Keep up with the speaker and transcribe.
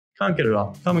can't get it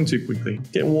up, coming too quickly,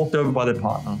 getting walked over by their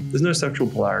partner. There's no sexual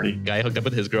polarity. Guy hooked up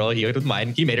with his girl, he hooked with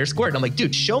mine, he made her squirt. And I'm like,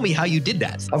 dude, show me how you did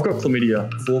that. I've got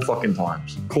chlamydia 4 fucking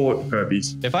times. Caught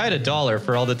herpes. If I had $1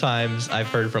 for all the times I've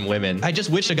heard from women, I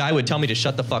just wish a guy would tell me to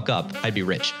shut the fuck up. I'd be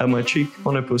rich. Had my cheek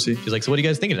on her pussy. She's like, so what are you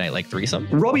guys thinking tonight? Like threesome?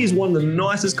 Robbie is one of the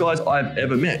nicest guys I've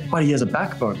ever met, but he has a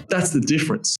backbone. That's the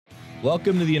difference.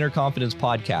 Welcome to the Inner Confidence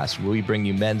Podcast, where we bring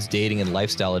you men's dating and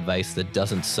lifestyle advice that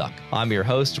doesn't suck. I'm your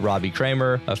host, Robbie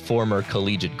Kramer, a former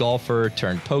collegiate golfer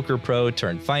turned poker pro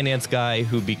turned finance guy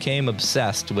who became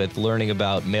obsessed with learning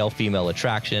about male-female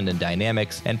attraction and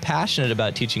dynamics and passionate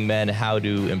about teaching men how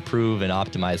to improve and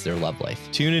optimize their love life.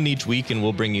 Tune in each week and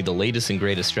we'll bring you the latest and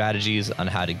greatest strategies on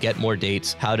how to get more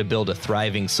dates, how to build a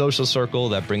thriving social circle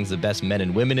that brings the best men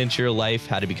and women into your life,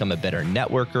 how to become a better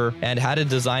networker, and how to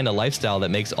design a lifestyle that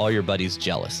makes all your buddies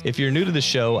jealous. If you're new to the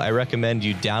show, I recommend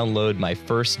you download my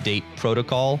first date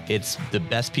protocol. It's the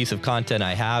best piece of content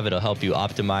I have. It'll help you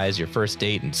optimize your first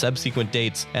date and subsequent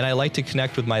dates. And I like to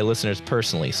connect with my listeners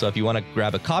personally. So if you want to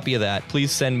grab a copy of that,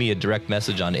 please send me a direct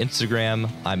message on Instagram.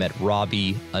 I'm at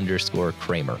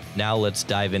Robbie_Kramer. Now let's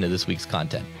dive into this week's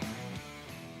content.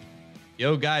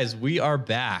 Yo, guys, we are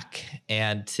back.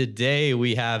 And today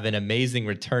we have an amazing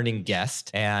returning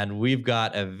guest. And we've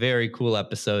got a very cool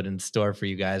episode in store for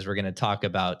you guys. We're going to talk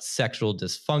about sexual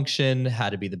dysfunction,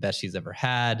 how to be the best she's ever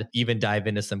had, even dive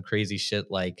into some crazy shit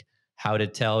like how to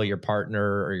tell your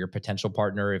partner or your potential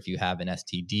partner if you have an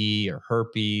STD or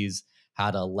herpes, how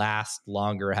to last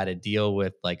longer, how to deal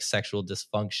with like sexual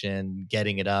dysfunction,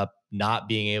 getting it up, not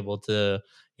being able to,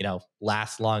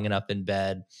 last long enough in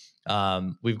bed.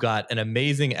 We've got an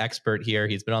amazing expert here.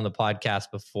 He's been on the podcast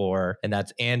before, and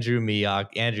that's Andrew Mioch.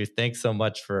 Andrew, thanks so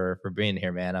much for being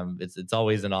here, man. It's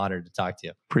always an honor to talk to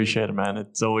you. Appreciate it, man.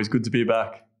 It's always good to be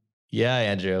back. Yeah,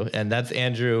 Andrew. And that's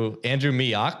Andrew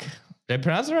Mioch. Did I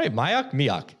pronounce it right?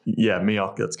 Mioch? Yeah,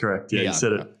 Mioch. That's correct. Yeah, Mioch. You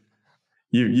said it.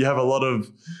 You have a lot of,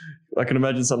 I can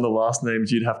imagine some of the last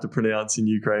names you'd have to pronounce in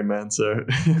Ukraine, man. So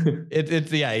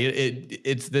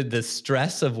it's the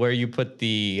stress of where you put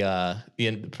the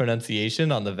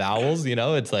pronunciation on the vowels.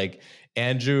 It's like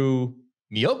Andrew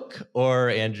Mioch or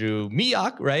Andrew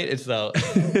Mioch, right? It's so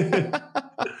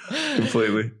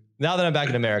completely. Now that I'm back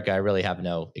in America, I really have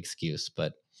no excuse.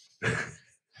 But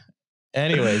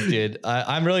anyways, dude,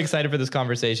 I'm really excited for this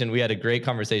conversation. We had a great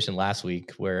conversation last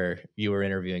week where you were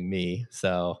interviewing me,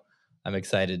 so I'm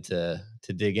excited to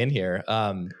dig in here.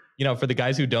 For the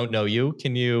guys who don't know you,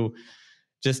 can you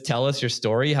just tell us your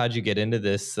story? How'd you get into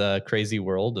this crazy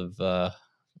world of,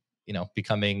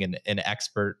 becoming an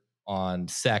expert on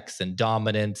sex and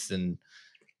dominance and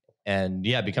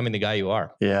becoming the guy you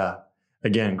are? Yeah.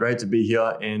 Again, great to be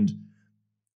here. And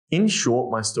in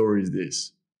short, my story is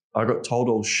this. I got told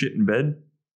I was shit in bed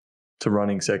to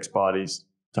running sex parties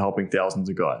to helping thousands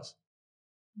of guys.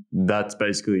 That's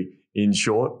basically in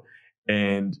short.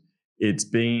 And it's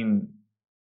been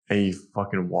a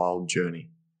fucking wild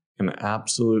journey, an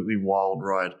absolutely wild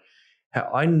ride.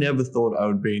 I never thought I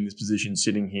would be in this position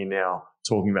sitting here now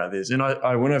talking about this. And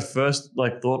I when I first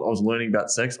thought I was learning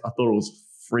about sex, I thought it was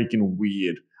freaking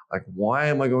weird. Like, why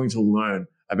am I going to learn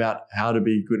about how to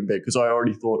be good in bed? Because I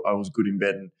already thought I was good in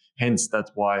bed. And hence,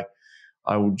 that's why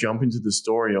I will jump into the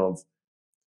story of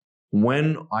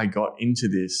when I got into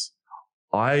this,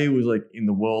 I was in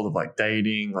the world of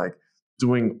dating,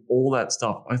 doing all that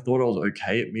stuff. I thought I was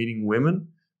okay at meeting women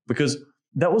because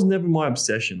that was never my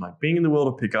obsession. Being in the world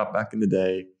of pickup back in the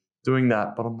day, doing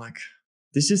that. But I'm like,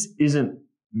 this just isn't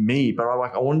me. But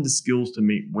I wanted the skills to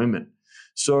meet women.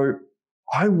 So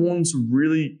I wanted to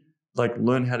really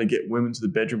learn how to get women to the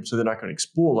bedroom so that I can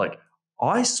explore.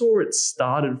 I saw it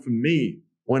started for me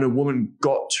when a woman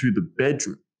got to the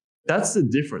bedroom. That's the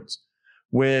difference.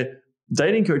 Where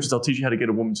dating coaches, they'll teach you how to get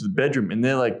a woman to the bedroom, and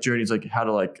their journey is how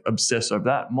to obsess over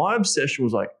that. My obsession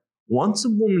was once a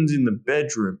woman's in the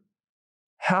bedroom,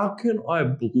 how can I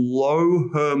blow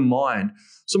her mind?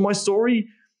 So my story,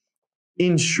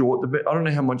 in short, I don't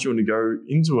know how much you want to go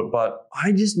into it, but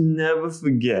I just never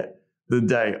forget the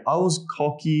day I was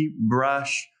cocky,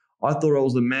 brash. I thought I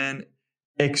was the man,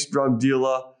 ex-drug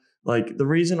dealer. The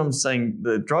reason I'm saying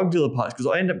the drug dealer part is because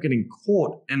I ended up getting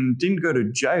caught and didn't go to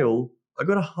jail. I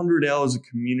got 100 hours of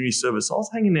community service. I was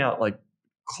hanging out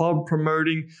club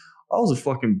promoting. I was a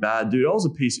fucking bad dude. I was a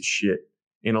piece of shit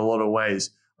in a lot of ways.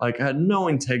 I had no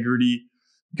integrity,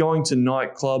 going to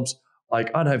nightclubs.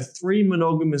 I'd have 3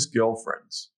 monogamous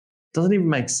girlfriends. Doesn't even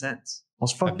make sense. I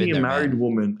was fucking a married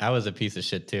woman. I was a piece of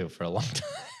shit too for a long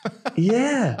time.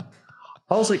 Yeah.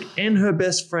 I was and her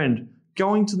best friend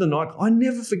going to the night. I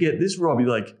never forget this, Robbie.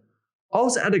 I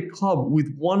was at a club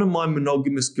with one of my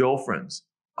monogamous girlfriends.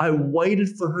 I waited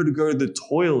for her to go to the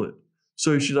toilet.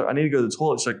 So she's like, I need to go to the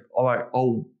toilet. She's like, all right,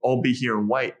 I'll be here and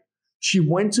wait. She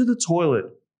went to the toilet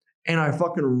and I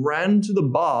fucking ran to the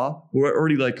bar. We're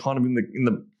already like kind of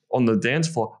on the dance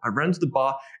floor. I ran to the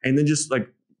bar and then just like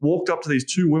walked up to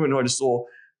these two women who I just saw,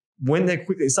 went there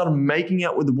quickly, started making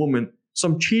out with the woman. So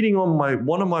I'm cheating on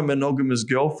one of my monogamous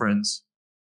girlfriends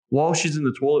while she's in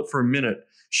the toilet for a minute.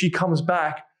 She comes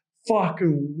back,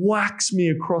 fucking whacks me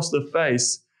across the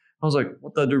face. I was like,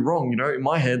 what did I do wrong? In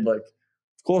my head, like,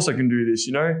 of course I can do this,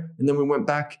 And then we went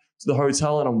back to the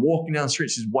hotel and I'm walking down the street.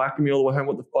 She's whacking me all the way home.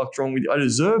 What the fuck's wrong with you? I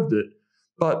deserved it.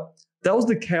 But that was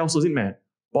the chaos I was in, man.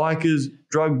 Bikers,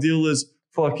 drug dealers,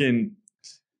 fucking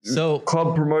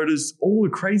club promoters, all the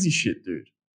crazy shit, dude.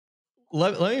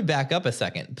 Let me back up a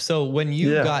second. So when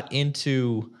you got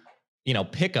into,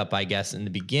 pickup, I guess, in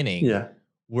the beginning,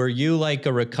 were you like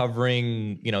a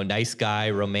recovering, nice guy,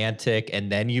 romantic,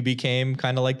 and then you became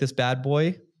kind of like this bad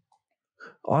boy?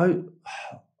 I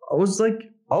was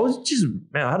just,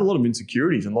 man, I had a lot of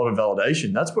insecurities and a lot of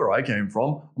validation. That's where I came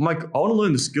from. I'm like, I want to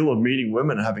learn the skill of meeting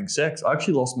women and having sex. I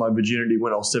actually lost my virginity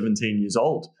when I was 17 years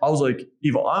old. I was like,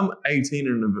 if I'm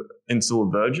 18 and still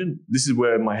a virgin, this is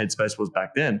where my headspace was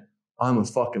back then. I'm a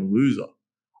fucking loser.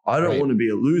 I don't want to be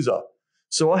a loser.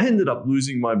 So I ended up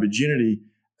losing my virginity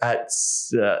at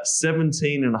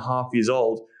 17 and a half years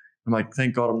old. I'm like,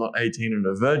 thank God I'm not 18 and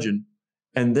a virgin.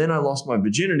 And then I lost my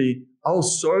virginity. I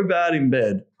was so bad in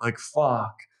bed. Like,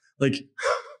 fuck. Like,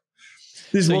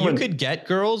 this woman. So you could get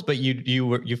girls, but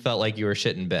you felt like you were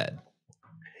shit in bed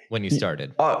when you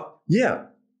started. Yeah.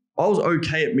 I was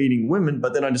okay at meeting women,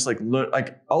 but then I just learned,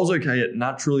 I was okay at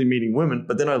naturally meeting women,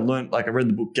 but then I learned, I read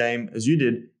the book Game as you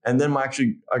did. And then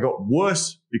I got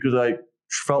worse because I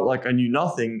felt like I knew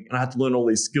nothing and I had to learn all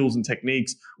these skills and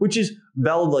techniques, which is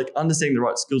valid, like understanding the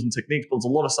right skills and techniques, but there's a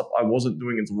lot of stuff I wasn't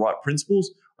doing into the right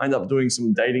principles. I ended up doing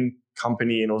some dating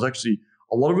company and it was actually,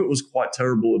 a lot of it was quite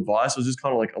terrible advice. It was just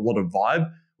kind of like a lot of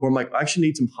vibe where I'm like, I actually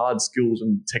need some hard skills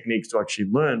and techniques to actually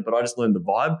learn, but I just learned the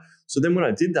vibe. So then when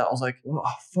I did that, I was like, oh,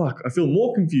 fuck, I feel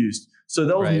more confused. So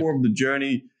that was more of the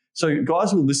journey. So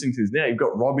guys who are listening to this now, you've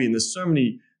got Robbie and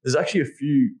there's actually a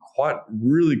few quite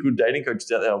really good dating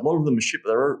coaches out there. A lot of them are shit, but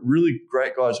there are really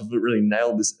great guys who've really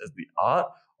nailed this as the art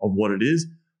of what it is.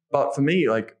 But for me,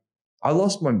 like I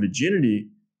lost my virginity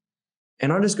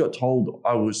and I just got told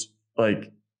I was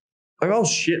like I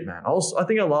was shit, man. I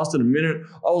think I lasted a minute.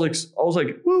 I was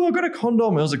like, well, I got a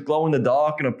condom. It was like glow in the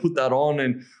dark and I put that on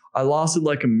and I lasted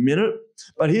like a minute.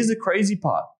 But here's the crazy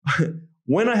part.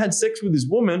 When I had sex with this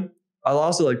woman, I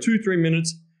lasted like 2-3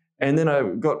 minutes. And then I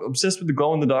got obsessed with the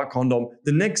glow in the dark condom.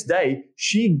 The next day,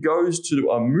 she goes to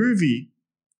a movie.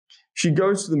 She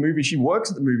goes to the movie. She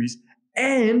works at the movies.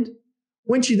 And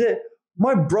when she's there,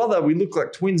 my brother, we look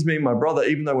like twins, me and my brother,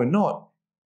 even though we're not.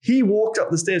 He walked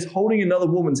up the stairs holding another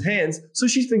woman's hands. So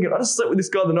she's thinking, I just slept with this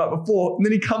guy the night before. And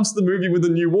then he comes to the movie with a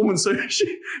new woman. So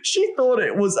she thought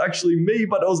it was actually me,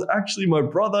 but it was actually my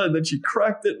brother. And then she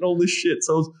cracked it and all this shit.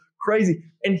 So it was crazy.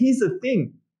 And here's the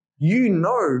thing.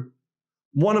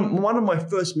 One of my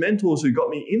first mentors who got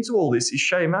me into all this is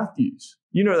Shay Matthews.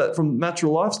 You know that from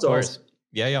Natural Lifestyles. Of course.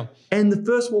 Yeah. And the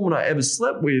first woman I ever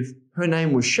slept with, her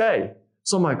name was Shay.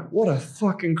 So I'm like, what a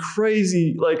fucking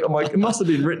crazy, I'm like, it must have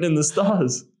been written in the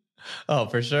stars. Oh,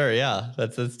 for sure. Yeah.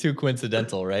 That's too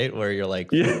coincidental, right? Where you're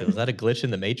like, was that a glitch in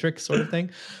the Matrix sort of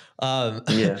thing?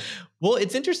 Yeah. Well,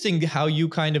 it's interesting how you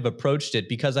kind of approached it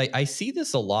because I see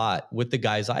this a lot with the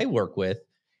guys I work with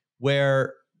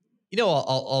where,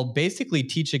 I'll basically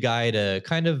teach a guy to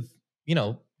kind of,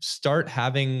 start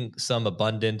having some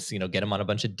abundance, get him on a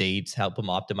bunch of dates, help him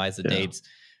optimize the dates.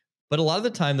 But a lot of the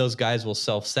time those guys will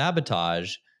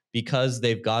self-sabotage because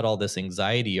they've got all this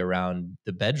anxiety around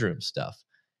the bedroom stuff.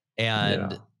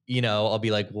 And, I'll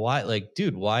be like, why? Like,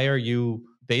 dude, why are you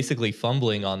basically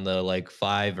fumbling on the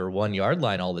 5 or 1 yard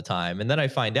line all the time? And then I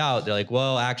find out they're like,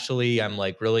 well, actually, I'm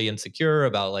really insecure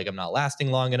about I'm not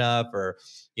lasting long enough, or,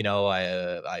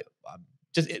 I'm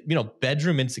just,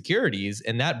 bedroom insecurities.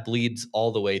 And that bleeds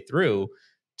all the way through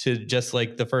to just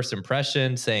the first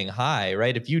impression saying hi,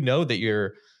 right? If you know that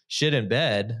you're shit in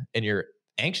bed and you're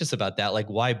anxious about that,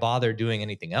 why bother doing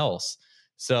anything else?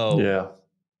 So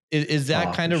is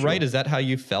that kind of right? Is that how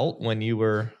you felt when you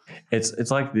were?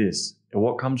 It's like this.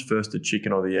 What comes first, the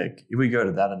chicken or the egg? If we go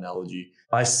to that analogy,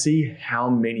 I see how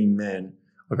many men,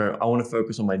 okay, I want to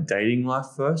focus on my dating life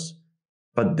first,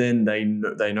 but then they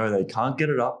know they can't get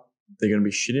it up. They're going to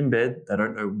be shit in bed. They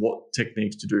don't know what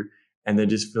techniques to do. And they're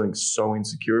just feeling so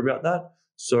insecure about that.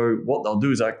 So what they'll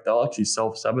do is they'll actually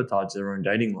self-sabotage their own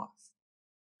dating life.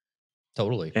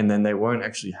 Totally. And then they won't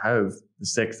actually have the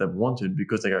sex they've wanted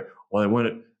because they go, well, they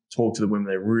weren't talk to the women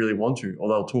they really want to, or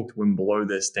they'll talk to women below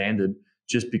their standard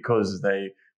just because they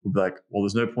will be like, well,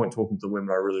 there's no point talking to the women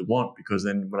I really want because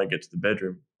then when I get to the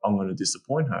bedroom, I'm going to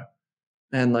disappoint her.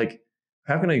 And like,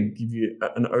 how can I give you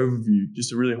an overview,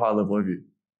 just a really high level overview?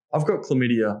 I've got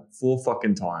chlamydia 4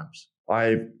 fucking times.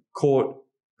 I've caught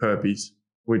herpes,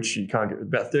 which you can't get.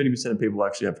 About 30% of people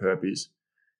actually have herpes.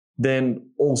 Then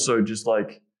also just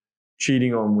like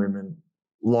cheating on women,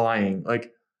 lying,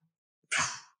 like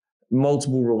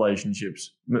multiple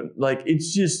relationships. Like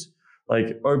it's just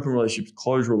like open relationships,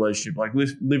 closed relationship, like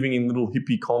living in little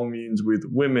hippie communes with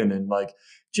women and like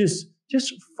just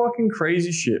fucking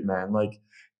crazy shit, man. Like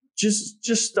just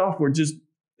stuff where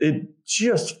it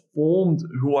just formed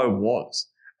who I was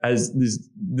as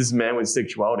this man with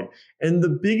sexuality. And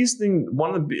the biggest thing,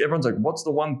 everyone's like, what's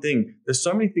the one thing? There's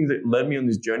so many things that led me on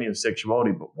this journey of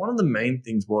sexuality, but one of the main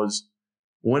things was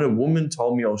when a woman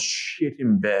told me I was shit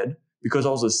in bed because I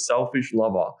was a selfish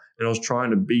lover and I was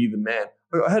trying to be the man.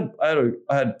 I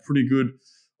had pretty good.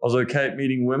 I was okay at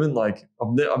meeting women. Like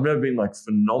I've never been like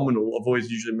phenomenal. I've always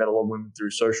usually met a lot of women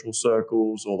through social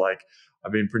circles, or like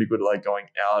I've been pretty good at like going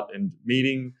out and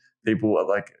meeting people at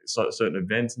like certain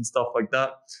events and stuff like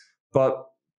that. But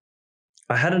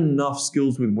I had enough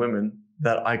skills with women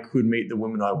that I could meet the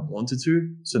women I wanted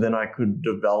to. So then I could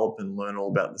develop and learn all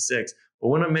about the sex. But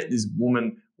when I met this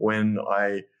woman, when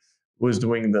I was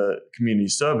doing the community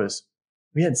service,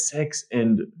 we had sex,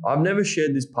 and I've never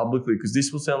shared this publicly because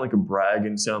this will sound like a brag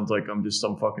and sounds like I'm just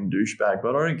some fucking douchebag,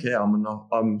 but I don't care.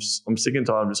 I'm sick and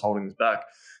tired of just holding this back.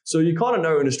 So you kind of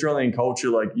know in Australian culture,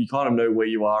 like you kind of know where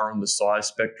you are on the size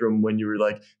spectrum when you're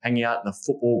like hanging out in a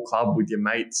football club with your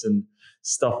mates and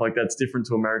stuff like that. It's different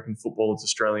to American football. It's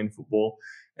Australian football.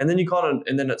 And then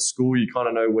and then at school, you kind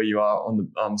of know where you are on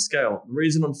the scale. The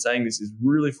reason I'm saying this is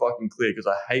really fucking clear because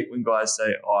I hate when guys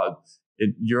say, oh,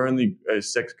 you're only a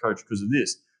sex coach because of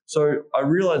this. So I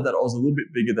realized that I was a little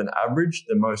bit bigger than average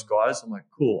than most guys. I'm like,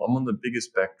 cool, I'm on the bigger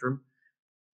spectrum.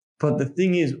 But the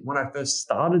thing is, when I first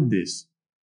started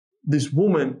this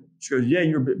woman, she goes, yeah,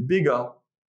 you're a bit bigger,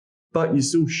 but you're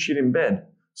still shit in bed.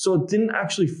 So it didn't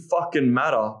actually fucking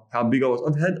matter how big I was.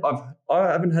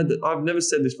 I've never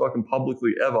said this fucking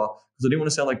publicly ever because I didn't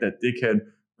want to sound like that dickhead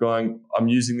going, I'm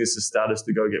using this as status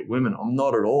to go get women. I'm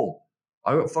not at all.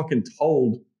 I got fucking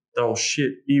told that I was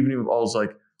shit even if I was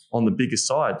like on the bigger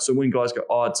side. So when guys go,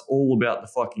 oh, it's all about the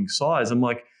fucking size, I'm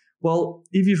like, well,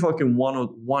 if you're fucking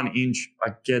 1 inch,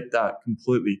 I get that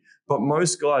completely. But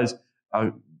most guys,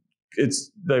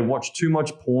 they watch too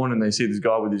much porn and they see this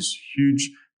guy with this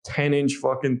huge 10-inch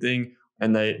fucking thing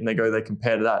and they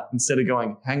compare to that instead of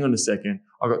going, hang on a second,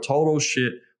 I got told all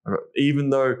shit, even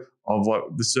though of like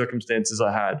the circumstances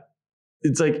I had.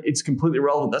 It's like, it's completely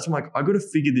irrelevant. That's why I'm like, I got to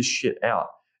figure this shit out.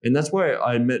 And that's why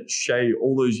I met Shay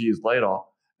all those years later.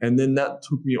 And then that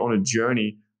took me on a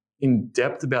journey in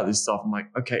depth about this stuff. I'm like,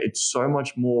 okay, it's so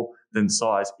much more than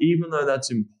size, even though that's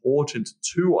important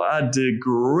to a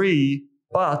degree,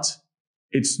 but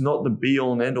it's not the be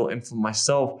all and end all. And for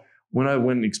myself, when I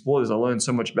went and explored this, I learned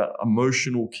so much about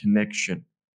emotional connection,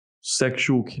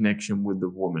 sexual connection with the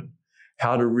woman,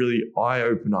 how to really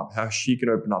open up, how she can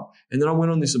open up. And then I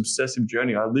went on this obsessive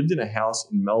journey. I lived in a house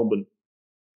in Melbourne,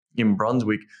 in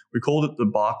Brunswick. We called it the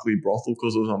Barclay Brothel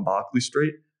because it was on Barclay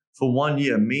Street. For 1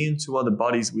 year, me and 2 other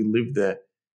buddies, we lived there.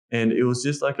 And it was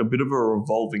just like a bit of a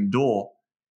revolving door.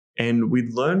 And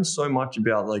we'd learned so much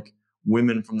about like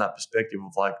women from that perspective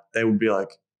of like, they would be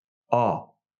like, oh,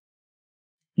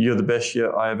 you're the best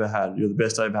year I ever had. You're the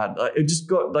best I ever had. Like, it just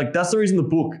got like, that's the reason the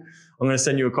book, I'm going to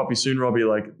send you a copy soon, Robbie,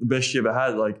 like the best you ever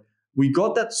had. Like we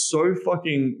got that so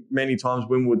fucking many times.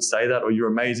 Women would say that, or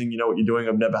you're amazing. You know what you're doing.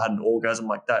 I've never had an orgasm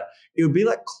like that. It would be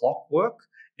like clockwork.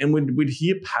 And we'd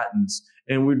hear patterns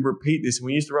and we'd repeat this. And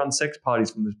we used to run sex parties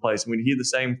from this place and we'd hear the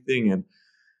same thing.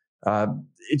 And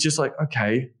it's just like,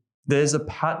 okay, there's a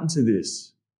pattern to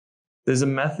this. There's a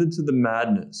method to the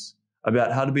madness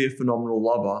about how to be a phenomenal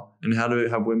lover and how to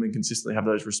have women consistently have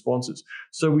those responses.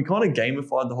 So we kind of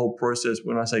gamified the whole process.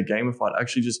 When I say gamified,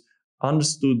 actually just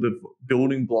understood the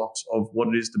building blocks of what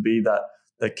it is to be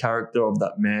that character of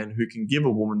that man who can give a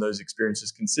woman those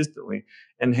experiences consistently.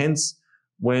 And hence,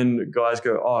 when guys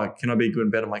go, oh, can I be good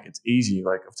in bed? I'm like, it's easy.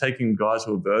 Like I've taken guys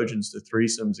who are virgins to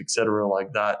threesomes, etc.,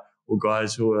 like that, or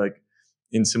guys who are like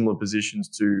in similar positions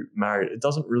to married. It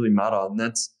doesn't really matter. And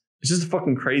it's just a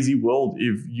fucking crazy world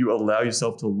if you allow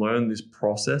yourself to learn this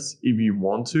process if you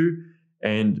want to.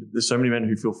 And there's so many men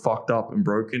who feel fucked up and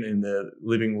broken and they're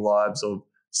living lives of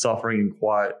suffering and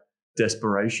quiet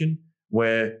desperation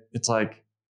where it's like,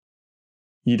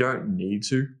 you don't need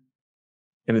to.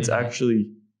 And it's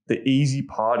actually, the easy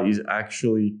part is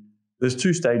actually, there's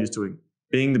 2 stages to it.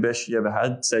 being the best she ever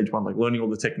had, stage 1, like learning all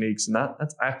the techniques and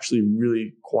that's actually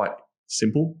really quite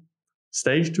simple.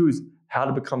 Stage 2 is how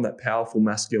to become that powerful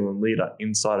masculine leader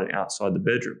inside and outside the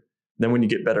bedroom. Then when you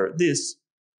get better at this,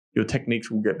 your techniques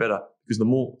will get better, because the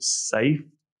more safe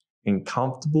and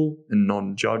comfortable and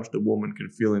non-judged a woman can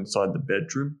feel inside the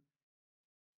bedroom,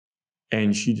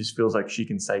 and she just feels like she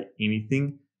can say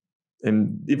anything.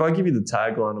 And if I give you the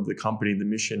tagline of the company, the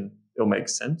mission, it'll make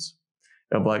sense.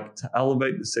 It'll be like, to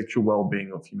elevate the sexual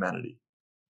well-being of humanity,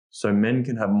 so men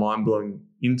can have mind-blowing,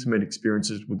 intimate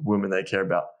experiences with women they care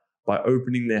about by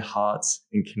opening their hearts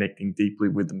and connecting deeply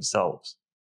with themselves.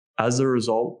 As a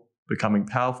result, becoming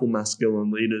powerful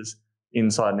masculine leaders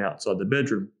inside and outside the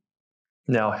bedroom.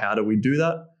 Now, how do we do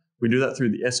that? We do that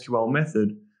through the SQL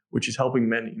method, which is helping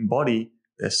men embody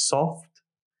their soft,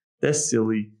 their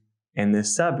silly, and their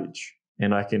savage.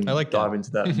 And I can dive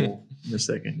into that more in a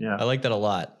second. Yeah, I like that a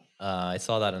lot. I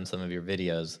saw that in some of your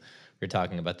videos. You're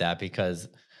talking about that because,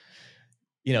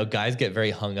 you know, guys get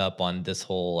very hung up on this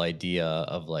whole idea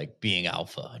of like being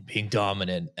alpha and being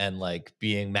dominant and like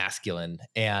being masculine.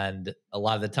 And a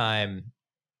lot of the time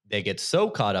they get so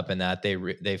caught up in that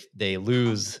they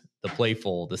lose the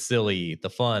playful, the silly, the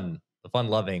fun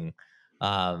loving,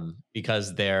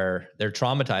 because they're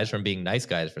traumatized from being nice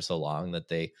guys for so long that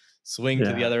they swing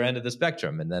to the other end of the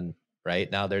spectrum. And then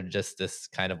right now they're just this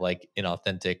kind of like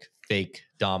inauthentic, fake,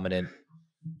 dominant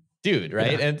dude,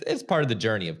 right? Yeah. And it's part of the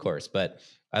journey, of course, but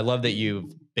I love that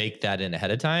you've baked that in ahead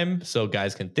of time so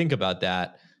guys can think about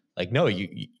that. Like, no,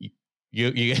 you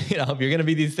know, if you're going to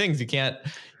be these things, you can't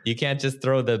just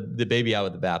throw the baby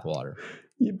out with the bathwater.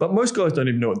 Yeah, but most guys don't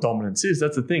even know what dominance is.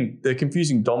 That's the thing. They're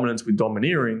confusing dominance with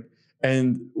domineering.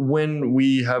 And when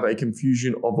we have a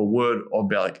confusion of a word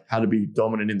about like how to be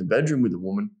dominant in the bedroom with a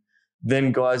woman,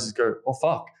 then guys just go, oh,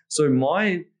 fuck. So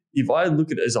if I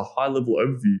look at it as a high level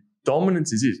overview,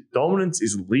 dominance is this. Dominance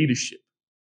is leadership.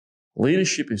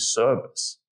 Leadership is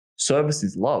service. Service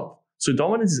is love. So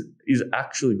dominance is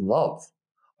actually love.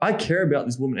 I care about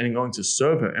this woman and I'm going to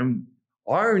serve her. And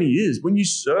irony is, when you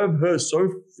serve her so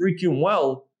freaking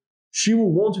well, she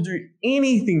will want to do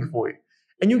anything for you.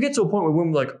 And you get to a point where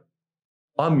women are like,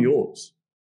 I'm yours.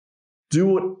 Do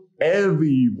whatever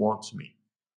you want to me.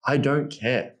 I don't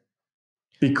care.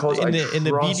 Because in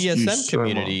the BDSM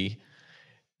community,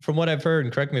 from what I've heard,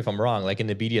 and correct me if I'm wrong, like in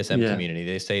the BDSM community,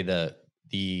 they say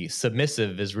the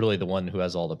submissive is really the one who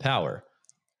has all the power.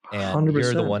 And 100%.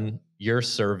 You're the one, you're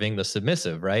serving the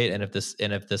submissive, right? And if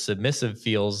the submissive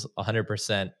feels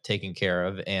 100% taken care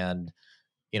of, and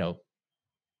you know,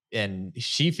 and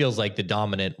she feels like the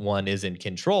dominant one is in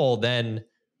control, then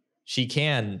she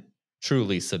can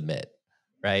truly submit,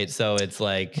 right? So it's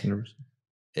like 100%.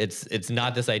 It's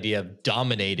not this idea of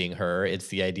dominating her; it's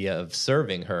the idea of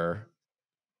serving her.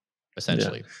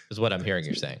 Essentially, is what I'm hearing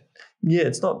you're saying. Yeah,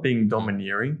 it's not being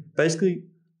domineering. Basically,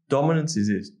 dominance is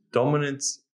this.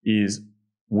 Dominance is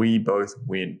we both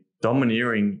win.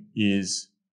 Domineering is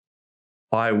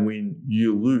I win,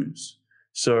 you lose.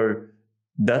 So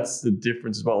that's the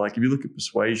difference as well. Like if you look at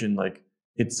persuasion, like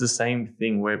it's the same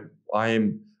thing where I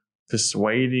am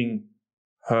persuading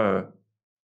her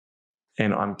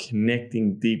and I'm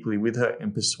connecting deeply with her.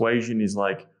 And persuasion is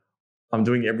like I'm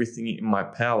doing everything in my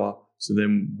power so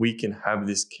then we can have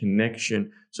this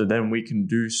connection. So then we can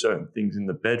do certain things in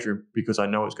the bedroom because I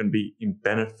know it's going to be in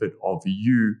benefit of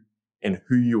you and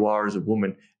who you are as a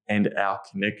woman and our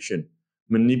connection.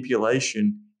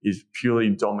 Manipulation is purely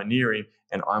domineering,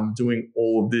 and I'm doing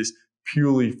all of this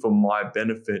purely for my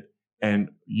benefit and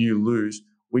you lose,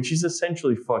 which is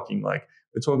essentially fucking like,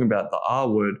 we're talking about the R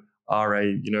word, RA,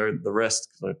 you know, the rest,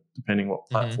 depending what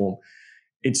platform.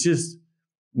 It's just,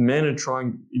 men are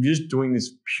trying, if you're just doing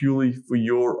this purely for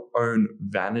your own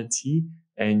vanity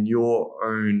and your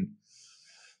own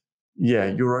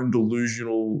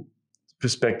delusional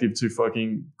perspective to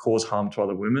fucking cause harm to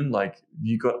other women, like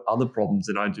you got other problems,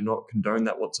 and I do not condone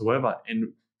that whatsoever.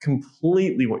 And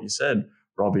completely what you said,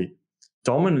 Robbie,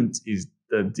 dominance is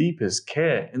the deepest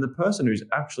care, and the person who's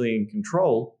actually in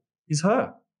control is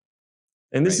her.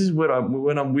 And this is what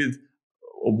when I'm with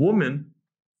a woman,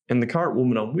 and the current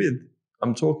woman I'm with,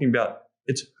 I'm talking about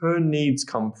it's her needs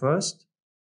come first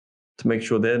to make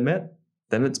sure they're met.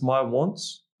 Then it's my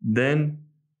wants. Then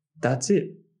that's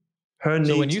it. Her needs.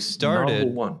 So when you started,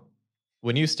 number one.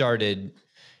 When you started,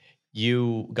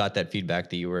 you got that feedback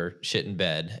that you were shit in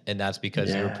bed, and that's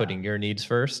because you were putting your needs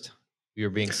first. You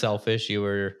were being selfish.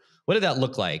 What did that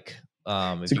look like?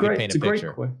 If you could paint a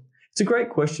picture. It's a great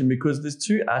question because there's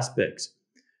two aspects.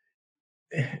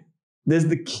 There's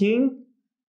the king,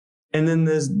 and then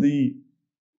there's the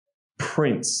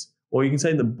prince, or you can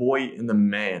say the boy and the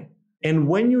man. And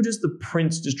when you're just the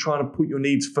prince, just trying to put your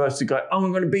needs first to go, oh,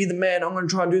 I'm going to be the man. I'm going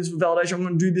to try and do this for validation. I'm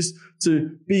going to do this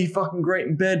to be fucking great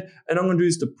in bed. And I'm going to do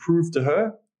this to prove to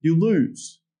her, you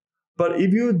lose. But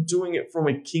if you're doing it from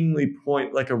a kingly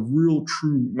point, like a real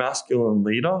true masculine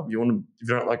leader, if you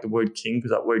don't like the word king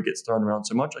because that word gets thrown around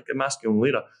so much, like a masculine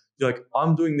leader, you're like,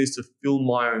 I'm doing this to fill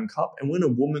my own cup. And when a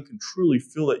woman can truly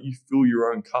feel that you fill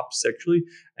your own cup sexually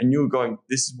and you're going,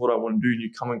 this is what I want to do, and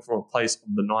you're coming from a place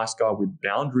of the nice guy with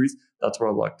boundaries, that's what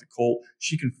I like to call,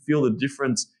 she can feel the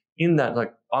difference in that,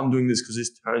 like, I'm doing this because this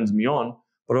turns me on,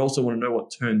 but I also want to know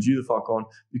what turns you the fuck on,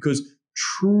 because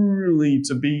truly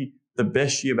to be the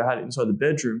best you ever had inside the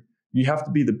bedroom, you have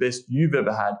to be the best you've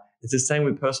ever had. It's the same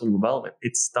with personal development.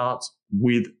 It starts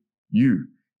with you.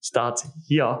 It starts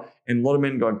here. And a lot of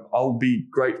men going, I'll be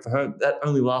great for her. That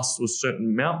only lasts to a certain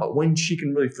amount. But when she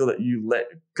can really feel that you let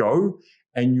go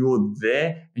and you're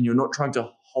there and you're not trying to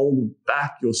hold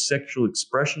back your sexual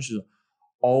expression, she's like,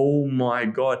 oh my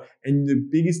God. And the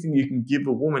biggest thing you can give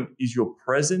a woman is your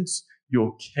presence,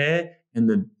 your care, and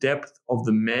the depth of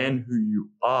the man who you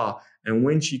are. And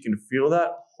when she can feel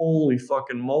that, holy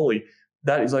fucking moly,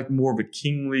 that is like more of a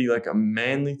kingly, like a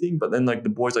manly thing. But then like the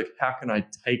boy's like, how can I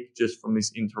take just from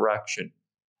this interaction?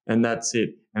 And that's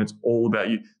it. And it's all about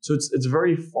you. So it's a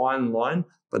very fine line.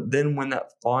 But then when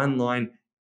that fine line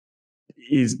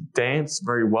is danced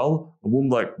very well, a woman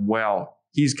like, wow,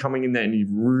 he's coming in there and he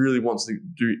really wants to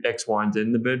do X, Y, and Z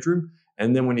in the bedroom.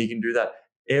 And then when he can do that,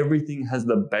 everything has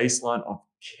the baseline of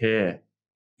care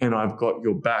and I've got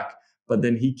your back. But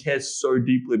then he cares so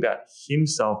deeply about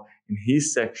himself and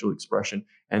his sexual expression.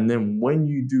 And then when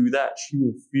you do that, she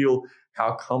will feel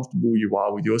how comfortable you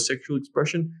are with your sexual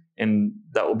expression. And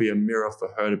that will be a mirror for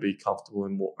her to be comfortable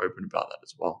and more open about that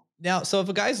as well. Now, so if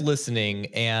a guy's listening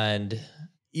and,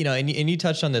 you know, and you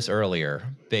touched on this earlier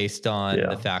based on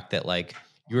the fact that like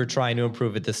you were trying to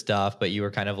improve at this stuff, but you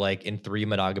were kind of like in 3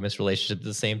 monogamous relationships at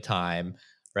the same time,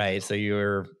 right? So you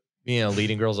were, you know,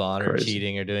 leading girls on or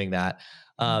cheating or doing that.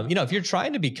 You know, if you're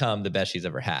trying to become the best she's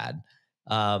ever had,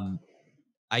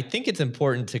 I think it's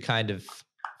important to kind of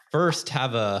first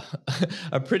have a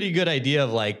pretty good idea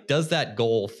of like, does that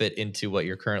goal fit into what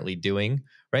you're currently doing?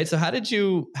 Right. So how did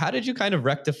you kind of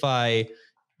rectify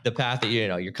the path that, you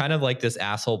know, you're kind of like this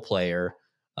asshole player,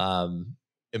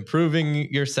 improving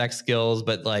your sex skills,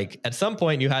 but like at some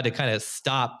point you had to kind of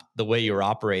stop the way you were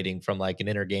operating from like an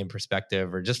inner game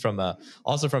perspective or just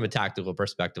also from a tactical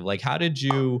perspective. Like, how did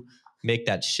you make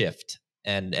that shift?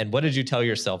 And what did you tell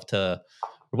yourself or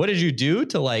what did you do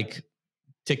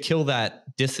to kill that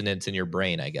dissonance in your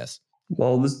brain, I guess?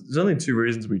 Well, there's only 2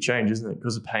 reasons we change, isn't it?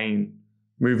 Because of pain,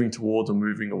 moving towards or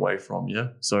moving away from, yeah?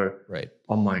 So right.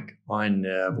 I'm like, I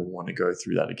never want to go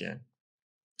through that again.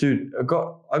 Dude, I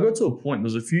got to a point,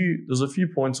 there's a few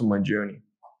points on my journey.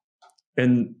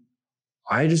 And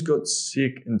I just got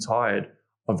sick and tired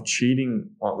of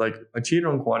cheating. Like, I cheated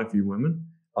on quite a few women.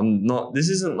 This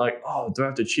isn't like, oh, do I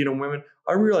have to cheat on women?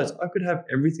 I realized I could have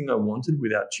everything I wanted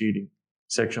without cheating.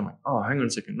 Section, I'm like, oh, hang on a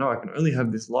second. No, I can only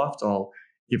have this lifestyle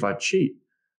if I cheat.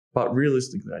 But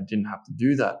realistically, I didn't have to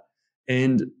do that.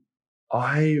 And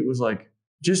I was like,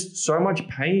 just so much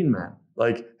pain, man.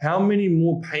 Like, how many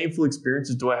more painful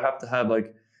experiences do I have to have,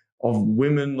 like, of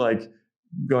women, like,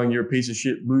 going, you're a piece of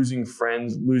shit, losing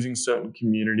friends, losing certain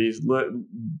communities,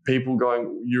 people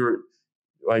going, you're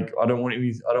like, I don't want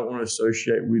to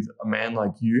associate with a man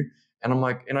like you. And I'm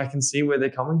like, and I can see where they're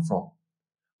coming from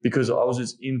because I was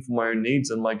just in for my own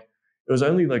needs. And like, it was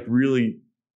only like really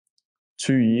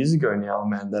 2 years ago now,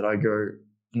 man, that I go,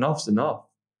 enough's enough.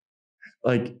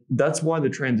 Like, that's why the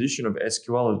transition of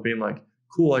SQL has been like,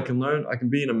 cool, I can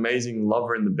be an amazing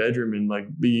lover in the bedroom and like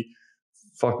be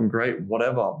fucking great,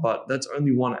 whatever. But that's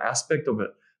only one aspect of it.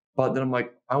 But then I'm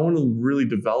like, I want to really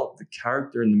develop the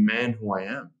character and the man who I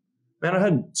am. Man, I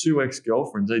had 2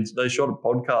 ex-girlfriends. They shot a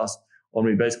podcast on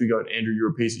me, basically going, Andrew, you're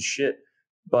a piece of shit.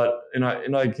 But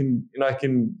I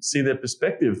can see their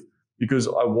perspective because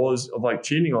I was of like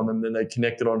cheating on them. Then they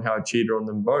connected on how I cheated on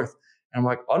them both. And I'm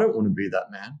like, I don't want to be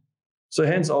that man. So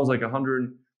hence I was like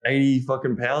 180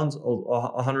 fucking pounds,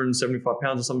 or 175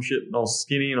 pounds or some shit. And I was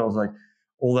skinny and I was like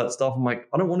all that stuff. I'm like,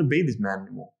 I don't want to be this man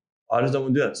anymore. I just don't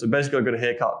want to do that. So basically I got a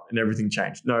haircut and everything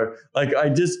changed. No, like I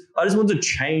just want to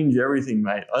change everything,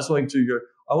 mate. I just want to go,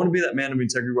 I want to be that man of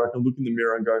integrity where I can look in the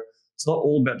mirror and go, it's not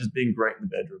all about just being great in the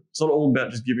bedroom. It's not all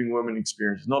about just giving women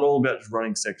experience. It's not all about just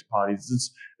running sex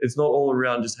parties. It's not all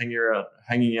around just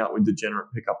hanging out with degenerate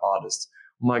pickup artists.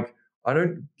 I'm like, I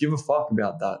don't give a fuck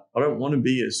about that. I don't want to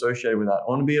be associated with that. I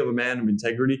want to be a man of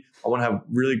integrity. I want to have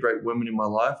really great women in my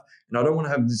life. And I don't want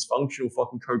to have dysfunctional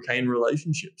fucking cocaine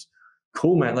relationships.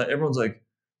 Cool, man. Like everyone's like,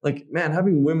 man,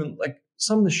 having women, like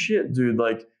some of the shit, dude,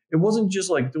 like it wasn't just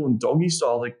like doing doggy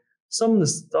style. Like some of the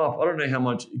stuff, I don't know how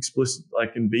much explicit I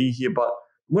can be here, but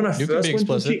when I first went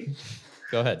to a kink,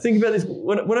 go ahead. Think about this.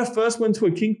 When I first went to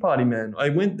a kink party, man, I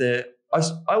went there.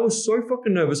 I was so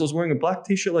fucking nervous. I was wearing a black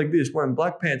t-shirt like this, wearing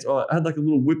black pants. I had like a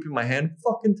little whip in my hand,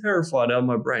 fucking terrified out of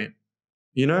my brain.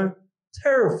 You know?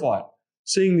 Terrified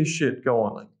seeing this shit go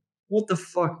on. Like, what the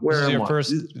fuck? Where am I?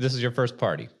 This is your first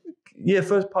party. Yeah,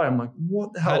 first party. I'm like,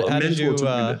 what the hell? How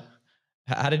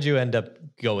did you end up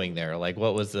going there? Like,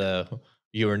 what was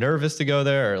you were nervous to go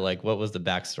there, or like, what was the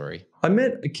backstory? I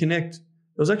met a connect. It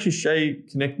was actually Shay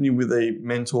connecting me with a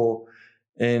mentor,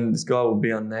 and this guy will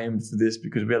be unnamed for this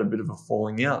because we had a bit of a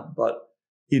falling out. But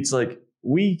it's like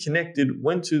we connected,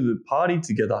 went to the party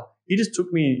together. He just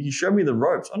took me, he showed me the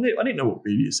ropes. I didn't know what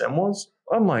BDSM was.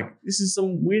 I'm like, this is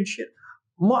some weird shit.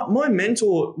 My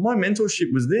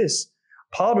mentorship was this.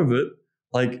 Part of it,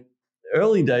 like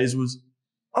early days, was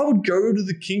I would go to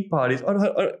the kink parties. I'd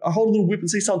hold a little whip and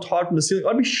see someone tied from the ceiling.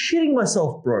 I'd be shitting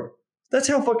myself, bro. That's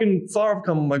how fucking far I've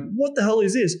come. I'm like, what the hell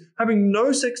is this? Having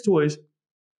no sex toys.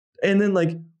 And then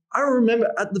like, I remember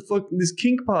at this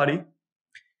kink party,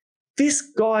 this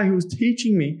guy who was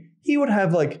teaching me, he would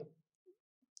have like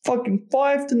fucking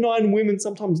 5 to 9 women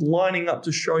sometimes lining up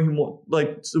to show him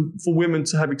for women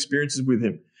to have experiences with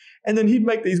him. And then he'd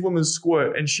make these women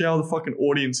squirt and shower the fucking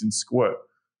audience in squirt.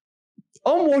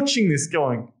 I'm watching this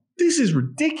going, this is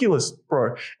ridiculous,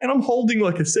 bro. And I'm holding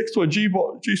like a sex toy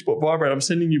G-spot vibrator. I'm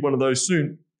sending you one of those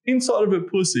soon. Inside of her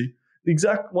pussy, the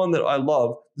exact one that I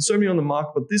love. There's so many on the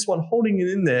market, but this one holding it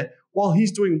in there while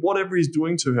he's doing whatever he's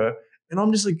doing to her. And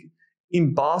I'm just like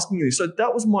basking in this. So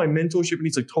that was my mentorship. And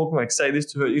he's like talking, like say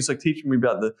this to her. He's like teaching me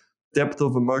about the depth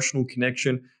of emotional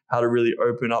connection, how to really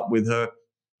open up with her,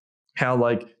 how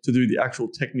like to do the actual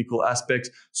technical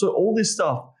aspects. So all this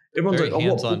stuff, everyone's very like,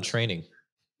 hands-on training.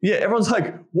 Yeah, everyone's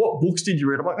like, what books did you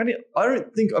read? I'm like, I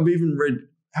don't think I've even read,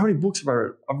 how many books have I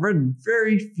read? I've read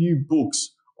very few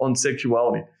books on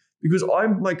sexuality because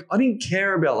I'm like, I didn't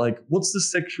care about like, what's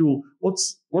sex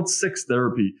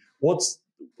therapy? What's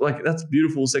like, that's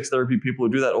beautiful sex therapy people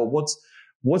who do that. Or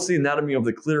what's the anatomy of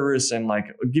the clitoris and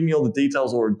like, give me all the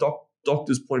details or a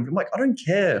doctor's point of view. I'm like, I don't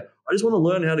care. I just want to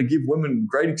learn how to give women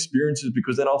great experiences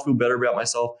because then I'll feel better about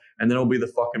myself and then I'll be the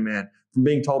fucking man from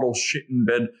being told all shit in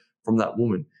bed from that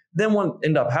woman. Then what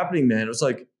ended up happening, man, it was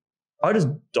like, I just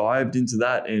dived into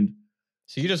that. And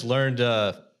so you just learned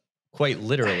quite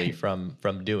literally from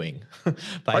doing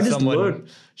by someone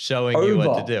showing you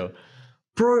what to do.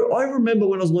 Bro, I remember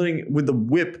when I was learning with the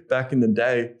whip back in the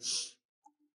day,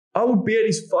 I would be at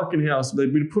his fucking house,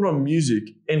 we'd put on music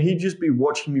and he'd just be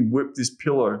watching me whip this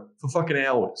pillow for fucking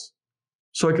hours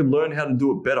so I could learn how to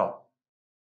do it better.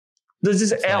 There's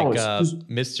just hours. Like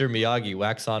Mr. Miyagi,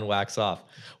 wax on, wax off.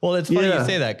 Well, it's funny you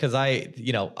say that because I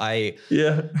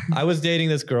was dating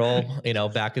this girl,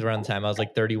 back around the time I was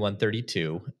like 31,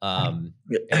 32.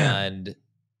 And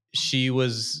she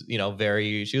was, she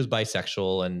was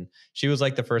bisexual and she was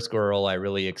like the first girl I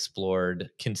really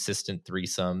explored consistent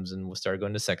threesomes and started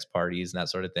going to sex parties and that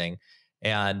sort of thing.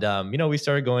 And, we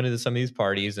started going to some of these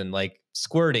parties and like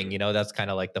squirting, that's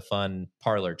kind of like the fun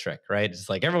parlor trick, right? It's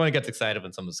like everyone gets excited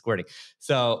when someone's squirting.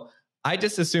 So I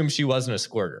just assumed she wasn't a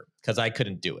squirter because I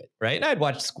couldn't do it, right? And I'd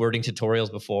watched squirting tutorials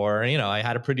before, and, I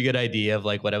had a pretty good idea of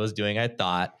like what I was doing, I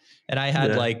thought. And I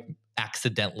had like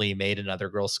accidentally made another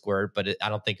girl squirt, but I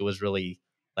don't think it was really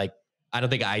like, I don't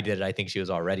think I did it. I think she was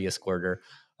already a squirter.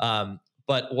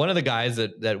 But one of the guys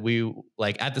that we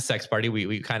like at the sex party,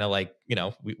 we kind of like,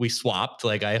 we swapped,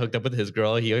 like I hooked up with his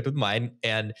girl, he hooked with mine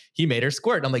and he made her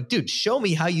squirt. And I'm like, dude, show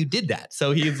me how you did that.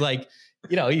 So he's like,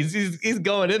 he's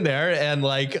going in there and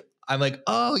like, I'm like,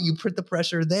 oh, you put the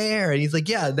pressure there. And he's like,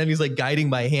 yeah. And then he's like guiding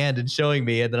my hand and showing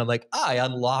me. And then I'm like, I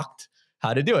unlocked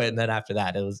how to do it. And then after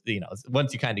that, it was,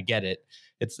 once you kind of get it,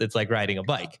 it's like riding a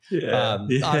bike.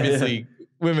 Obviously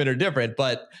women are different,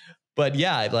 but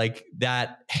yeah, like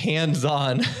that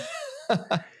hands-on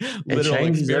literal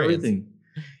changes experience. Everything.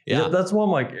 Yeah. That's why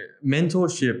like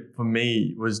mentorship for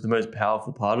me was the most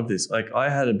powerful part of this. Like I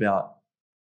had about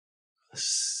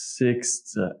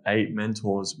 6 to 8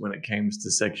 mentors when it came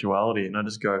to sexuality. And I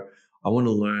just go, I want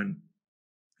to learn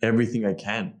everything I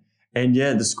can. And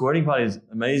yeah, the squirting party is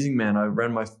amazing, man. I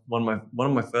ran one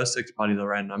of my first sex parties I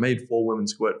ran. I made 4 women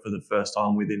squirt for the first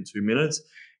time within 2 minutes.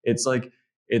 It's like,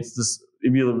 it's this,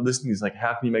 if you're listening, it's like,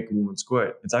 how can you make a woman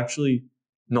squirt? It's actually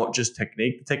not just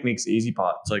technique. The technique's the easy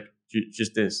part. It's like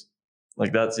just this.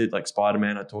 Like that's it. Like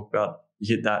Spider-Man I talked about.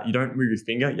 You hit that. You don't move your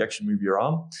finger. You actually move your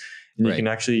arm. And you can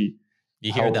actually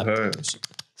hear that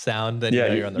sound. Then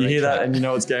you're on the right hear track. That and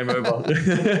it's game over.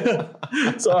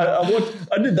 So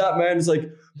I did that, man. It's like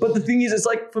But the thing is, it's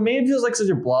like, for me, it feels like such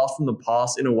a blast from the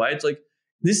past in a way. It's like,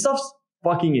 this stuff's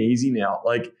fucking easy now.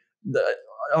 Like,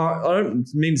 I don't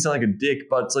mean to sound like a dick,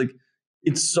 but it's like,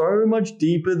 it's so much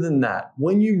deeper than that.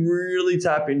 When you really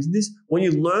tap into this, when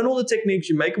you learn all the techniques,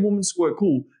 you make a woman squirt,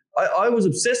 cool. I was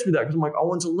obsessed with that because I'm like, I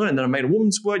want to learn. Then I made a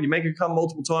woman squirt. You make her come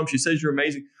multiple times. She says you're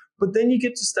amazing. But then you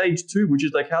get to stage 2, which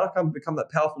is like how to become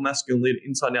that powerful masculine leader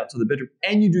inside and out to the bedroom.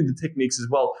 And you do the techniques as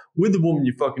well with the woman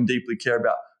you fucking deeply care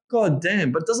about. God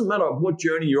damn. But it doesn't matter what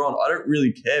journey you're on. I don't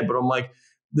really care. But I'm like,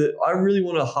 I really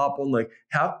want to harp on like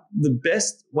how the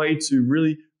best way to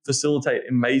really facilitate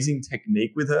amazing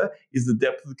technique with her is the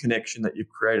depth of the connection that you've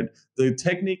created. The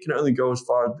technique can only go as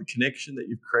far as the connection that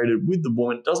you've created with the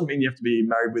woman. It doesn't mean you have to be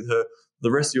married with her the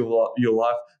rest of your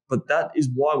life. But that is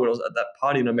why when I was at that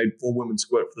party and I made 4 women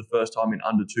squirt for the first time in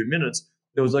under 2 minutes,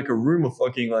 there was like a room of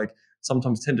fucking like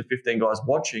sometimes 10 to 15 guys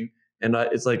watching. And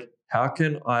it's like, how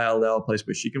can I allow a place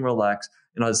where she can relax?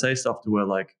 And I'd say stuff to her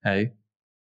like, hey,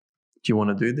 do you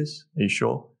want to do this? Are you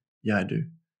sure? Yeah, I do.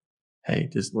 Hey,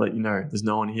 just let you know, there's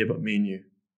no one here but me and you.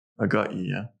 I got you,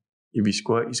 yeah? If you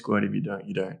squirt, you squirt. If you don't,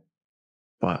 you don't.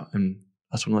 But I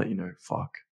just want to let you know,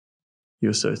 fuck,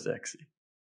 you're so sexy.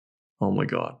 Oh my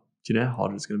God. Do you know how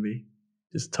hot it's going to be?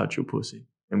 Just touch your pussy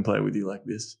and play with you like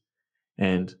this.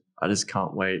 And I just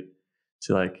can't wait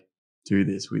to like do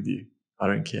this with you. I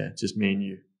don't care. Just me and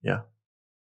you. Yeah.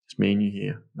 Just me and you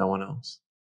here. No one else.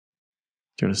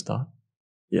 Do you want to start?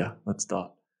 Yeah, let's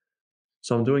start.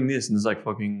 So I'm doing this and there's like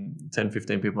fucking 10,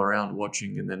 15 people around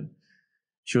watching, and then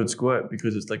she would squirt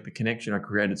because it's like the connection I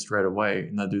created straight away,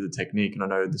 and I do the technique and I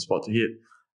know the spot to hit.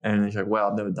 And she's like, wow,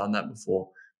 I've never done that before,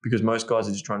 because most guys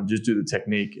are just trying to just do the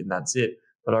technique and that's it.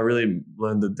 But I really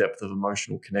learned the depth of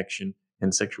emotional connection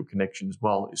and sexual connection as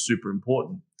well is super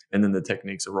important. And then the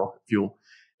techniques are rocket fuel.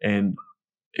 And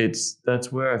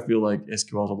that's where I feel like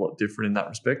SQL is a lot different in that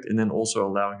respect. And then also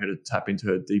allowing her to tap into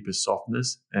her deepest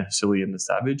softness and silly and the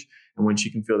savage. And when she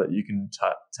can feel that you can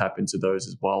tap into those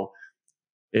as well,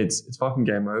 it's fucking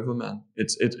game over, man.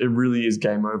 It really is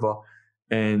game over.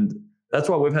 And that's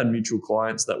why we've had mutual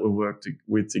clients that we've worked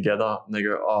with together, and they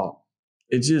go, oh,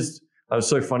 it was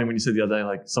so funny when you said the other day,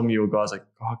 like some of your guys like,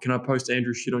 oh, can I post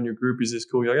Andrew's shit on your group? Is this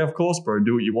cool? You're like, yeah, of course, bro,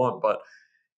 do what you want. But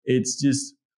it's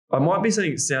just, I might be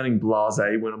sounding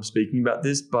blasé when I'm speaking about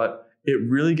this, but it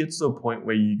really gets to a point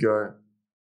where you go,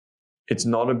 it's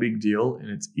not a big deal and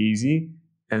it's easy.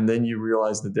 And then you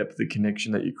realize the depth of the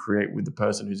connection that you create with the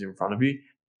person who's in front of you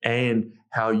and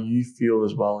how you feel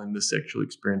as well in the sexual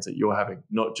experience that you're having,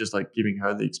 not just like giving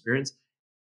her the experience.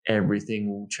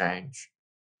 Everything will change.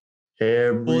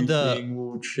 Everything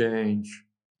will change.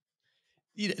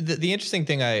 The interesting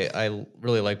thing, I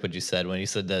really like what you said when you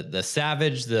said that the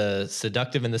savage, the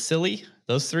seductive, and the silly,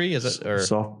 those 3, is it? Or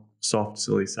soft,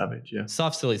 silly, savage, yeah.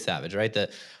 Soft, silly, savage, right?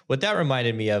 What that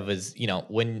reminded me of is,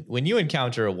 when you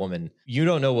encounter a woman, you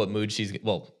don't know what mood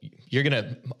you're going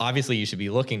to, obviously you should be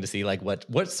looking to see like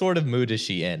what sort of mood is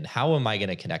she in? How am I going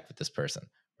to connect with this person,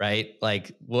 right?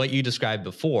 Like what you described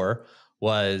before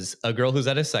was a girl who's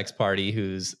at a sex party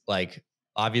who's like,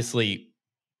 obviously,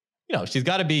 she's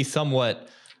got to be somewhat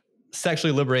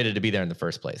sexually liberated to be there in the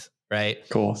first place, right? Of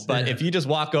course. But if you just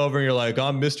walk over and you're like,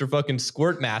 I'm Mr. fucking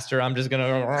Squirt Master, I'm just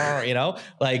gonna,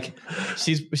 like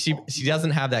she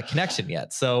doesn't have that connection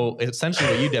yet. So essentially,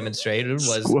 what you demonstrated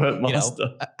was,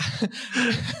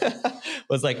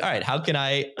 was like, all right, how can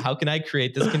I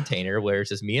create this container where it's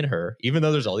just me and her, even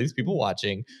though there's all these people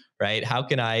watching, right? How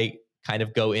can I kind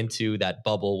of go into that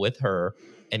bubble with her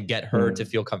and get her to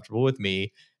feel comfortable with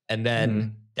me, and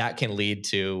then that can lead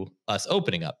to us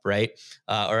opening up, right?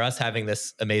 Or us having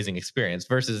this amazing experience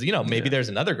versus, maybe there's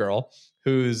another girl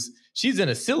she's in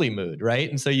a silly mood, right?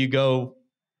 And so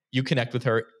you connect with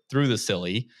her through the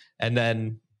silly, and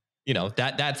then,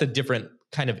 that's a different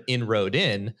kind of inroad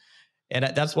in.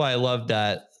 And that's why I love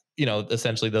that,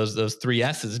 essentially those 3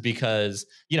 S's, because,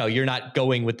 you're not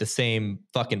going with the same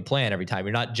fucking plan every time.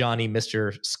 You're not Johnny,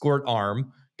 Mr. Squirt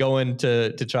Arm, going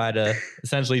to try to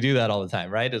essentially do that all the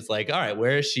time, right? It's like, all right,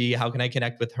 where is she? How can I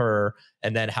connect with her?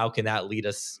 And then how can that lead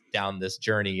us down this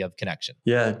journey of connection?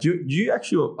 Yeah. Do you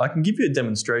actually, I can give you a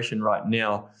demonstration right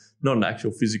now, not an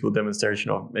actual physical demonstration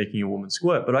of making a woman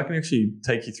squirt, but I can actually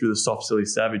take you through the soft, silly,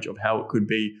 savage of how it could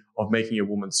be of making a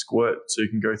woman squirt. So you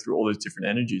can go through all those different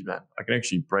energies, man. I can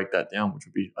actually break that down, which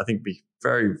would be, I think, be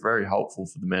very, very helpful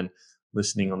for the men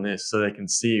listening on this so they can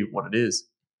see what it is.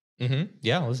 Mm-hmm.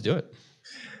 Yeah, let's do it.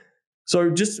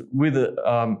 So just with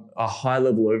a high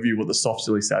level overview of the soft,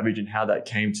 silly, savage and how that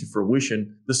came to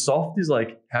fruition, the soft is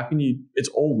like, it's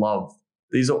all love.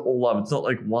 These are all love. It's not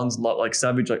like one's love, like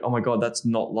savage, like, oh my God, that's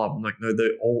not love. I'm like, no,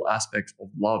 they're all aspects of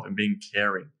love and being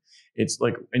caring. It's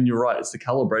like, and you're right, it's the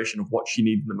calibration of what she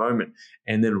needs in the moment.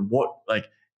 And then what, like,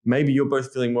 maybe you're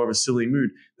both feeling more of a silly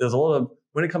mood. There's a lot of,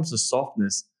 when it comes to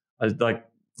softness, like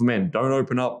for men, don't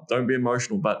open up, don't be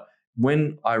emotional. But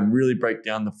when I really break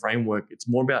down the framework, it's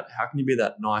more about how can you be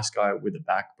that nice guy with a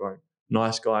backbone,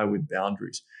 nice guy with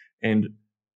boundaries. And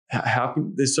how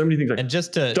can, there's so many things like, and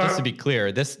just to be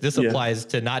clear, this applies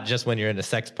to not just when you're in a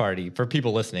sex party. For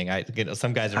people listening,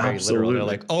 some guys are very literal. They're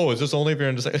like, oh, is this only if you're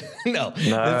in a sex? No, this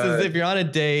is if you're on a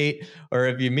date or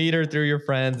if you meet her through your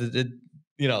friends.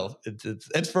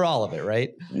 It's for all of it,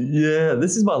 right? Yeah,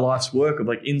 this is my life's work of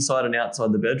like inside and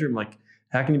outside the bedroom. Like,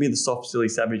 how can you be the soft, silly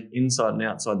savage inside and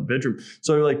outside the bedroom?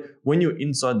 So like when you're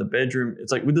inside the bedroom,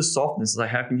 it's like with the softness, it's like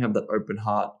how can you have that open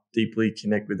heart, deeply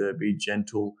connect with her, be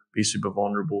gentle, be super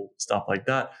vulnerable, stuff like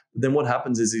that. But then what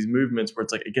happens is these movements where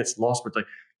it's like it gets lost, where it's like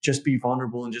just be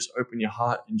vulnerable and just open your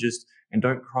heart and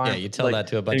don't cry. Yeah, you tell that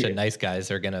to a bunch of nice guys,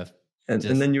 they're gonna and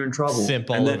then you're in trouble. Simp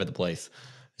all over the place.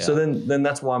 Yeah. So then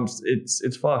that's why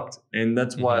it's fucked. And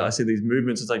that's why I see these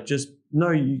movements. It's like just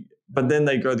but then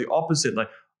they go the opposite. Like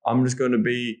I'm just going to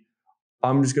be a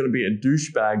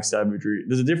douchebag savagery.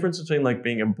 There's a difference between like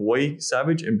being a boy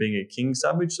savage and being a king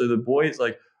savage. So the boy is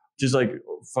like just like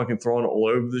fucking throwing it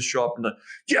all over the shop and like,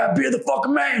 yeah, be the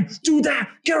fucking man, do that,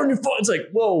 get on your foot. It's like,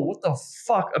 whoa, what the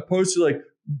fuck? Opposed to like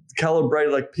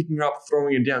calibrated, like picking her up,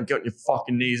 throwing her down, get on your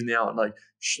fucking knees now, and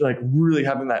like really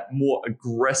having that more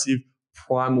aggressive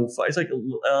primal fight. It's like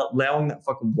allowing that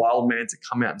fucking wild man to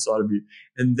come out inside of you.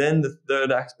 And then the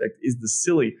third aspect is the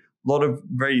silly. A lot of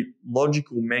very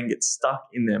logical men get stuck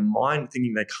in their mind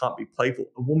thinking they can't be playful.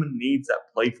 A woman needs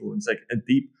that playful. It's like a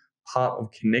deep part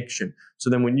of connection. So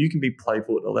then when you can be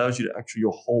playful, it allows you to actually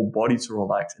your whole body to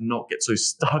relax and not get so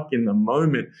stuck in the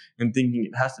moment and thinking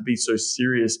it has to be so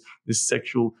serious, this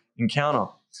sexual encounter.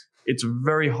 It's a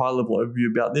very high level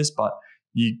overview about this, but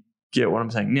you get what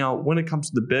I'm saying. Now, when it comes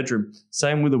to the bedroom,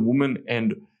 same with a woman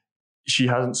and she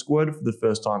hasn't squirted for the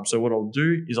first time. So what I'll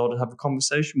do is I'll just have a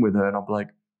conversation with her and I'll be like,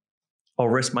 I'll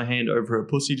rest my hand over her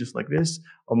pussy just like this.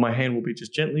 Or my hand will be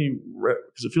just gently,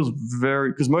 because it feels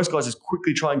because most guys just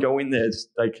quickly try and go in there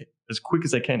as quick as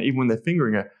they can, even when they're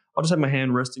fingering her. I'll just have my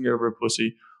hand resting over her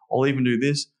pussy. I'll even do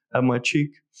this, have my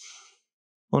cheek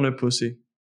on her pussy.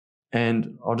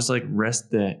 And I'll just like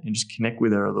rest there and just connect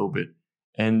with her a little bit.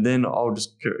 And then I'll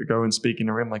just go and speak in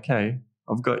her room like, hey,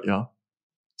 I've got you.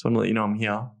 So I'm going to let you know I'm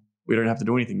here. We don't have to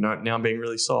do anything. No, now I'm being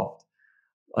really soft.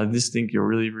 I just think you're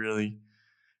really, really,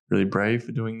 really brave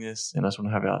for doing this. And I just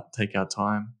want to take our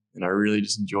time. And I really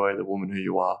just enjoy the woman who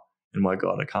you are. And my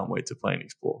God, I can't wait to play and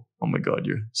explore. Oh my God,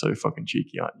 you're so fucking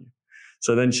cheeky, aren't you?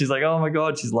 So then she's like, oh my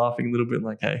God, she's laughing a little bit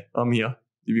like, hey, I'm here.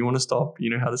 If you want to stop, you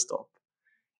know how to stop.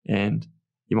 And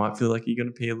you might feel like you're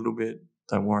going to pee a little bit.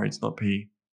 Don't worry, it's not pee.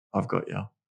 I've got you.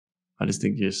 I just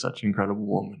think you're such an incredible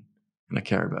woman and I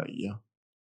care about you.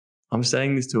 I'm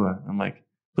saying this to her. I'm like,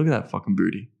 look at that fucking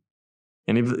booty.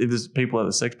 And if there's people at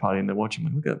the sex party and they're watching,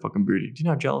 I'm like, look at that fucking booty. Do you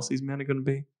know how jealous these men are going to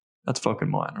be? That's fucking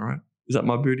mine, all right? Is that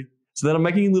my booty? So then I'm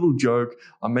making a little joke.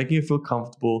 I'm making her feel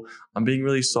comfortable. I'm being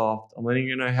really soft. I'm letting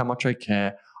her know how much I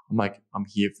care. I'm like, I'm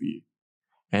here for you.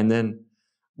 And then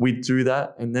we do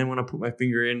that. And then when I put my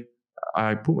finger in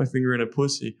a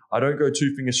pussy. I don't go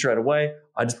two fingers straight away.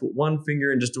 I just put one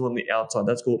finger and just do it on the outside.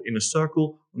 That's called in a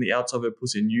circle on the outside of her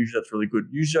pussy. And usually that's really good.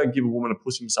 Usually I give a woman a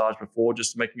pussy massage before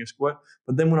just making her squirt.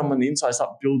 But then when I'm on the inside, I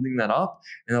start building that up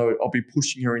and I'll be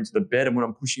pushing her into the bed. And when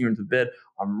I'm pushing her into the bed,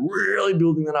 I'm really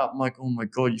building that up. I'm like, oh my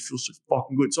God, you feel so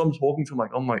fucking good. So I'm talking to her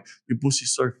like, oh my, your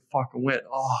pussy's so fucking wet.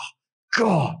 Oh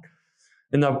God.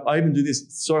 And I even do this.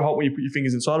 It's so hot when you put your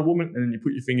fingers inside a woman and then you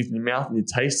put your fingers in your mouth and you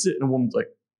taste it. And a woman's like,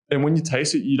 and when you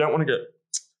taste it, you don't want to get,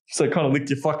 so kind of lick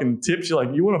your fucking tips. You're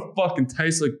like, you want to fucking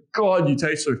taste like, God, you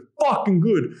taste so fucking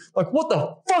good. Like, what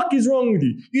the fuck is wrong with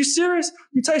you? You serious?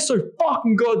 You taste so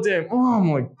fucking goddamn. Oh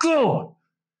my God.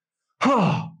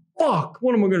 Fuck.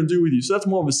 What am I going to do with you? So that's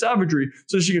more of a savagery.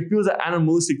 So she can feel that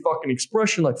animalistic fucking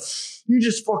expression. Like, you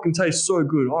just fucking taste so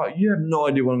good. Oh, you have no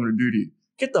idea what I'm going to do to you.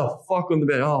 Get the fuck on the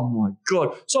bed. Oh my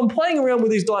God. So I'm playing around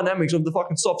with these dynamics of the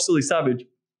fucking soft, silly savage.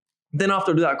 Then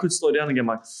after that, I could slow down again.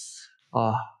 Like,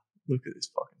 look at this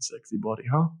fucking sexy body,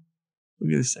 huh?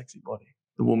 Look at this sexy body.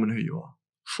 The woman who you are.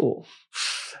 Full.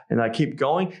 And I keep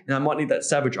going, and I might need that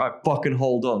savage. All right, fucking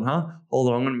hold on, huh? Hold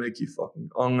on, I'm gonna make you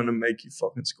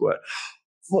fucking squirt.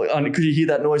 Could you hear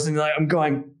that noise? And I'm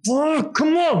going, fuck,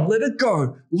 come on, let it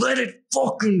go. Let it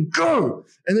fucking go.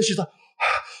 And then she's like,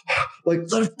 let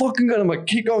it fucking go. And I'm like,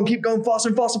 keep going, faster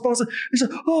and faster and faster. And she's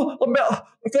like,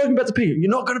 I feel like I'm about to pee. You're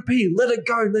not going to pee. Let it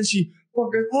go. And then she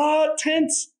fucking,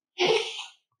 tense.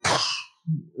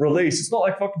 Release. It's not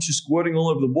like fucking she's squirting all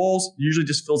over the walls. It usually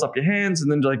just fills up your hands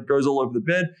and then like goes all over the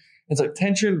bed. It's like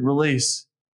tension, release.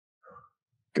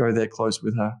 Go there close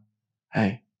with her.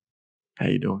 Hey, how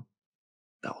you doing?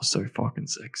 That was so fucking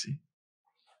sexy.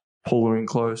 Pull her in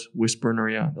close, whisper in her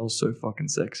ear. That was so fucking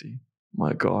sexy.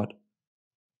 My God.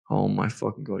 Oh my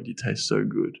fucking God, you taste so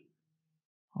good.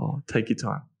 Oh, take your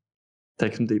time.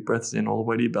 Take some deep breaths in all the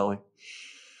way to your belly.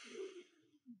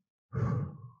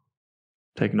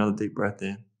 Take another deep breath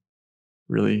in.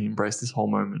 Really embrace this whole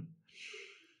moment.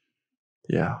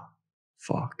 Yeah.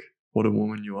 Fuck. What a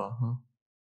woman you are, huh?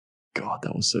 God,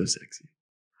 that was so sexy.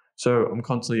 So I'm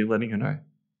constantly letting her know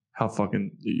how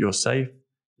fucking you're safe,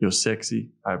 you're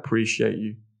sexy, I appreciate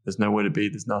you. There's nowhere to be,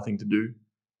 there's nothing to do.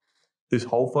 This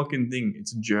whole fucking thing,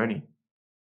 it's a journey.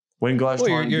 When guys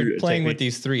try and do you're a playing technique, with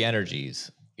these three energies,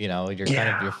 you know,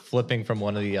 you're flipping from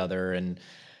one to the other. And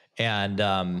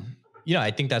you know,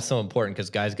 I think that's so important because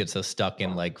guys get so stuck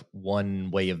in like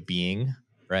one way of being,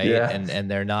 right? Yeah. And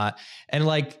they're not, and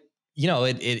like, you know,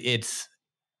 it's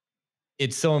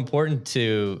so important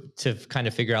to kind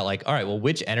of figure out like, all right, well,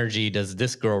 which energy does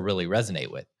this girl really resonate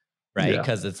with? Right. Yeah.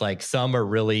 Cause it's like, some are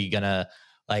really gonna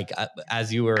like,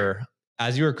 as you were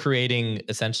creating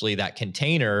essentially that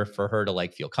container for her to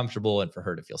like feel comfortable and for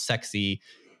her to feel sexy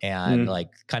and like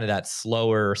kind of that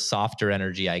slower, softer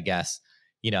energy, I guess,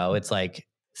 you know, it's like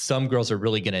some girls are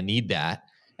really going to need that.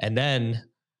 And then,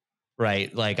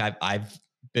 right. Like I've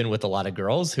been with a lot of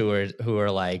girls who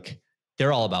are like,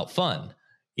 they're all about fun,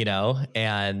 you know,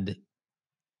 and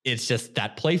it's just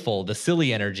that playful, the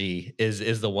silly energy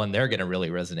is the one they're going to really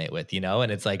resonate with, you know?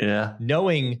 And it's like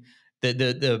knowing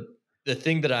the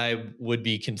thing that I would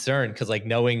be concerned, cause like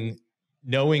knowing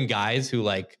guys who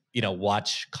like, you know,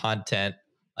 watch content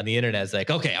on the internet is like,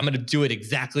 okay, I'm going to do it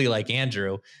exactly like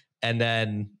Andrew. And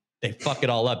then they fuck it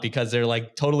all up because they're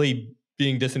like totally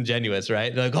being disingenuous,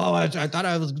 right? They're like, oh, I thought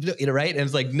I was, you know, right? And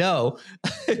it's like, no,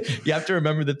 you have to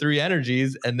remember the three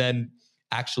energies and then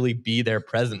actually be there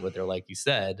present with her, like you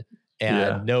said,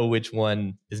 and know which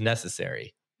one is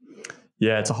necessary.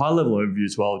 Yeah, it's a high level overview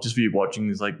as well. Just for you watching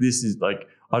this, like this is like,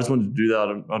 I just wanted to do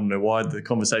that. I don't know why the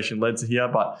conversation led to here,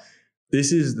 but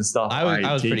this is the stuff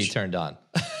I was teach. Pretty turned on.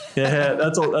 Yeah,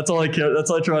 that's all I care. That's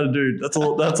all I try to do. That's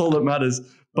all that matters.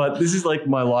 But this is like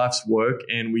my life's work,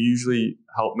 and we usually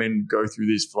help men go through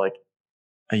this for like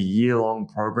a year-long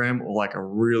program or like a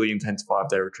really intense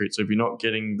 5-day retreat. So if you're not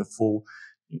getting the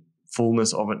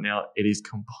fullness of it now, it is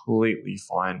completely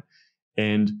fine.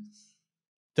 And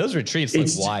those retreats look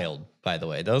wild, by the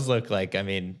way. Those look like, I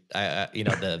mean, you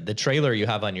know, the trailer you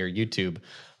have on your YouTube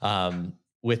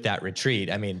with that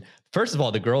retreat. I mean, first of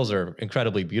all, the girls are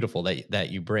incredibly beautiful that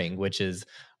you bring, which is,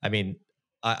 I mean,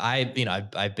 you know,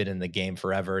 I've been in the game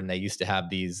forever, and they used to have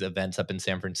these events up in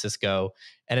San Francisco,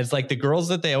 and it's like the girls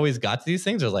that they always got to these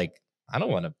things are like, I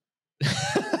don't want to,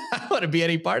 I don't want to be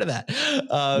any part of that.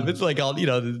 It's like all, you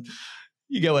know,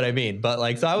 you get what I mean. But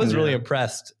like, so I was really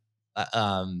impressed.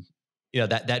 You know,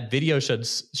 that video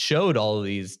showed all of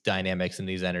these dynamics and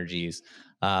these energies,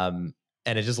 and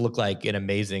it just looked like an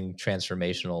amazing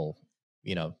transformational,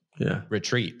 you know,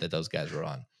 retreat that those guys were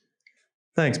on.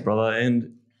 Thanks, brother.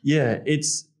 And yeah,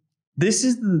 this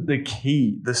is the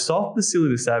key, the soft, the silly,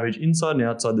 the savage, inside and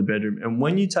outside the bedroom. And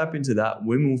when you tap into that,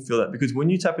 women will feel that, because when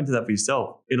you tap into that for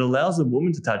yourself, it allows the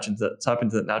woman to tap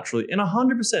into that naturally. And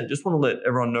 100%, just want to let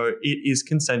everyone know it is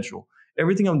consensual.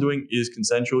 Everything I'm doing is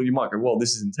consensual. You might go, well,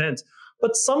 this is intense.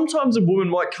 But sometimes a woman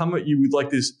might come at you with like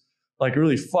this, like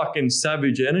really fucking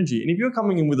savage energy. And if you're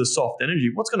coming in with a soft energy,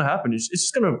 what's going to happen is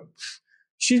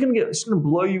she's going to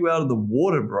blow you out of the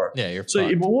water, bro. Yeah, you're so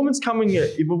fucked. if a woman's coming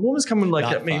like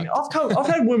Not at me, fucked. I've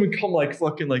had women come like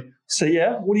fucking like, say,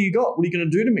 yeah, what do you got? What are you going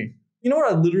to do to me? You know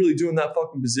what I literally do in that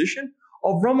fucking position?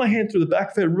 I'll run my hand through the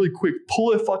back of her really quick,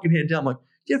 pull her fucking hand down, like,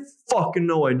 you have fucking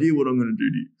no idea what I'm going to do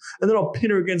to you. And then I'll pin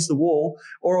her against the wall,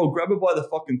 or I'll grab her by the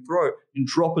fucking throat and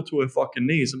drop her to her fucking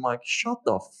knees. I'm like, shut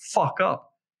the fuck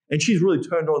up. And she's really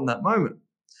turned on in that moment.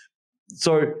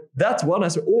 So that's one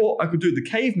aspect. Or I could do the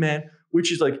caveman,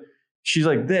 which is like, she's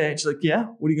like there. And she's like, yeah,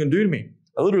 what are you going to do to me?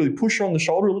 I literally push her on the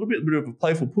shoulder a bit of a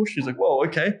playful push. She's like, whoa,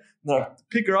 okay. And then I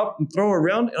pick her up and throw her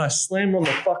around, and I slam her on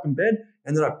the fucking bed,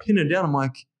 and then I pin her down. I'm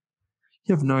like,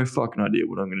 you have no fucking idea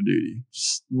what I'm going to do to you.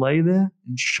 Just lay there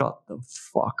and shut the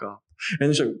fuck up. And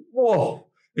then she's like, whoa.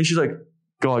 And she's like,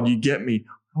 God, you get me.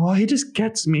 Oh, he just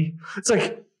gets me. It's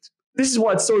like, this is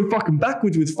why it's so fucking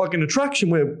backwards with fucking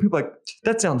attraction, where people are like,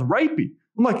 that sounds rapey.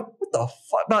 I'm like, what the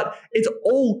fuck? But it's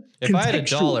all If contextual. I had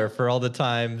 $1 for all the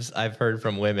times I've heard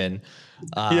from women,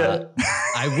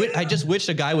 I just wish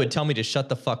a guy would tell me to shut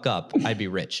the fuck up. I'd be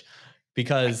rich,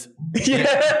 because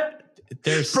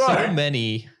there's so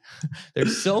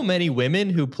many women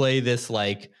who play this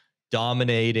like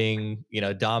dominating,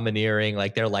 domineering,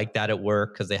 like they're like that at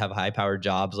work because they have high powered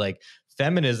jobs. Like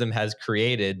feminism has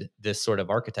created this sort of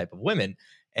archetype of women.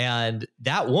 And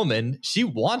that woman, she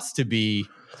wants to be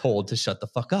told to shut the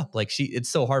fuck up. Like it's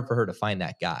so hard for her to find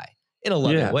that guy in a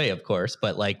loving way, of course,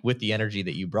 but like with the energy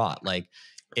that you brought, like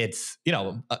it's,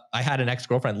 I had an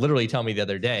ex-girlfriend literally tell me the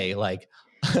other day, like,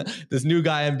 this new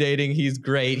guy I'm dating, he's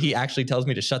great. He actually tells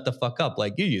me to shut the fuck up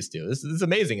like you used to. This is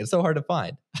amazing. It's so hard to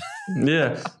find.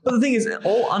 Yeah. But the thing is,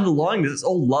 all underlying this, it's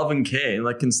all love and care and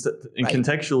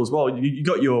contextual as well. You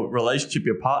got your relationship,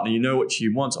 your partner, you know what she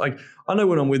wants. Like, I know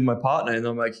when I'm with my partner and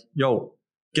I'm like, yo,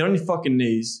 get on your fucking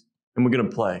knees and we're going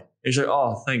to play. And she's like,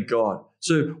 oh, thank God.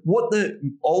 So what the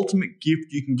ultimate gift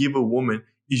you can give a woman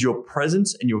is your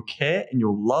presence and your care and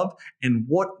your love. And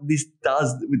what this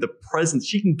does with the presence,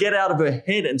 she can get out of her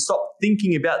head and stop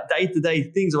thinking about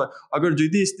day-to-day things like, I got to do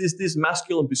this,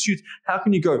 masculine pursuits. How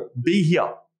can you go, be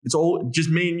here? It's all just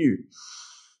me and you.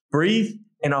 Breathe,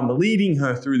 and I'm leading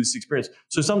her through this experience.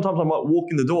 So sometimes I might walk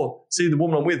in the door, see the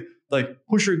woman I'm with, like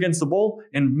push her against the wall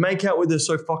and make out with her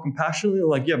so fucking passionately,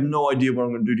 like you have no idea what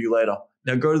I'm going to do to you later.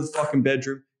 Now go to the fucking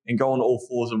bedroom and go on all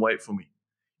fours and wait for me.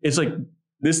 It's like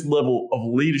this level of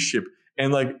leadership,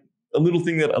 and like a little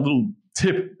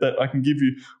tip that I can give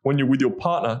you when you're with your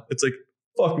partner. It's like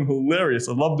fucking hilarious.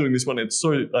 I love doing this one. It's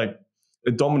so like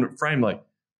a dominant frame. Like,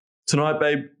 tonight,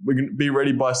 babe, we're going to be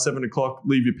ready by 7:00.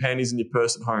 Leave your panties and your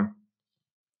purse at home.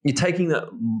 You're taking that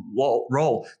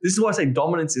role. This is why I say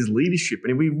dominance is leadership.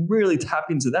 And if we really tap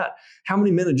into that, how many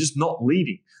men are just not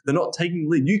leading? They're not taking the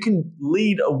lead. You can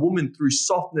lead a woman through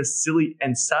softness, silly,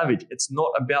 and savage. It's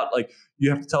not about like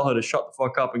you have to tell her to shut the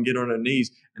fuck up and get on her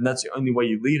knees, and that's the only way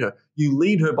you lead her. You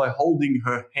lead her by holding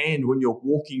her hand when you're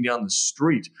walking down the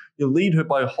street. You lead her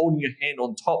by holding your hand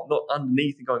on top, not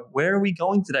underneath, and going, where are we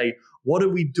going today? What are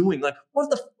we doing? Like, what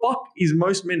the fuck is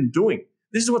most men doing?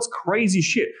 This is what's crazy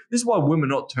shit. This is why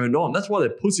women are not turned on. That's why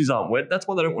their pussies aren't wet. That's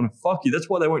why they don't want to fuck you. That's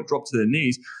why they won't drop to their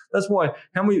knees. That's why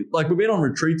we've been on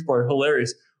retreats, bro,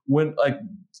 hilarious. When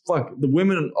the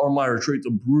women on my retreats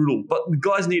are brutal, but the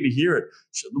guys need to hear it.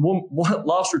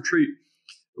 Last retreat,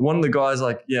 one of the guys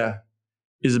like, yeah,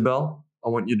 Isabel, I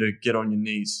want you to get on your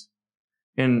knees.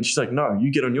 And she's like, no,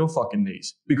 you get on your fucking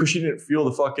knees, because she didn't feel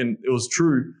it was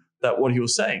true that what he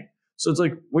was saying. So it's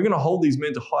like, we're going to hold these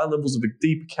men to high levels of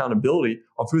deep accountability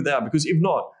of who they are, because if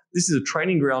not, this is a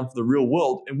training ground for the real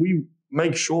world. And we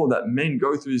make sure that men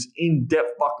go through this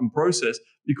in-depth fucking process,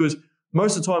 because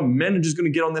most of the time men are just going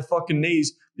to get on their fucking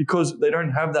knees because they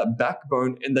don't have that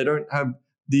backbone and they don't have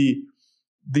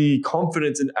the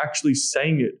confidence in actually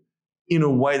saying it in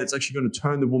a way that's actually going to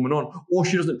turn the woman on, or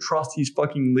she doesn't trust his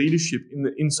fucking leadership in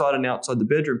the inside and outside the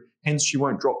bedroom. Hence, she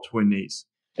won't drop to her knees.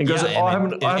 And goes, I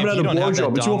haven't had a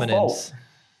blowjob. It's your fault.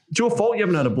 It's your fault you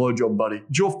haven't had a blowjob, buddy.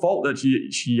 It's your fault that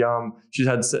she's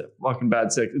had fucking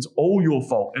bad sex. It's all your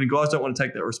fault. And guys don't want to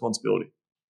take that responsibility.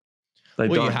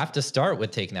 You have to start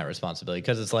with taking that responsibility,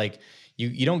 because it's like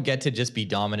you don't get to just be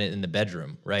dominant in the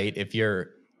bedroom, right? If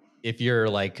you're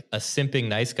like a simping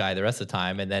nice guy the rest of the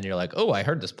time, and then you're like, oh, I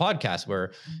heard this podcast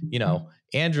where,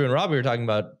 Andrew and Robbie were talking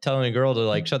about telling a girl to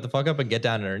like shut the fuck up and get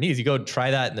down on her knees. You go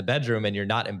try that in the bedroom and you're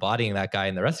not embodying that guy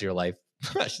in the rest of your life.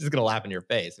 She's going to laugh in your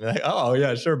face and be like, oh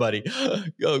yeah, sure, buddy.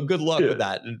 Good luck with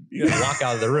that. And you walk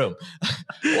out of the room.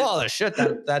 Well, that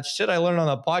shit I learned on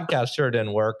the podcast sure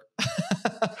didn't work.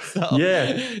 So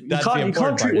you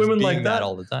can't treat women like that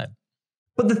all the time.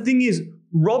 But the thing is,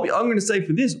 Robbie, I'm going to say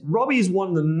for this, Robbie is one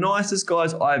of the nicest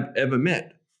guys I've ever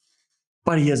met,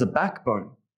 but he has a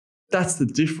backbone. That's the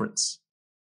difference.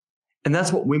 And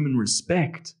that's what women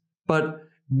respect. But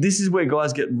this is where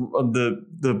guys get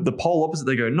the pole opposite.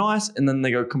 They go nice, and then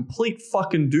they go complete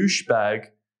fucking douchebag.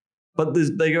 But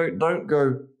don't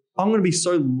go, I'm going to be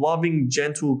so loving,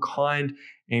 gentle, kind,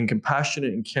 and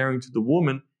compassionate and caring to the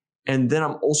woman. And then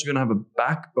I'm also going to have a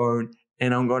backbone,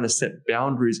 and I'm going to set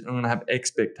boundaries, and I'm going to have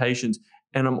expectations.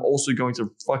 And I'm also going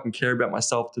to fucking care about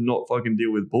myself to not fucking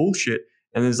deal with bullshit.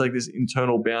 And there's like this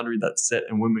internal boundary that's set,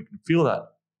 and women can feel that.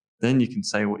 Then you can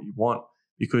say what you want,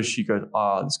 because she goes,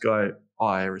 this guy,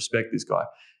 I respect this guy.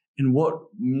 And what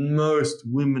most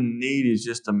women need is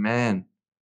just a man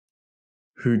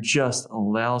who just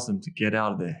allows them to get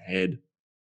out of their head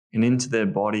and into their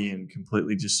body and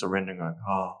completely just surrender, going,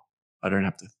 I don't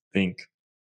have to think.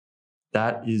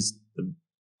 That is the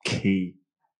key.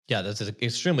 Yeah, that's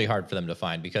extremely hard for them to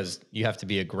find, because you have to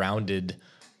be a grounded,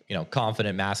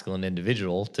 confident, masculine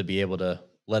individual to be able to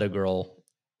let a girl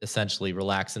essentially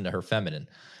relax into her feminine.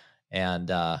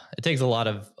 And it takes a lot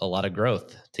of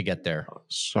growth to get there.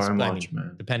 Man.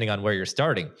 Depending on where you're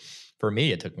starting. For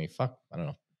me, it took me,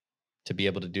 to be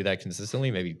able to do that consistently,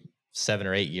 maybe 7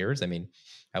 or 8 years. I mean,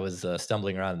 I was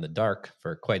stumbling around in the dark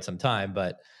for quite some time,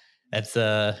 but that's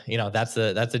that's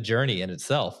a journey in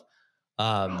itself.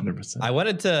 I 100%.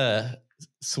 wanted to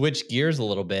switch gears a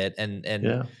little bit, and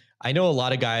Yeah. I know a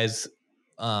lot of guys.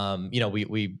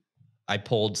 I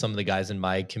polled some of the guys in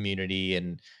my community,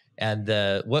 and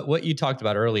what you talked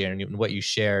about earlier, and what you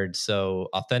shared so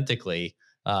authentically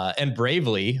and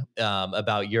bravely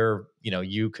about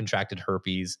you contracted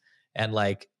herpes, and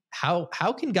like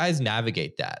how can guys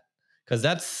navigate that? Because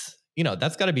that's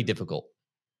got to be difficult.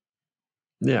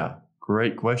 Yeah.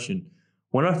 Great question.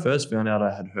 When I first found out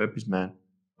I had herpes, man,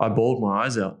 I bawled my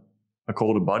eyes out. I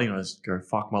called a buddy and I just go,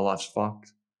 fuck, my life's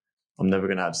fucked. I'm never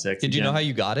going to have sex Did you know how again.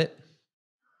 you got it?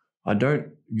 I don't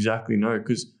exactly know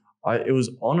because it was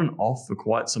on and off for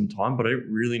quite some time, but I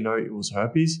didn't really know it was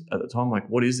herpes at the time. Like,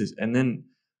 what is this? And then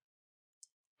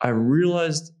I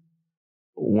realized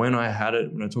when I had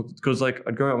it, when I talked, because like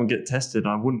I'd go out and get tested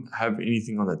and I wouldn't have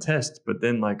anything on the test, but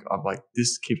then like I'm like,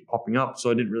 this keeps popping up. So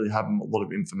I didn't really have a lot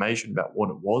of information about what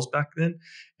it was back then.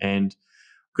 And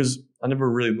because I never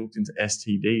really looked into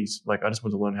STDs, like I just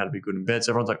wanted to learn how to be good in bed.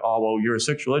 So everyone's like, oh, well, you're a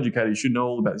sexual educator. You should know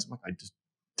all about this. I'm like, I just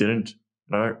didn't.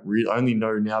 And I only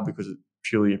know now because it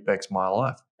purely affects my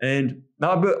life. And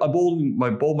now I bawled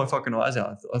my fucking eyes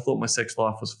out. I thought my sex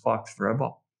life was fucked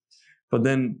forever. But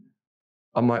then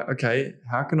I'm like, okay,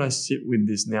 how can I sit with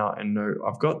this now and know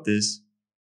I've got this?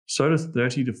 So does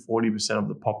 30 to 40% of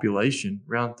the population,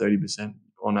 around 30%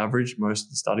 on average, most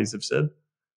of the studies have said,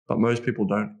 but most people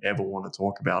don't ever want to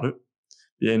talk about it.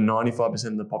 Yeah, 95%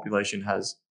 of the population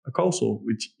has a cold sore,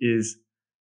 which is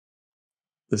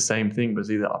the same thing, but it's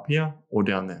either up here or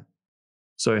down there.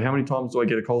 So how many times do I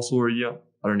get a cold sore a year?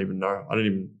 I don't even know. I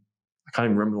can't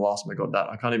even remember the last time I got that.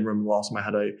 I can't even remember the last time I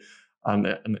had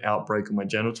an outbreak on my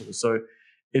genitals. So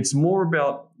it's more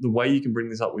about the way you can bring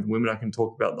this up with women. I can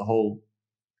talk about the whole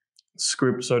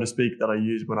script, so to speak, that I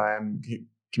use when I am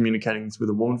communicating this with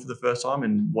a woman for the first time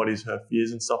and what is her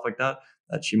fears and stuff like that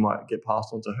she might get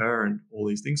passed on to her and all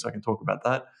these things. So I can talk about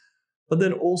that. But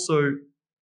then also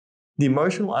the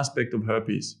emotional aspect of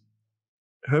herpes.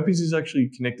 Herpes is actually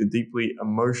connected deeply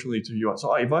emotionally to you.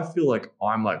 So if I feel like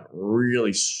I'm like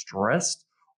really stressed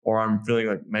or I'm feeling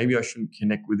like maybe I shouldn't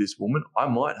connect with this woman, I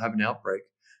might have an outbreak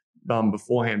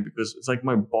beforehand because it's like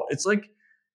it's like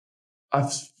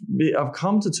I've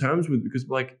come to terms with, because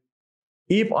like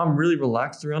if I'm really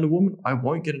relaxed around a woman, I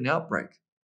won't get an outbreak.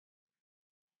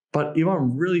 But if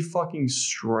I'm really fucking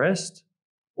stressed,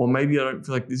 or maybe I don't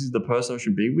feel like this is the person I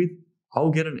should be with, I'll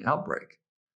get an outbreak.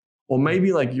 Or maybe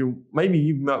you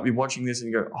might be watching this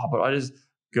and you go, oh, but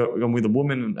I'm with a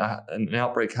woman and an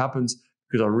outbreak happens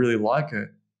because I really like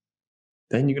her.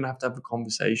 Then you're going to have a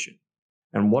conversation.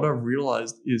 And what I've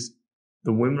realized is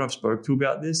the women I've spoke to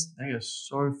about this, they are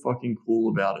so fucking cool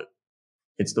about it.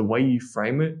 It's the way you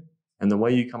frame it and the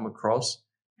way you come across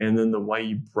and then the way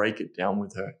you break it down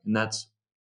with her. And that's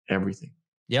everything.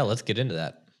 Yeah, let's get into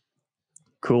that.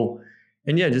 Cool.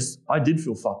 And yeah, I did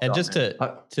feel fucked and up. And just to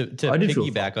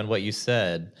piggyback on what you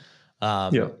said,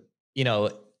 yeah.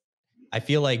 I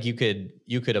feel like you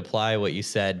could apply what you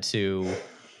said to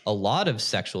a lot of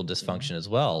sexual dysfunction as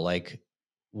well. Like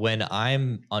when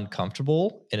I'm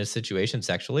uncomfortable in a situation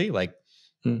sexually, like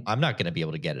I'm not going to be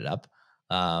able to get it up.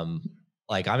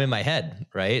 Like I'm in my head,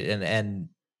 right? And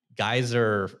guys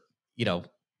are,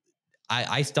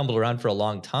 I stumbled around for a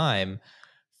long time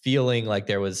feeling like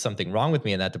there was something wrong with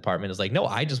me in that department. It's like, no,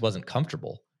 I just wasn't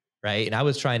comfortable. Right. And I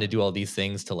was trying to do all these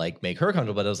things to like make her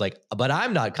comfortable, but I was like, but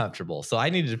I'm not comfortable. So I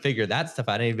needed to figure that stuff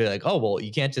out. I needed to be like, oh, well,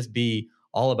 you can't just be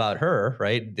all about her,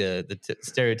 right? The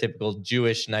stereotypical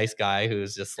Jewish nice guy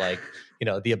who's just like,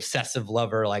 the obsessive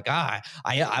lover, like,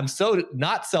 I'm so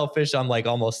not selfish. I'm like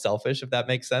almost selfish, if that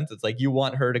makes sense. It's like you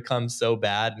want her to come so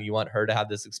bad and you want her to have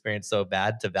this experience so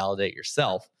bad to validate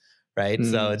yourself. Right.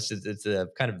 So it's a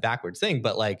kind of backwards thing,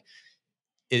 but like,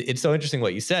 it's so interesting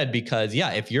what you said, because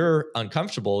yeah, if you're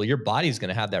uncomfortable, your body's going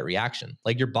to have that reaction.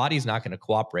 Like your body's not going to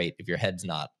cooperate if your head's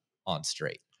not on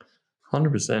straight.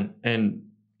 100%. And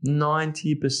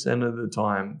 90% of the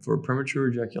time for a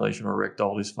premature ejaculation or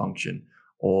erectile dysfunction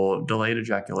or delayed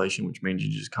ejaculation, which means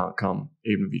you just can't come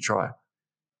even if you try,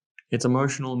 it's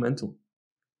emotional and mental.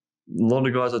 A lot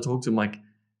of guys I talk to, I'm like,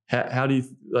 how do you,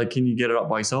 like, can you get it up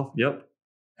by yourself? Yep.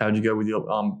 How'd you go with your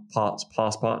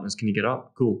past partners? Can you get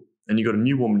up? Cool. And you got a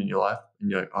new woman in your life and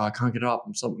you're like, oh, I can't get up.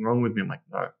 There's something wrong with me. I'm like,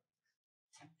 no.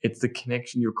 It's the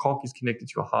connection. Your cock is connected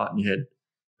to your heart and your head.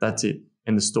 That's it.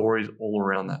 And the story is all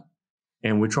around that.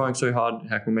 And we're trying so hard,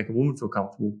 how can we make a woman feel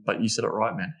comfortable? But you said it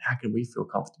right, man. How can we feel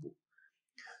comfortable?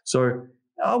 So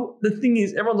the thing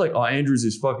is, everyone's like, oh, Andrew's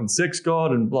this fucking sex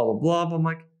god and blah, blah, blah. But I'm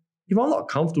like, if I'm not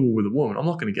comfortable with a woman, I'm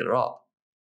not going to get her up.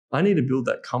 I need to build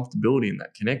that comfortability and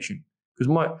that connection.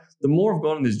 Because the more I've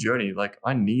gone on this journey, like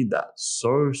I need that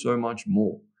so much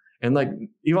more. And like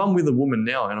if I'm with a woman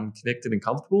now and I'm connected and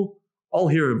comfortable, I'll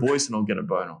hear her voice and I'll get a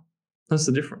boner. That's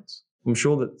the difference. I'm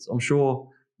sure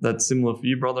that's similar for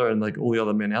you, brother, and like all the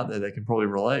other men out there. They can probably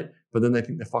relate, but then they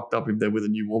think they're fucked up if they're with a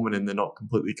new woman and they're not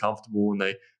completely comfortable and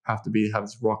they have to have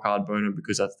this rock hard boner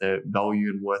because that's their value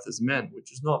and worth as a man,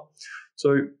 which is not.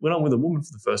 So when I'm with a woman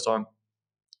for the first time,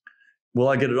 will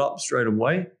I get it up straight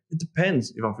away? It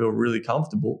depends if I feel really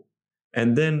comfortable.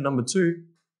 And then number two,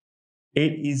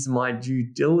 it is my due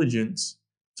diligence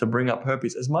to bring up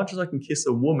herpes. As much as I can kiss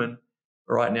a woman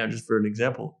right now, just for an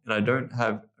example, and I don't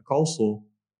have a cold sore,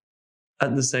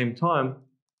 at the same time,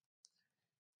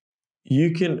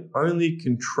 you can only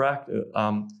contract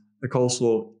a cold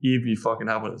sore if you fucking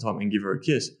have it at the time and give her a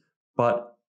kiss.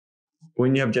 But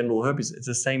when you have genital herpes, it's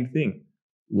the same thing.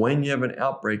 When you have an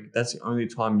outbreak, that's the only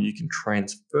time you can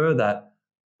transfer that.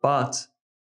 But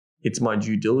it's my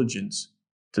due diligence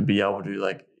to be able to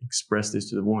like express this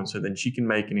to the woman so then she can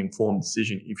make an informed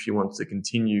decision if she wants to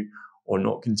continue or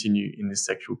not continue in this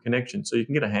sexual connection. So you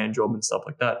can get a hand job and stuff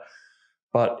like that.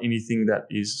 But anything that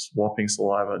is swapping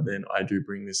saliva, then I do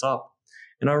bring this up.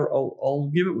 And I'll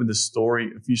give it with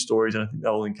a few stories, and I think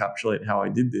that will encapsulate how I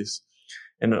did this.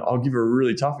 And I'll give her a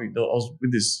really tough. I was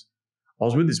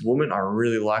with this woman. I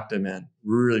really liked her, man.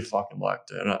 Really fucking liked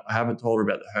her. And I haven't told her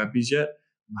about the herpes yet.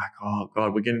 I'm like, oh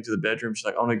God, we're getting to the bedroom. She's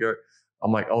like, I want to go.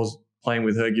 I'm like, I was playing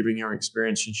with her, giving her an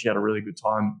experience, and she had a really good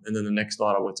time. And then the next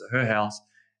night I went to her house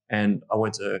and I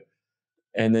went to her.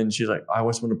 And then she's like, I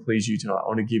just want to please you tonight. I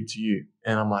want to give to you.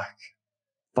 And I'm like,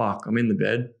 fuck, I'm in the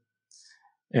bed.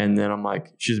 And then I'm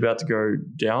like, she's about to go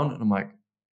down. And I'm like,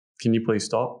 can you please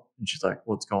stop? And she's like,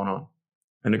 what's going on?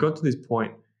 And it got to this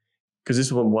point, because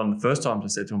this was one of the first times I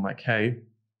said to him, like, hey,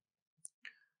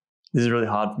 this is really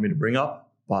hard for me to bring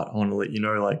up, but I want to let you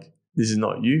know, like, this is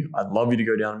not you. I'd love you to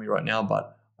go down on me right now,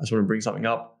 but I just want to bring something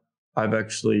up.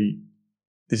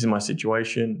 This is my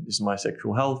situation. This is my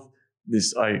sexual health.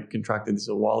 I contracted this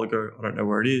a while ago. I don't know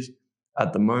where it is.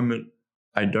 At the moment,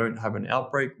 I don't have an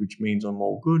outbreak, which means I'm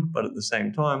all good. But at the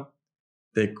same time,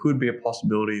 there could be a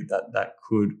possibility that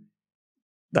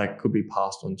could be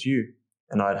passed on to you.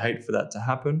 And I'd hate for that to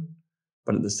happen.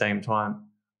 But at the same time,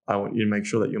 I want you to make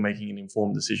sure that you're making an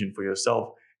informed decision for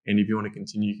yourself. And if you want to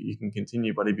continue, you can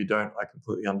continue. But if you don't, I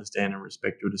completely understand and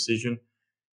respect your decision.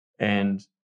 And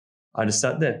I just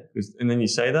sat there. And then you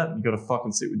say that, you got to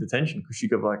fucking sit with the tension because you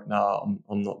go like, nah,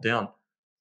 I'm not down.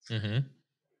 Mm-hmm.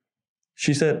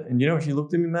 She said, and you know what she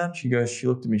looked at me, man? She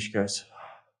looked at me, she goes,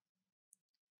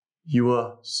 you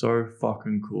are so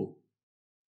fucking cool.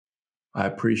 I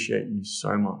appreciate you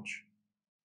so much.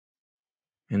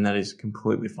 And that is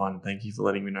completely fine. Thank you for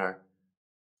letting me know.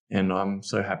 And I'm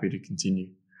so happy to continue.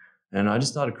 And I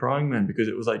just started crying, man, because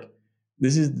it was like,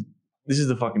 this is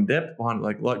the fucking depth behind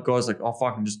it. Like guys like, oh,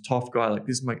 fucking just tough guy like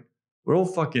this. I'm like, we're all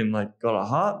fucking like got a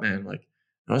heart, man. Like,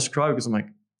 and I just cry because I'm like,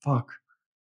 fuck.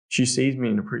 She sees me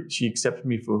and she accepts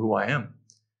me for who I am.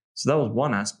 So that was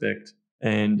one aspect.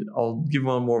 And I'll give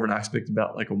one more of an aspect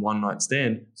about like a one night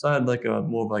stand. So I had like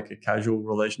more of like a casual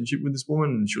relationship with this woman,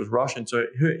 and she was Russian. So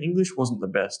her English wasn't the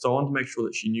best. So I wanted to make sure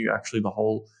that she knew actually the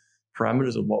whole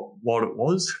parameters of what it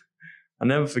was. I'll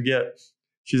never forget.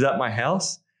 She's at my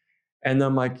house. And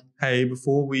I'm like, hey,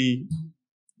 before we,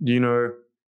 and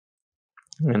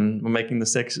I'm making the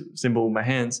sex symbol with my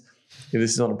hands. If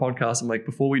this is on a podcast, I'm like,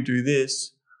 before we do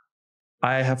this,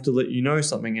 I have to let you know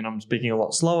something. And I'm speaking a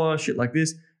lot slower, shit like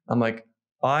this. I'm like,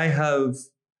 I have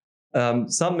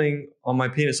something on my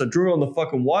penis. I drew it on the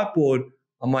fucking whiteboard.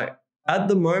 I'm like, at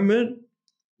the moment,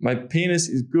 my penis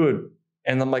is good.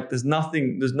 And I'm like, there's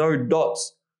no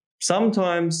dots.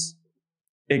 Sometimes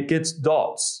it gets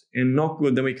dots and not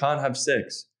good, then we can't have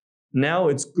sex. Now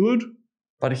it's good,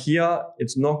 but here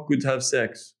it's not good to have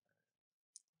sex.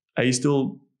 Are you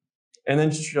still? And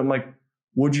then I'm like,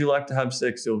 would you like to have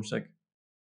sex still? She's like,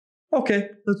 okay,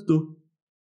 let's do.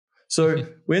 So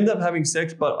we end up having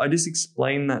sex, but I just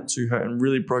explained that to her and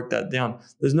really broke that down.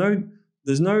 There's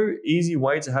no easy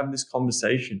way to have this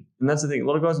conversation. And that's the thing. A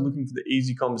lot of guys are looking for the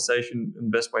easy conversation and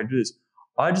the best way to do this.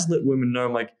 I just let women know,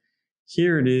 I'm like,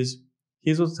 here it is.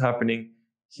 Here's what's happening.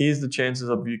 Here's the chances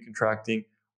of you contracting.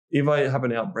 If I have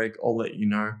an outbreak, I'll let you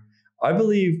know. I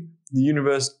believe the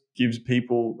universe gives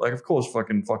people, like, of course,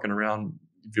 fucking around.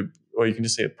 Or you can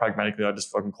just say it pragmatically. I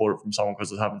just fucking caught it from someone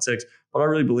because they're having sex. But I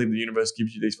really believe the universe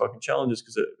gives you these fucking challenges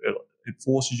because it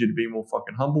forces you to be more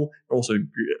fucking humble. And also,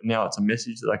 now it's a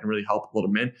message that I can really help a lot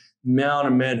of men. The amount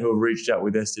of men who have reached out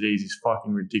with STDs is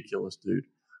fucking ridiculous, dude.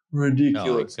 Ridiculous.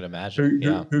 Oh, I could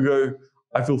imagine. Who go,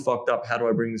 I feel fucked up. How do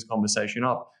I bring this conversation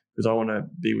up? because I want to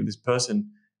be with this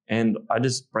person. And I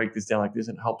just break this down like this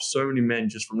and it helps so many men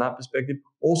just from that perspective.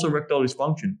 Also erectile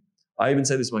dysfunction. I even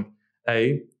say this, I'm like,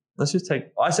 hey, I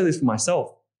say this for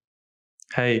myself.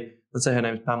 Hey, let's say her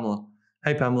name's Pamela.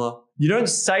 Hey, Pamela, you don't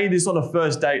say this on a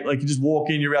first date. Like you just walk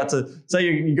in, you're about to say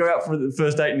you go out for the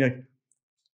first date and you're like,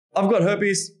 I've got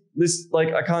herpes. This,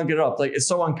 like, I can't get it up. Like, it's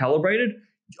so uncalibrated.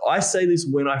 I say this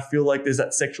when I feel like there's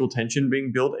that sexual tension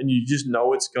being built and you just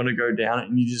know it's going to go down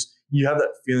and you have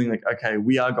that feeling like, okay,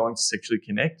 we are going to sexually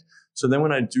connect. So then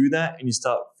when I do that and you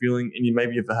start feeling, and you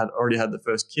maybe have already had the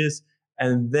first kiss,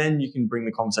 and then you can bring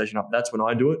the conversation up. That's when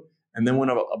I do it. And then when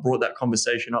I brought that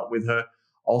conversation up with her,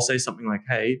 I'll say something like,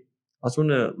 hey, I just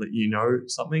want to let you know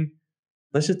something.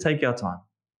 Let's just take our time.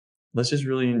 Let's just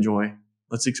really enjoy.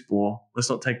 Let's explore. Let's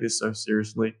not take this so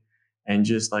seriously and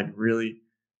just like really,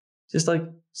 just like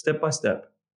step by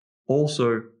step.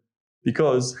 Also,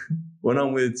 because when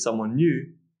I'm with someone new,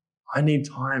 I need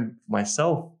time for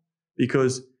myself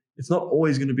because it's not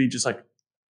always going to be just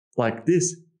like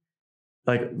this,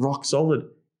 like rock solid.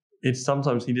 It's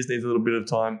sometimes he just needs a little bit of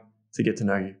time to get to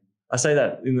know you. I say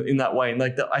that in that way. And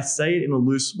like that, I say it in a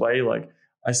loose way. Like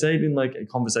I say it in like a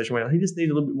conversation way. Like, he just needs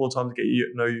a little bit more time to get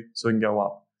you know you so he can go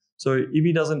up. So if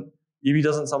he doesn't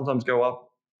sometimes go up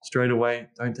straight away,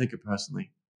 don't take it personally.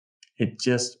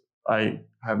 I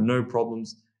have no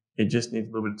problems. It just needs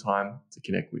a little bit of time to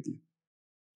connect with you.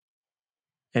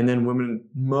 And then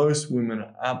most women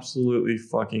are absolutely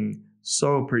fucking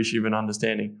so appreciative and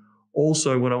understanding.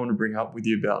 Also, what I want to bring up with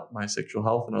you about my sexual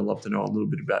health, and I'd love to know a little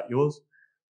bit about yours.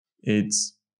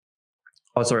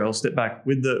 I'll step back.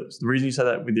 With the reason you say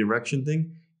that with the erection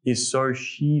thing is so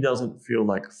she doesn't feel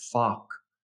like, fuck,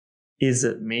 is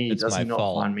it me? It's Does he my not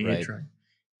fault, find me right? attractive?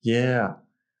 Yeah.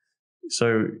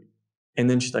 So, and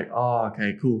then she's like, oh,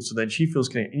 okay, cool. So then she feels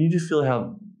connected. And you just feel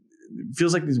how it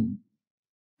feels like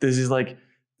there's this like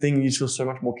thing, you just feel so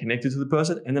much more connected to the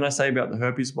person. And then I say about the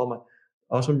herpes, I also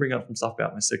want to bring up some stuff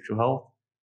about my sexual health.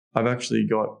 I've actually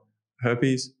got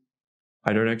herpes.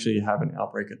 I don't actually have an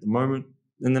outbreak at the moment.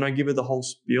 And then I give her the whole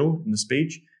spiel in the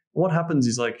speech. What happens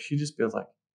is like, she just feels like,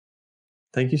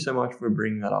 thank you so much for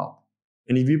bringing that up.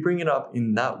 And if you bring it up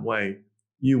in that way,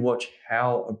 you watch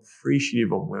how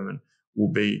appreciative of women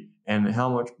will be and how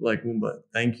much like women like,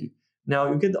 thank you. Now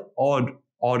you'll get the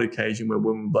odd occasion where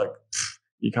women will be like,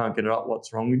 you can't get it up,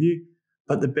 what's wrong with you?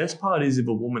 But the best part is if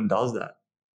a woman does that,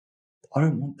 I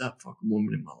don't want that fucking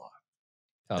woman in my life.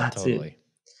 Oh, That's totally. it.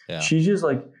 Yeah. She's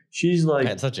like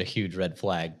That's such a huge red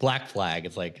flag. Black flag.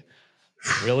 It's like,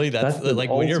 really? That's the like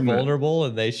ultimate. when you're vulnerable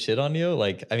and they shit on you.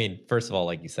 Like, I mean, first of all,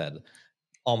 like you said,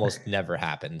 almost never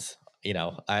happens. You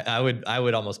know, I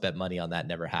would almost bet money on that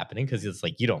never happening because it's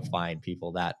like you don't find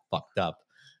people that fucked up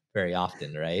very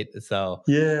often, right? So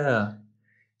yeah.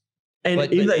 And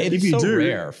but if you so do,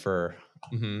 rare for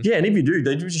yeah, and if you do,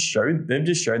 they've just showed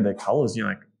their colors. You're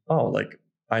like, oh, like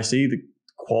I see the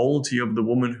quality of the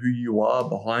woman who you are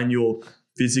behind your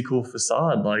physical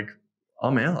facade. Like,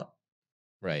 I'm out.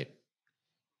 right.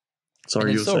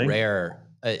 Sorry, And you it's were so saying? rare.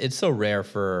 It's so rare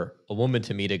for a woman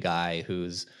to meet a guy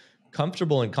who's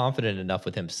comfortable and confident enough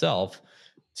with himself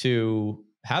to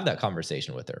have that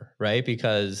conversation with her, right?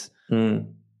 Because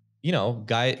you know,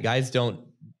 guys don't.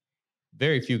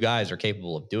 Very few guys are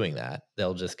capable of doing that.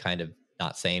 They'll just kind of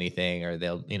not say anything, or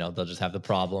they'll just have the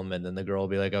problem, and then the girl will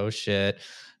be like, "Oh shit,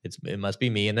 it must be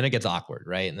me," and then it gets awkward,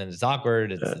 right? And then it's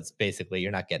awkward. It's basically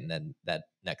you're not getting that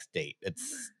next date.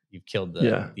 You've killed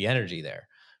the energy there,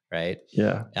 right?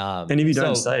 Yeah. And if you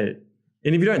don't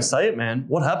say it, man,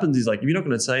 what happens is like if you're not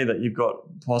going to say that you've got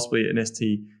possibly an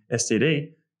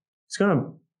STD, it's going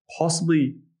to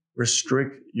possibly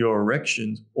restrict your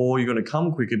erections, or you're going to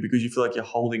come quicker because you feel like you're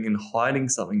holding and hiding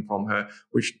something from her,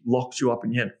 which locks you up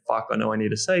in your head. Fuck, I know I need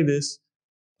to say this,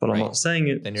 but I'm not saying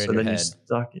it. Then you're you're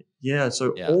stuck. Yeah.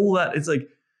 So all that, it's like,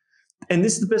 and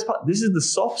this is the best part. This is the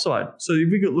soft side. So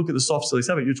if we could look at the soft, silly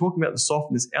side, you're talking about the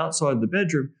softness outside the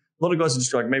bedroom. A lot of guys are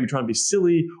just like maybe trying to be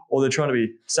silly, or they're trying to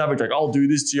be savage, like, I'll do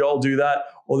this to you, I'll do that.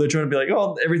 Or they're trying to be like,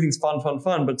 oh, everything's fun.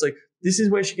 But it's like, this is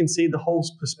where she can see the whole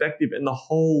perspective and the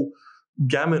whole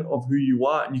gamut of who you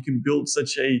are. And you can build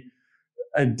such a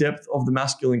depth of the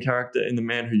masculine character in the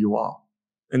man who you are.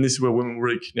 And this is where women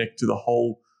really connect to the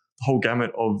whole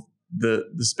gamut of the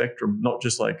spectrum, not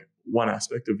just like one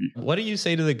aspect of you. What do you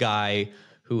say to the guy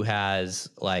who has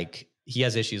he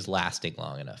has issues lasting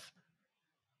long enough?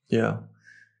 Yeah.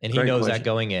 And he knows that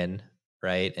going in,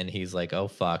 right? And he's like, oh,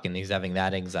 fuck. And he's having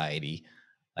that anxiety.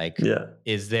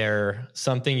 Is there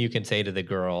something you can say to the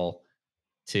girl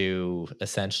to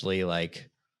essentially I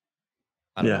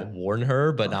don't know, warn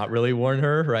her, but not really warn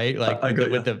her, right?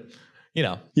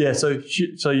 Yeah, so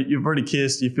you've already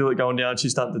kissed, you feel it going down,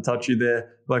 she's starting to touch you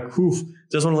there. Like, whew,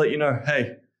 just want to let you know,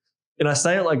 hey, and I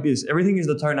say it like this, everything is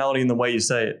the tonality and the way you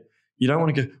say it. You don't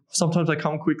want to go, sometimes I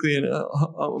come quickly and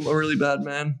I'm a really bad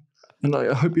man and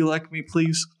I hope you like me,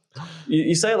 please.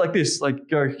 You say it like this, like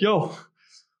go, yo,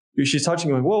 she's touching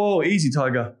you like, whoa, easy,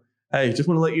 tiger. Hey, just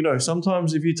want to let you know,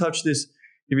 sometimes if you touch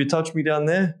me down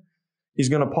there, he's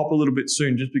going to pop a little bit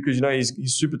soon just because,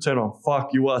 he's super turned on.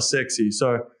 Fuck, you are sexy.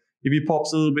 So if he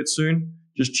pops a little bit soon,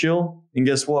 just chill. And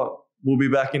guess what? We'll be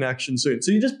back in action soon.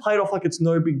 So you just play it off like it's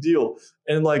no big deal.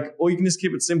 And or you can just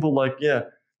keep it simple. Like, yeah,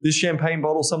 this champagne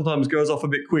bottle sometimes goes off a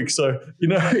bit quick. So,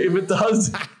 if it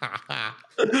does,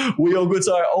 we all good.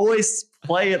 So I always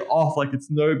play it off like it's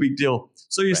no big deal.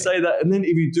 So you say that. And then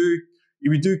if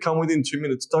you do come within 2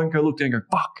 minutes, don't go look down and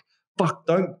go, fuck,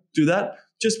 don't do that.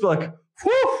 Just be like,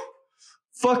 whew,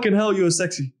 fucking hell, you're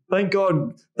sexy. Thank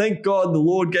God the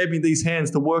Lord gave me these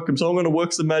hands to work them. So I'm going to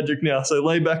work some magic now. So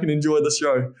lay back and enjoy the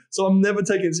show. So I'm never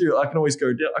taking it serious. I can always go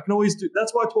down. I can always do.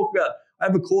 That's why I talk about, I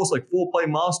have a course like foreplay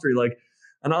mastery, like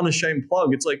an unashamed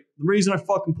plug. It's like the reason I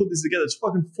fucking put this together, it's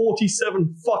fucking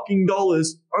 $47 fucking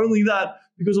dollars. Only that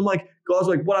because I'm like, guys,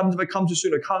 like what happens if I come too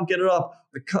soon? I can't get it up.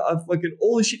 I fucking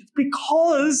all this shit. It's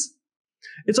because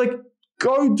it's like,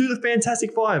 go do the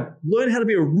Fantastic Five. Learn how to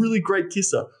be a really great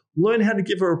kisser. Learn how to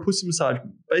give her a pussy massage.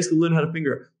 Basically, learn how to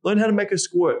finger her. Learn how to make her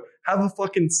squirt. Have a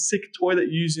fucking sick toy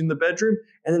that you use in the bedroom,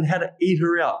 and then how to eat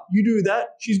her out. You do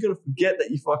that, she's going to forget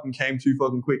that you fucking came too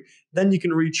fucking quick. Then you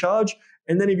can recharge,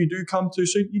 and then if you do come too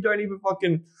soon, you don't even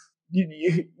fucking,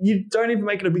 you don't even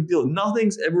make it a big deal.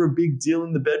 Nothing's ever a big deal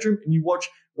in the bedroom, and you watch,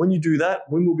 when you do that,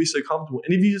 women will be so comfortable.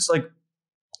 And if you just like,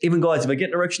 even guys, if they get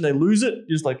an erection, they lose it,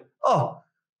 you're just like, oh,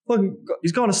 fucking,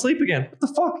 he's going to sleep again. What the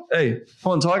fuck? Hey,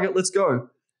 come on, Tiger, let's go.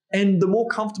 And the more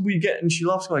comfortable you get, and she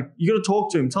laughs, like, you got to talk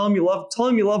to him. Tell him you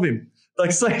love him.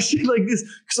 Like, say shit like this.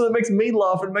 So it makes me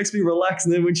laugh and it makes me relax.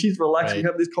 And then when she's relaxed, we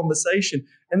have this conversation.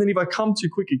 And then if I come too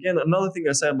quick again, another thing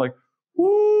I say, I'm like,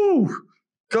 woo,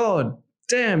 God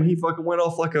damn, he fucking went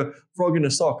off like a frog in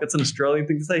a sock. That's an Australian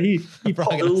thing to say. He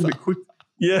popped a little bit quick.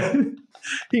 Yeah.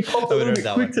 He popped a little bit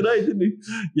quick today, didn't he?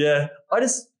 Yeah. I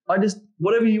just,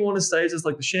 whatever you want to say, it's just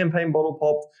like the champagne bottle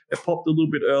popped. It popped a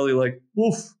little bit early, like,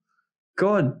 woof.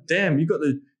 God damn, you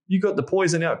got the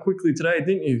poison out quickly today,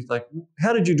 didn't you? Like,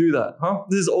 how did you do that? Huh?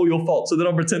 This is all your fault. So then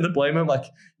I pretend to blame him. Like,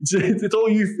 it's all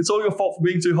you. It's all your fault for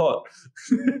being too hot.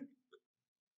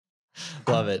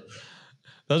 Love it.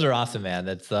 Those are awesome, man.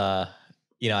 That's I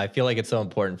feel like it's so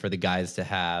important for the guys to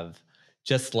have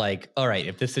just like, all right,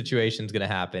 if this situation's going to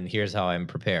happen, here's how I'm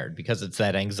prepared, because it's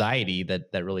that anxiety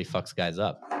that really fucks guys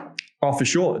up. Oh, for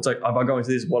sure. It's like, if I go into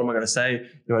this, what am I going to say?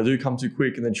 If I do come too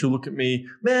quick, and then she'll look at me,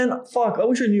 man, fuck, I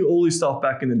wish I knew all this stuff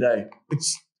back in the day.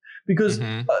 It's because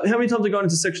how many times I got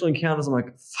into sexual encounters, I'm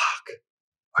like,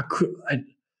 fuck,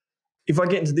 if I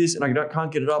get into this and I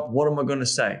can't get it up, what am I going to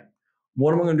say?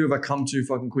 What am I going to do if I come too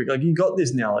fucking quick? Like, you got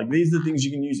this now. Like, these are the things you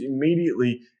can use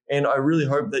immediately. And I really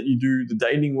hope that you do the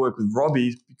dating work with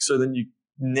Robbie, so then you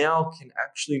now can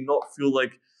actually not feel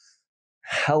like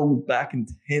held back and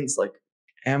tense, like,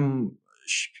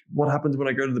 what happens when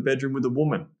I go to the bedroom with a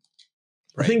woman?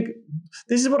 Right. I think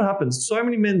this is what happens. So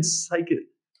many men take it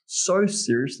so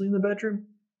seriously in the bedroom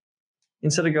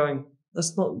instead of going,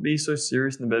 let's not be so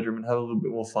serious in the bedroom and have a little bit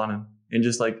more fun and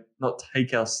just like not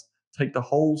take the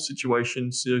whole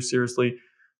situation so seriously,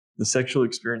 the sexual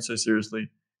experience so seriously,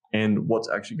 and what's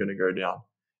actually going to go down.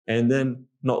 And then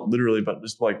not literally, but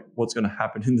just like what's going to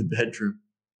happen in the bedroom.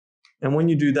 And when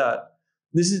you do that,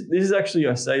 this is actually,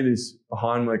 I say this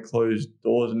behind my closed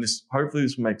doors, and hopefully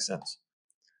this will make sense.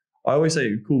 I always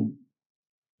say, cool,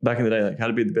 back in the day, like how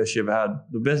to be the best you ever had.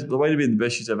 The way to be the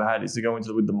best she's ever had is to go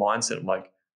into it with the mindset of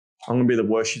like, I'm going to be the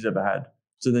worst she's ever had.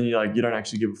 So then you don't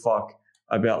actually give a fuck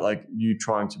about like you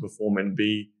trying to perform and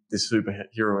be this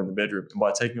superhero in the bedroom. And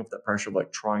by taking off that pressure of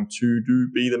like trying to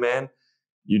be the man,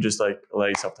 you just like allow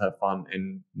yourself to have fun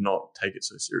and not take it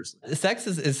so seriously. Sex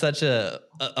is such a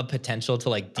potential to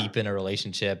like deepen a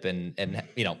relationship and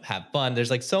have fun. There's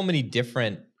like so many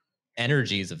different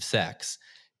energies of sex.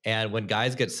 And when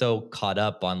guys get so caught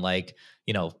up on like,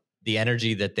 the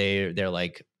energy that they're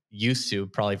like used to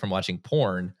probably from watching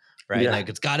porn, right? Yeah. Like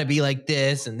it's got to be like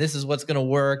this, and this is what's going to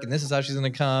work, and this is how she's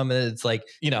going to come. And it's like,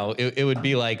 it would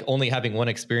be like only having one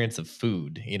experience of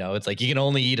food. It's like you can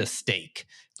only eat a steak,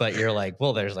 but you're like,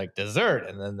 well, there's like dessert,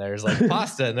 and then there's like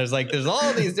pasta, and there's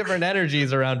all these different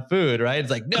energies around food, right? It's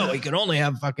like, no, we can only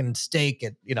have fucking steak,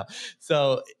 and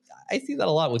So I see that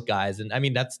a lot with guys, and I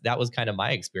mean that was kind of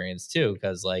my experience too,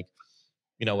 because like,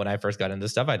 when I first got into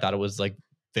stuff, I thought it was like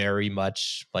very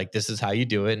much like this is how you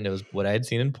do it, and it was what I had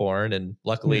seen in porn, and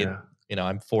luckily,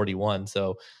 I'm 41.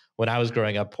 So when I was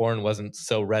growing up, porn wasn't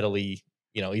so readily,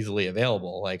 easily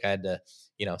available. Like I had to,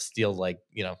 steal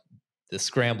the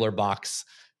scrambler box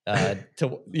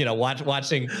to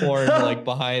watching porn like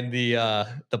behind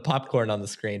the popcorn on the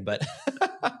screen. But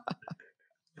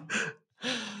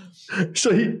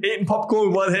so he eating popcorn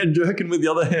with one hand, jerking with the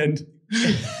other hand.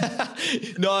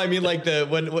 No, I mean like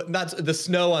not the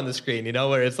snow on the screen,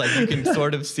 where it's like you can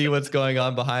sort of see what's going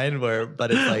on behind,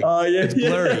 but it's like it's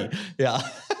blurry. Yeah.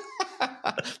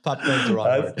 Popcorn's the wrong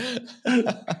word.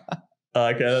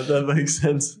 Okay, that makes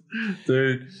sense,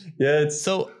 dude. Yeah, it's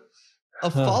so. A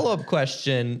follow-up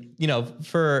question,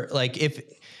 for like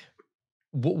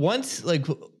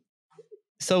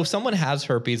so if someone has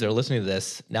herpes or listening to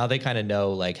this, now they kind of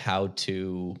know like how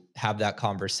to have that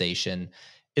conversation.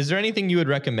 Is there anything you would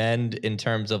recommend in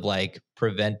terms of like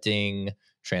preventing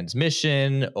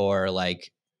transmission or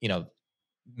like,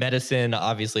 medicine?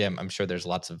 Obviously, I'm sure there's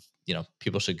lots of,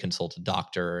 people should consult a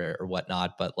doctor or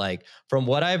whatnot. But like from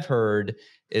what I've heard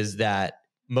is that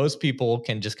most people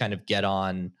can just kind of get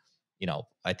on,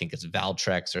 I think it's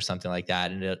Valtrex or something like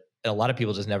that. And a lot of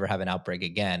people just never have an outbreak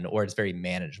again, or it's very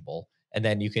manageable. And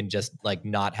then you can just like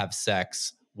not have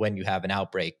sex when you have an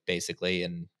outbreak, basically.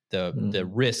 And the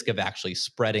risk of actually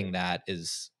spreading that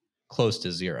is close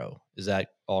to zero. Is that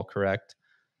all correct?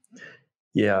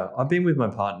 Yeah, I've been with my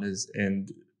partners and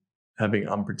having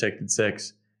unprotected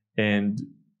sex, and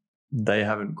they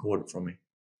haven't caught it from me.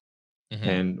 Mm-hmm.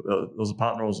 And there was a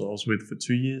partner I was with for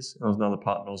 2 years, and there was another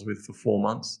partner I was with for 4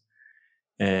 months,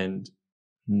 and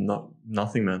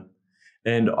nothing, man.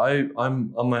 And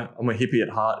I'm a hippie at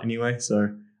heart anyway,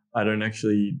 so I don't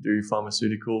actually do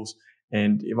pharmaceuticals.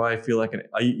 And if I feel like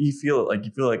you feel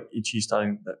like itchy,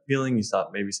 starting that feeling, you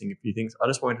start maybe seeing a few things. I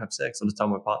just won't have sex. I'll just tell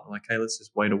my partner like, hey, let's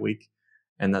just wait a week,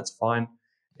 and that's fine.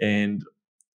 And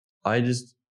I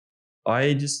just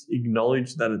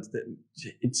acknowledge that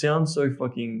it sounds so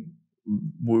fucking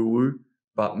woo woo,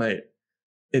 but mate,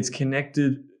 it's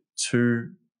connected to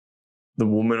the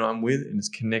woman I'm with, and it's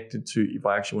connected to if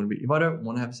I actually want to be. If I don't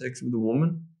want to have sex with a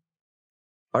woman,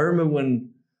 I remember when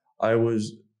I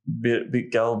was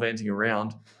bit gallivanting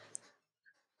around,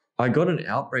 I got an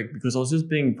outbreak because I was just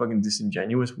being fucking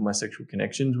disingenuous with my sexual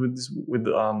connections with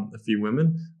a few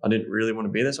women. I didn't really want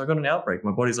to be there, so I got an outbreak.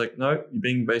 My body's like, no, you're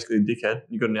being basically a dickhead.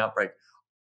 You got an outbreak.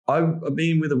 I've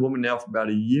been with a woman now for about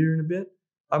a year and a bit.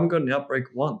 I haven't got an outbreak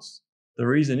once. The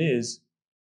reason is,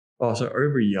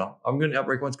 over a year. I haven't got an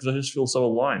outbreak once because I just feel so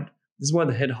aligned. This is why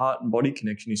the head, heart, and body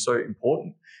connection is so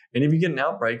important. And if you get an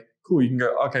outbreak, cool, you can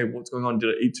go, okay, what's going on? Did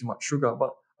I eat too much sugar?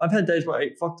 But I've had days where I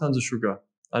ate fuck tons of sugar.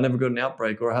 I never got an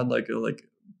outbreak, or I had like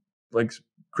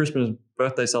Christmas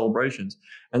birthday celebrations.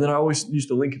 And then I always used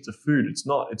to link it to food. It's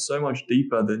not. It's so much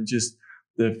deeper than just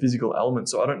the physical element.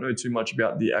 So I don't know too much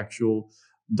about the actual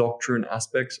doctrine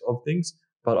aspects of things,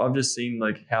 but I've just seen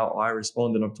like how I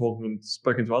respond, and I've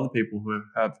spoken to other people who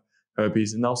have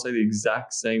herpes, and they'll say the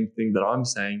exact same thing that I'm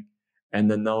saying, and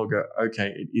then they'll go,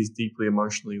 okay, it is deeply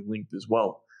emotionally linked as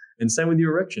well. And same with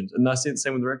your erections. And I see the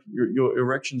same with your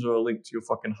erections are linked to your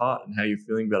fucking heart and how you're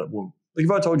feeling about it. Well, like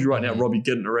if I told you right now, Robbie,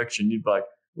 get an erection, you'd be like,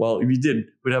 well, if you did,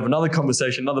 we'd have another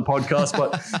conversation, another podcast.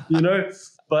 But,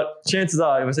 but chances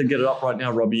are, if I said get it up right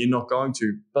now, Robbie, you're not going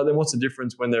to. But then what's the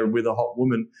difference when they're with a hot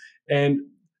woman? And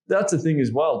that's the thing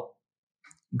as well.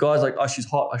 Guys like, oh, she's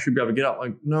hot, I should be able to get up.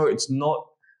 Like, no, it's not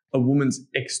a woman's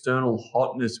external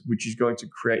hotness which is going to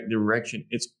create the erection.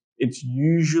 It's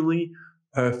usually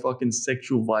her fucking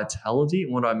sexual vitality.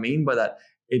 And what I mean by that,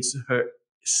 it's her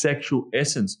sexual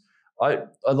essence. I'd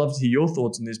love to hear your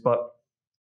thoughts on this, but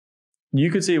you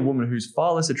could see a woman who's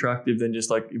far less attractive than just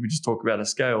like, if we just talk about a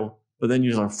scale, but then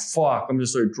you're just like, fuck, I'm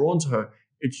just so drawn to her.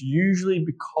 It's usually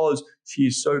because she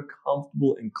is so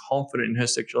comfortable and confident in her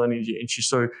sexual energy, and she's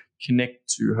so connected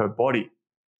to her body.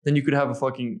 Then you could have a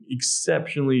fucking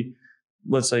exceptionally,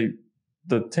 let's say,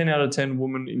 the 10 out of 10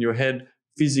 woman in your head,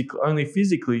 only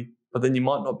physically, but then you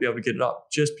might not be able to get it up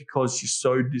just because she's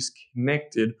so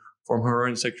disconnected from her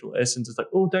own sexual essence. It's like,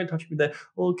 oh, don't touch me there.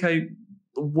 Okay,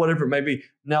 whatever it may be.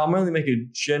 Now, I'm only making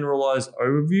a generalized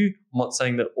overview. I'm not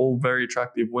saying that all very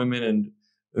attractive women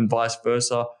and vice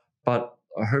versa, but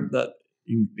I hope that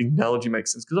analogy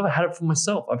makes sense, because I've had it for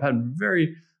myself. I've had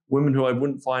very women who I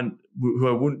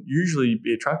wouldn't usually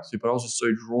be attracted to, but I was just so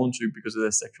drawn to because of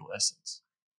their sexual essence.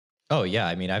 Oh yeah,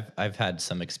 I mean, I've had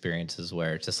some experiences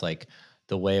where it's just like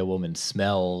the way a woman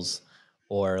smells,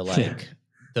 or like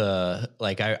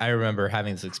I remember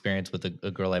having this experience with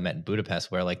a girl I met in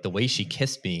Budapest where like the way she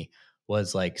kissed me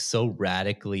was like so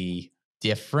radically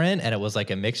different, and it was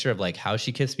like a mixture of like how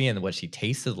she kissed me and what she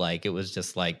tasted like. It was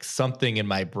just like something in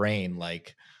my brain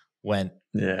like went.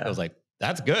 Yeah, it was like,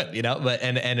 that's good, but,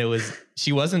 and it was,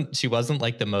 she wasn't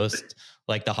like the most,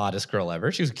 like the hottest girl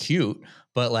ever. She was cute,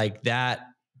 but like that,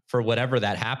 for whatever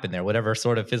that happened there, whatever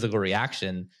sort of physical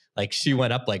reaction, like she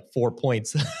went up like 4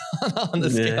 points on the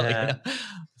scale, Yeah.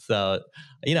 So,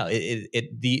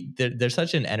 there's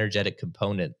such an energetic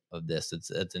component of this.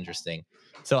 It's interesting.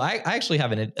 So I actually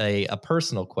have a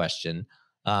personal question.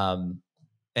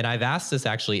 And I've asked this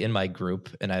actually in my group,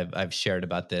 and I've shared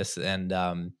about this, and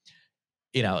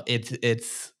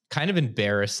it's kind of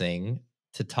embarrassing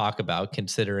to talk about,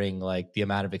 considering like the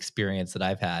amount of experience that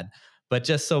I've had. But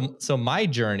just so my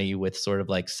journey with sort of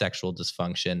like sexual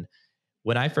dysfunction,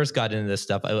 when I first got into this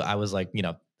stuff, I was like,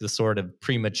 the sort of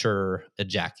premature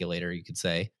ejaculator, you could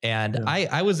say. And Yeah.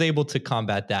 I was able to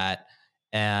combat that,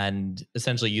 and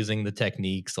essentially using the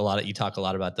techniques, you talk a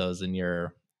lot about those in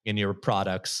your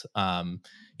products,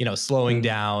 slowing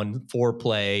down,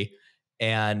 foreplay.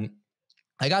 And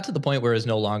I got to the point where it was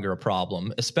no longer a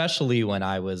problem, especially when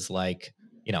I was like,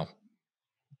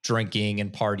 drinking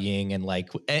and partying, and like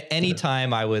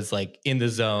anytime I was like in the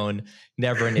zone,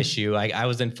 never an issue. I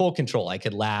was in full control. I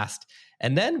could last.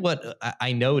 And then what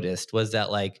I noticed was that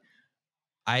like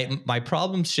my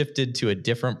problem shifted to a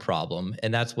different problem.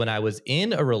 And that's when I was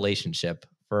in a relationship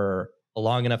for a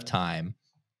long enough time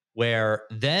where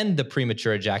then the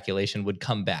premature ejaculation would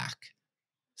come back.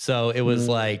 So it was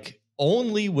like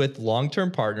only with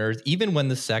long-term partners, even when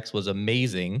the sex was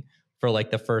amazing for like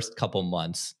the first couple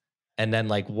months. And then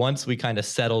like once we kind of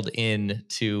settled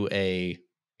into a,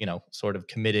 sort of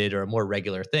committed or a more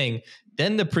regular thing,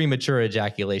 then the premature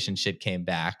ejaculation shit came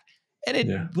back. And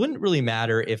it wouldn't really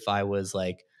matter if I was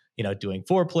like, doing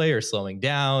foreplay or slowing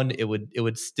down, it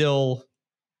would still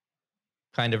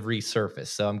kind of resurface.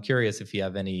 So I'm curious if you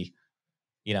have any,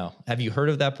 have you heard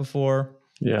of that before?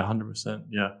 Yeah, 100%.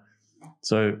 Yeah.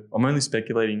 So I'm only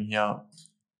speculating here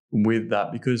with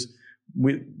that because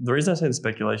the reason I say the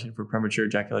speculation for premature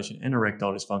ejaculation and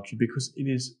erectile dysfunction, because it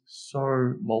is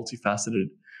so multifaceted.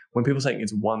 When people say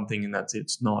it's one thing and that's it,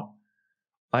 it's not.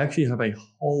 I actually have a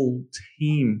whole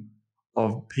team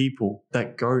of people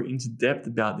that go into depth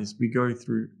about this. We go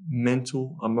through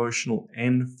mental, emotional,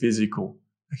 and physical,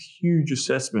 a huge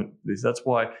assessment of this. That's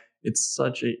why it's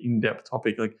such an in-depth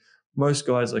topic. Like most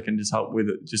guys, I can just help with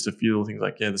it, just a few little things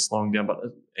like, the slowing down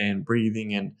and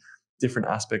breathing and different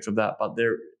aspects of that. But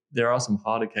there are some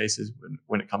harder cases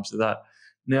when it comes to that.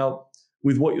 Now,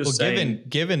 with what you're saying,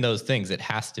 given those things, it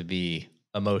has to be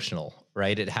emotional,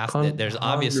 right? It has to, there's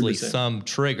obviously 100%. some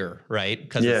trigger, right?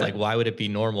 Because it's like, why would it be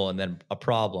normal and then a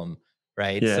problem,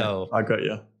 right? Yeah, so I got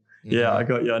you. Yeah, I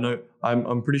got you. I know.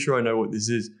 I'm pretty sure I know what this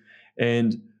is.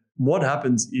 And what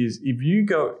happens is if you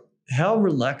go, how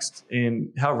relaxed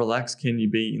can you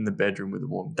be in the bedroom with a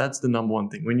woman? That's the number one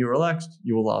thing. When you're relaxed,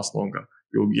 you will last longer.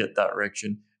 You'll get that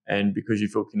erection. And because you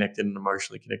feel connected and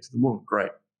emotionally connected to the woman,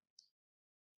 great.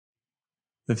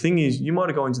 The thing is, you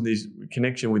might go into this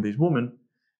connection with this woman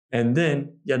and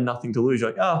then you had nothing to lose.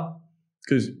 You're like,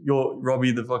 because you're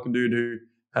Robbie, the fucking dude who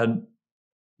had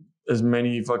as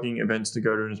many fucking events to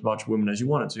go to and as much women as you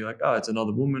wanted. So you're like, it's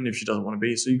another woman if she doesn't want to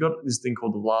be. So you got this thing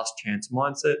called the last chance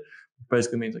mindset, which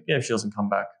basically means like, if she doesn't come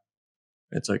back,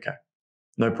 it's okay.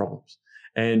 No problems.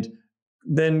 And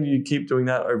then you keep doing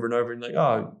that over and over and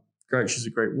like, great, she's a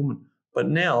great woman. But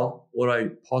now what I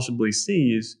possibly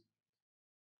see is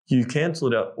you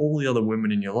canceled out all the other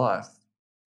women in your life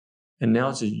and now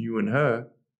it's just you and her.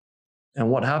 And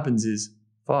what happens is,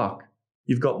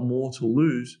 you've got more to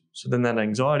lose. So then that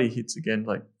anxiety hits again,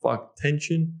 like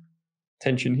tension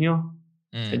here,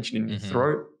 tension in your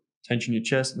throat, tension in your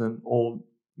chest, and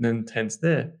then tense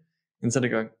there. Instead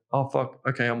of going,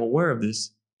 okay, I'm aware of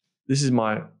this. This is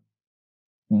my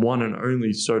one and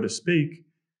only, so to speak.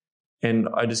 And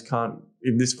I just can't,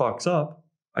 if this fucks up,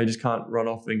 I just can't run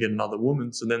off and get another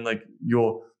woman. So then like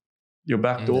your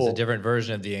back door. It's a different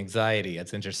version of the anxiety.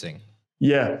 That's interesting.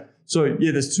 Yeah. So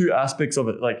there's two aspects of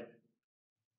it. Like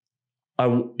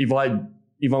if I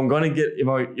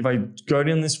go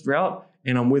down this route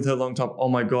and I'm with her a long time, oh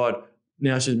my God,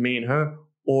 now it's just me and her.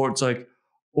 Or it's like,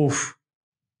 oof,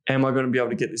 am I going to be able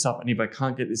to get this up? And if I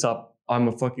can't get this up, I'm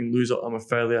a fucking loser. I'm a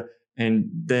failure. And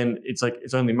then it's like,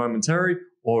 it's only momentary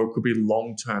or it could be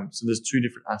long-term. So there's two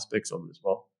different aspects of it as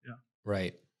well. Yeah.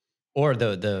 Right. Or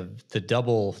the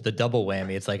double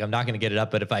whammy. It's like, I'm not going to get it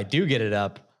up, but if I do get it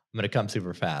up, I'm going to come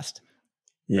super fast.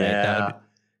 Yeah. Right?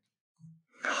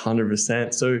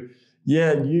 100%. So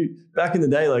you back in the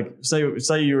day, like say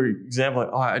your example,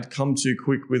 like, I'd come too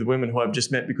quick with women who I've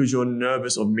just met because you're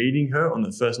nervous of meeting her on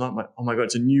the first night. I'm like, oh my God,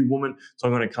 it's a new woman. So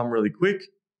I'm going to come really quick.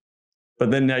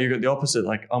 But then now you got the opposite.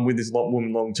 Like I'm with this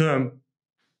woman long term.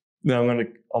 Now I'm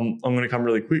going to come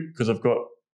really quick because I've got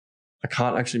I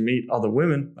can't actually meet other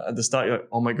women. At the start, you're like,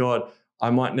 oh my God, I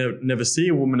might never see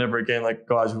a woman ever again. Like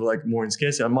guys who are like more in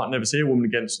scarcity, I might never see a woman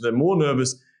again. So they're more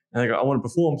nervous and they go, I want to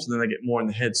perform. So then they get more in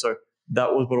the head. So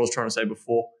that was what I was trying to say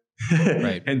before.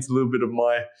 Right. Hence a little bit of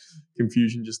my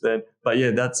confusion just then. But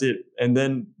yeah, that's it. And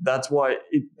then that's why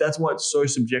it's so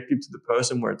subjective to the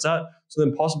person where it's at. So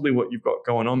then possibly what you've got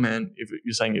going on, man, if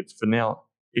you're saying it's for now,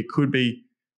 it could be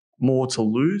more to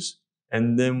lose.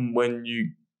 And then when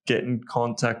you get in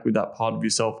contact with that part of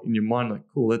yourself in your mind, like,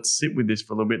 cool, let's sit with this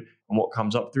for a little bit and what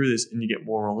comes up through this, and you get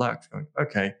more relaxed going,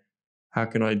 okay, how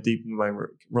can I deepen my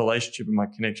relationship and my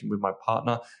connection with my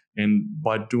partner? And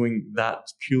by doing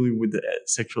that purely with the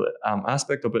sexual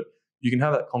aspect of it, you can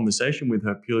have that conversation with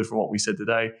her purely from what we said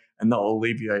today, and that will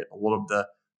alleviate a lot of the,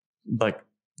 like,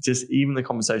 just even the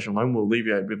conversation alone will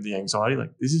alleviate a bit of the anxiety.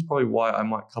 Like, this is probably why I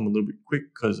might come a little bit quick,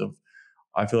 because of,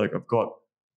 I feel like I've got,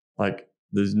 like,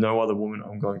 there's no other woman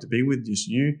I'm going to be with, just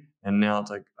you. And now it's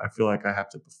like, I feel like I have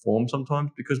to perform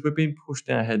sometimes because we're being pushed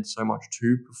in our head so much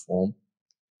to perform.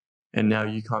 And now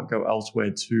you can't go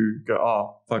elsewhere to go,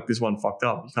 oh, fuck, this one fucked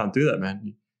up. You can't do that,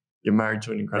 man. You're married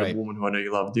to an incredible woman who I know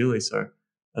you love dearly. So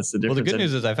that's the difference. Well, the good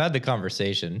news is I've had the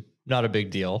conversation. Not a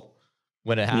big deal.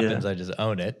 When it happens, I just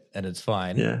own it and it's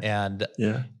fine. Yeah. And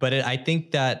yeah. But I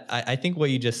think that I think what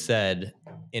you just said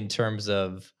in terms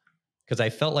of, because I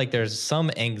felt like there's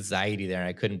some anxiety there and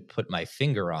I couldn't put my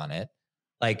finger on it.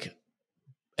 Like,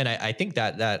 and I think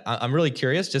that I'm really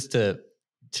curious just to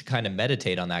kind of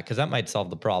meditate on that, because that might solve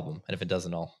the problem. And if it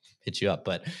doesn't, I'll hit you up.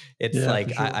 But it's like,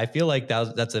 sure. I feel like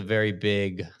that's a very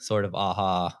big sort of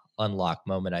aha unlock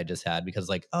moment I just had, because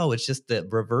like, oh, it's just the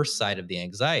reverse side of the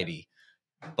anxiety.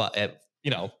 But,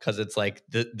 because it's like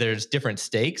there's different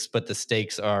stakes, but the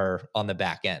stakes are on the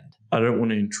back end. I don't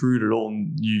want to intrude at all.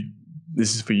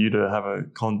 This is for you to have a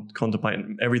contemplate.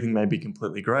 Everything may be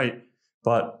completely great,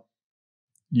 but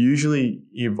usually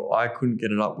if I couldn't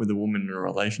get it up with a woman in a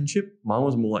relationship, mine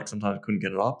was more like sometimes I couldn't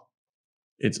get it up.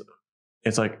 It's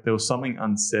like there was something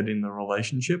unsaid in the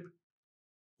relationship,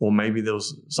 or maybe there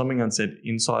was something unsaid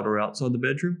inside or outside the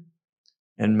bedroom.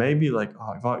 And maybe like,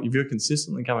 if you're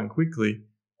consistently coming quickly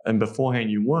and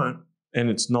beforehand you weren't, and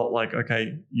it's not like,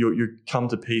 okay, you come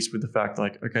to peace with the fact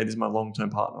like, okay, this is my long-term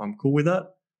partner, I'm cool with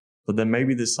that. But then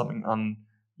maybe there's something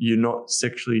you're not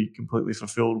sexually completely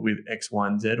fulfilled with X, Y,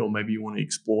 and Z, or maybe you want to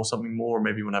explore something more, or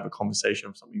maybe you want to have a conversation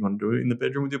of something you want to do in the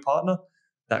bedroom with your partner.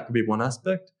 That could be one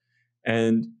aspect.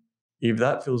 And if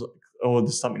that feels, or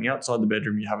there's something outside the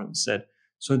bedroom you haven't said.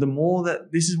 So the more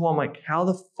that, this is why I'm like, how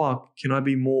the fuck can I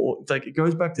be more, it's like, it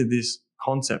goes back to this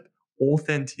concept,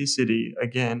 authenticity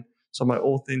again. So am I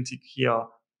authentic here?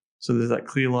 So there's that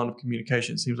clear line of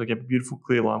communication. It seems like you have a beautiful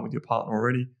clear line with your partner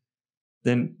already.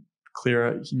 Then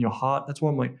clearer in your heart. That's why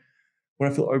I'm like,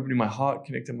 when I feel open in my heart,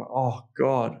 connected, I'm like, oh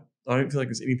God, I don't feel like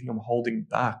there's anything I'm holding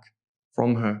back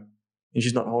from her, and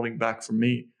she's not holding back from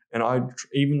me. And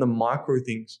even the micro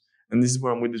things, and this is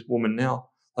where I'm with this woman now.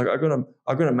 Like I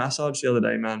got a massage the other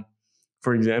day, man,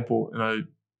 for example, and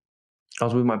I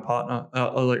was with my partner.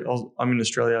 I'm in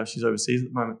Australia, she's overseas at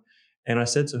the moment, and I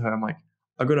said to her, I'm like,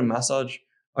 I got a massage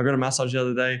the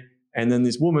other day, and then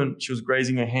this woman, she was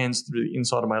grazing her hands through the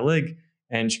inside of my leg,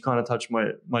 and she kind of touched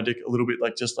my dick a little bit,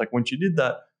 like just like when she did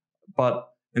that.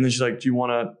 And then she's like, do you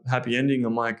want a happy ending?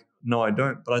 I'm like, no, I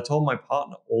don't. But I told my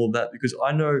partner all of that because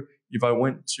I know if I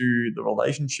went to the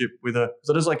relationship with her, because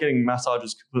I just like getting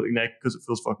massages completely naked because it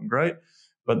feels fucking great.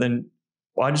 But then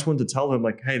I just wanted to tell her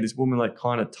like, hey, this woman like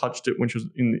kind of touched it when she was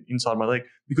inside my leg,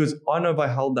 because I know if I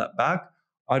held that back,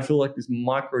 I'd feel like this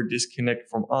micro disconnect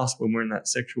from us when we're in that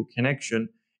sexual connection,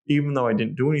 even though I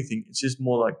didn't do anything. It's just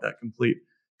more like that complete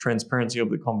transparency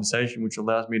of the conversation, which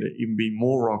allows me to even be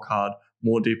more rock hard,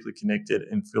 more deeply connected,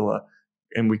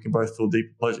 and we can both feel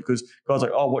deep pleasure. Because guys are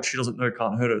like, oh, what she doesn't know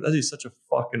can't hurt her. That is such a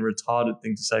fucking retarded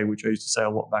thing to say, which I used to say a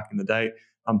lot back in the day.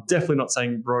 I'm definitely not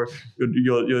saying, bro,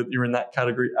 you're in that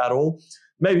category at all.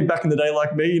 Maybe back in the day,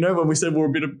 like me, when we said we're a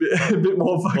bit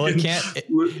more fucking. Well,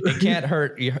 it can't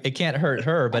hurt. It can't hurt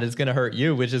her, but it's going to hurt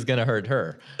you, which is going to hurt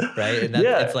her, right? And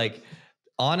it's like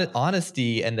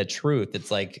honesty and the truth.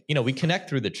 It's like, we connect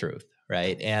through the truth,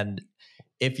 right? And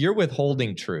if you're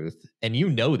withholding truth and you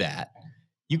know that,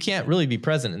 you can't really be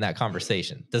present in that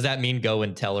conversation. Does that mean go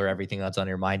and tell her everything that's on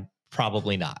your mind?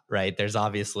 Probably not, right? There's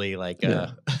obviously like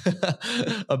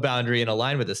a boundary and a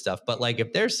line with this stuff. But like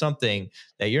if there's something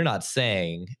that you're not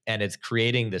saying and it's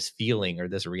creating this feeling or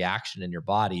this reaction in your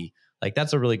body, like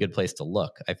that's a really good place to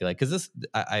look, I feel like. Because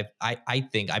I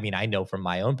think, I know from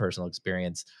my own personal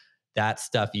experience, that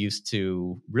stuff used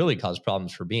to really cause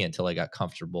problems for me until I got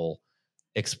comfortable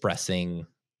expressing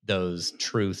those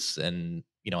truths and,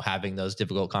 having those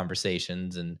difficult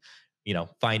conversations and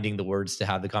finding the words to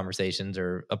have the conversations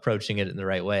or approaching it in the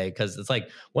right way. Cause it's like,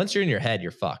 once you're in your head,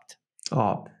 you're fucked.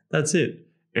 Oh, that's it.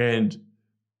 And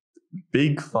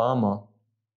big pharma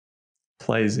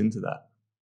plays into that.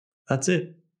 That's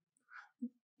it.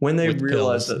 When they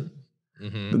realized that,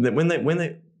 when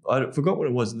they, I forgot what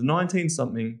it was, the 19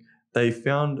 something, they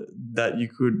found that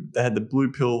they had the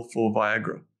blue pill for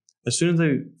Viagra. As soon as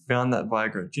they found that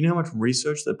Viagra, do you know how much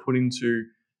research they put into?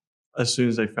 As soon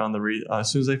as they found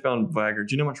Viagra,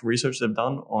 do you know how much research they've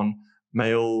done on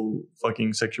male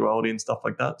fucking sexuality and stuff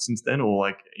like that since then, or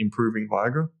like improving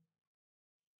Viagra?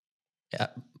 Yeah,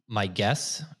 my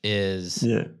guess is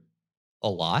a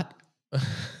lot.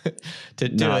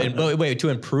 to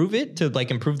improve it, to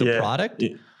like improve the product.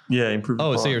 Improve. The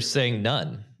product. So you're saying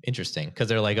none? Interesting, because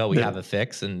they're like, we have a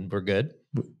fix and we're good.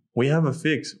 We have a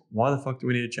fix. Why the fuck do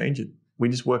we need to change it? We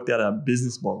just worked out our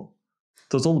business model.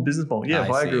 So it's all the business model. Yeah,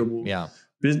 Viagra will.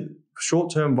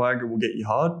 Short-term Viagra will get you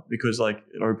hard because like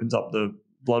it opens up the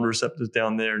blood receptors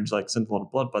down there and just like sends a lot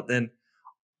of blood. But then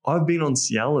I've been on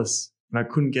Cialis and I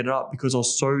couldn't get it up because I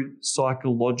was so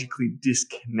psychologically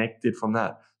disconnected from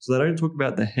that. So they don't talk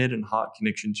about the head and heart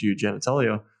connection to your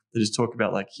genitalia. They just talk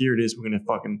about like, here it is, we're going to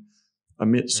fucking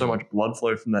emit so much blood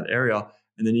flow from that area.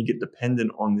 And then you get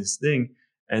dependent on this thing.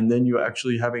 And then you're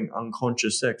actually having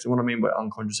unconscious sex. And what I mean by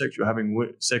unconscious sex, you're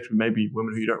having sex with maybe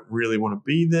women who you don't really want to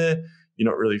be there. You're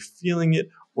not really feeling it,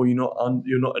 or you're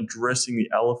not addressing the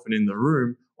elephant in the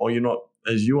room, or you're not,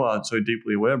 as you are so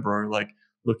deeply aware, bro, like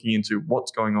looking into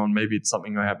what's going on. Maybe it's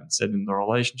something I haven't said in the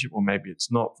relationship, or maybe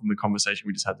it's not from the conversation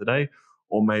we just had today,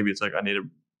 or maybe it's like I need to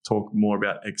talk more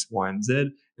about X, Y, and Z.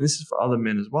 And this is for other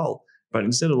men as well. But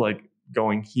instead of like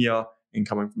going here and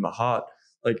coming from the heart,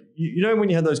 like, you know, when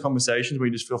you have those conversations where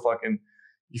you just feel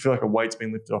you feel like a weight's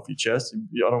been lifted off your chest.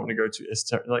 I don't want to go too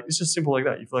esoteric. Like, it's just simple like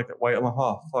that. You feel like that weight. I'm like,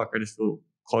 oh, fuck, I just feel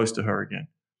close to her again.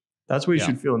 That's what you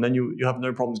should feel. And then you have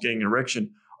no problems getting an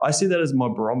erection. I see that as my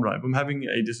barometer. If I'm having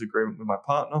a disagreement with my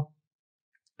partner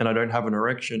and I don't have an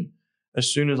erection,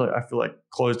 as soon as I feel like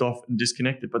closed off and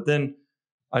disconnected, but then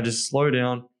I just slow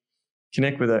down,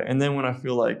 connect with her. And then when I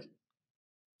feel like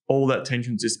all that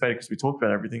tension's dissipated because we talked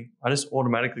about everything, I just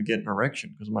automatically get an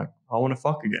erection because I'm like, I want to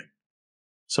fuck again.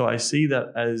 So I see that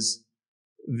as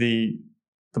the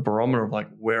barometer of like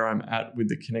where I'm at with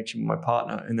the connection with my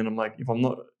partner. And then I'm like, if I'm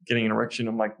not getting an erection,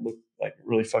 I'm like, look, like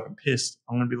really fucking pissed.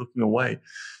 I'm going to be looking away.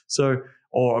 So,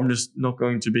 or I'm just not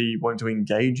going to be wanting to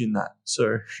engage in that.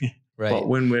 So, right. But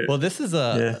when this is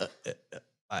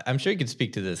I'm sure you could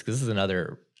speak to this because this is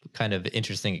another kind of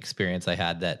interesting experience I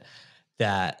had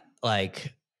that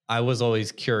like I was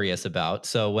always curious about.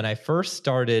 So when I first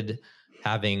started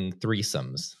having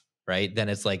threesomes, right, then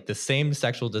it's like the same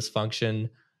sexual dysfunction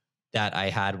that I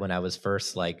had when I was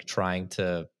first like trying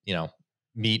to,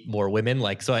 meet more women.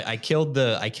 Like, so I killed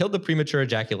the premature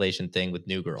ejaculation thing with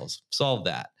New Girls, solved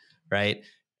that. Right.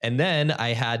 And then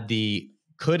I had the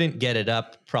couldn't get it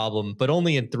up problem, but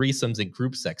only in threesomes and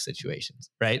group sex situations.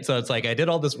 Right. So it's like, I did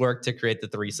all this work to create the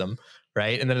threesome.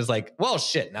 Right. And then it's like, well,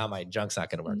 shit, now my junk's not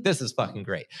going to work. This is fucking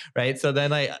great. Right. So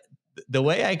then I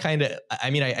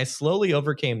slowly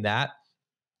overcame that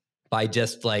by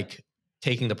just like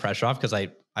taking the pressure off because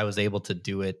I was able to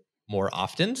do it more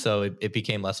often. So it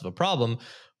became less of a problem.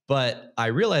 But I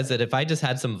realized that if I just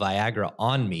had some Viagra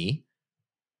on me,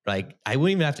 like I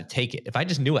wouldn't even have to take it. If I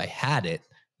just knew I had it,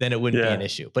 then it wouldn't be an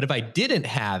issue. But if I didn't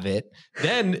have it,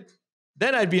 then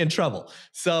I'd be in trouble.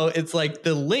 So it's like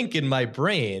the link in my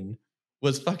brain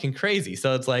was fucking crazy.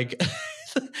 So it's like,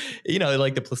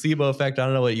 like the placebo effect. I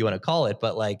don't know what you want to call it,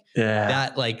 but like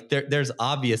that, like there's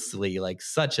obviously like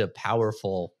such a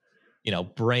powerful,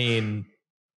 brain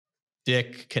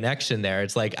dick connection there.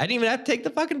 It's like, I didn't even have to take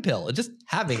the fucking pill. Just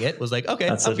having it was like, okay,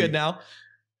 I'm good now.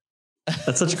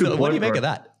 That's such a good point. What do you make of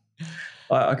that?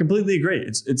 I completely agree.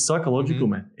 It's psychological,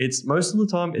 man. It's most of the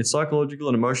time it's psychological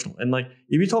and emotional. And like,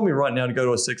 if you told me right now to go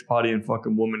to a sex party and fuck a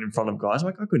woman in front of guys, I'm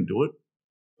like, I couldn't do it.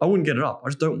 I wouldn't get it up. I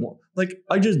just don't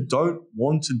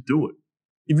want to do it.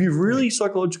 If you really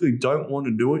psychologically don't want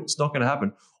to do it, it's not going to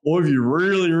happen. Or if you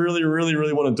really, really, really,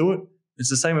 really want to do it, it's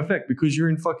the same effect because you're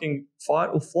in fucking fight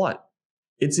or flight.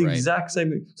 It's the exact same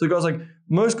thing. So guys, like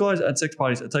most guys at sex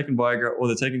parties are taking Viagra or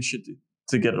they're taking shit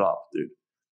to get it up, dude.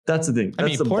 That's the thing.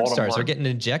 That's porn stars are getting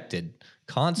injected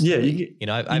constantly.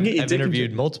 Yeah, I've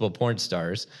interviewed multiple porn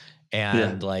stars,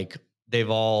 and like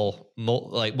they've all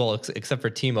except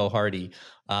for Timo Hardy,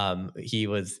 he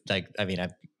was like,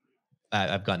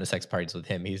 I've gone to sex parties with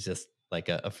him. He's just like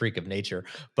a freak of nature.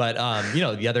 But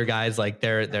the other guys, like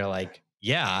they're like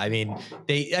Yeah, I mean,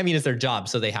 it's their job,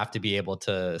 so they have to be able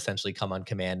to essentially come on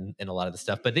command in a lot of the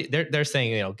stuff. But they're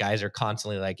saying, guys are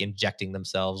constantly like injecting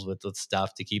themselves with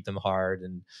stuff to keep them hard,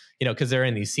 and because they're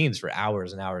in these scenes for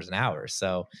hours and hours and hours.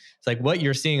 So it's like what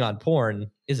you're seeing on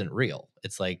porn isn't real.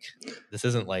 It's like this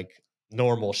isn't like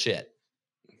normal shit.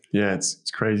 Yeah, it's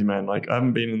crazy, man. Like I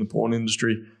haven't been in the porn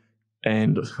industry,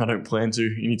 and I don't plan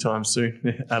to anytime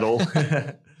soon at all.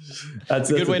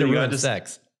 That's a good way to ruin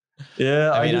sex.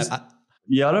 Yeah,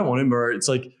 I don't want to, bro. It's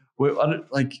like, I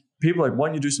don't, like people like, why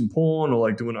don't you do some porn or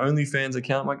like do an OnlyFans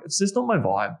account? I'm like, it's just not my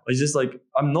vibe. It's just like,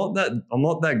 I'm not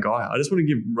that guy. I just want to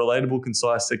give relatable,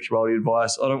 concise sexuality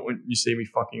advice. I don't want you see me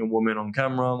fucking a woman on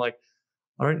camera. I'm like,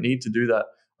 I don't need to do that.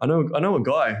 I know a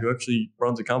guy who actually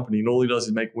runs a company and all he does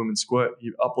is make women squirt.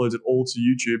 He uploads it all to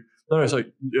YouTube. No,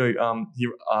 sorry,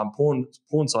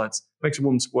 porn sites, makes a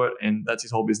woman squirt, and that's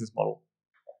his whole business model.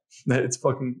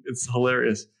 It's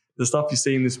hilarious, the stuff you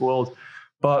see in this world.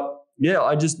 But yeah,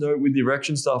 I just know with the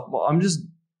erection stuff,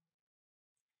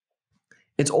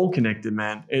 it's all connected,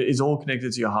 man. It's all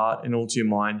connected to your heart and all to your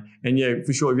mind. And yeah,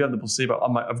 for sure, if you have the placebo,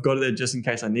 I've got it there just in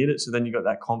case I need it. So then you got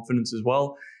that confidence as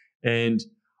well. And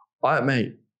I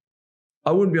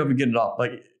wouldn't be able to get it up.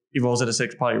 Like if I was at a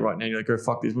sex party right now, you're like, go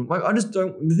fuck this. Like I just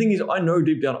don't. The thing is, I know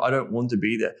deep down I don't want to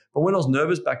be there. But when I was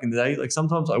nervous back in the day, like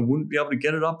sometimes I wouldn't be able to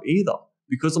get it up either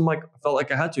because I felt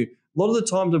like I had to. A lot of the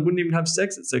times I wouldn't even have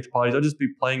sex at sex parties. I'd just be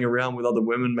playing around with other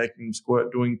women, making them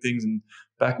squirt, doing things and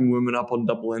backing women up on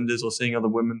double enders or seeing other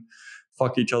women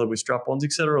fuck each other with strap-ons,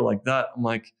 etc. like that. I'm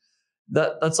like,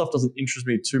 that stuff doesn't interest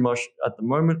me too much at the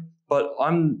moment. But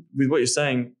with what you're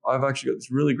saying, I've actually got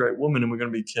this really great woman and we're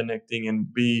going to be connecting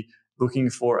and be looking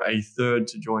for a third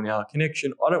to join our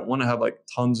connection. I don't want to have like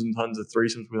tons and tons of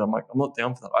threesomes with her. I'm not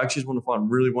down for that. I actually just want to find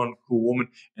really one cool woman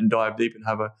and dive deep and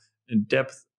have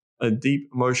a deep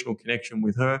emotional connection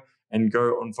with her and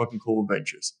go on fucking cool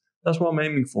adventures. That's what I'm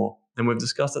aiming for. And we've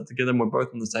discussed that together and we're both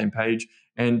on the same page.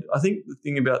 And I think the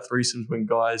thing about threesomes when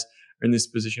guys are in this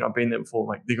position, I've been there before,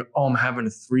 like they go, oh, I'm having a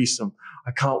threesome.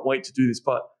 I can't wait to do this.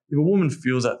 But if a woman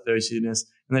feels that thirstiness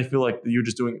and they feel like you're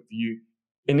just doing it for you,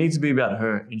 it needs to be about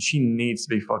her and she needs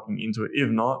to be fucking into it.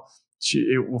 If not,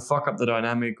 it will fuck up the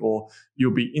dynamic, or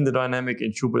you'll be in the dynamic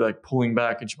and she'll be like pulling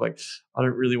back and she'll be like, I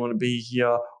don't really want to be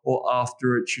here. Or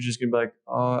after it, she's just going to be like,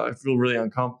 oh, I feel really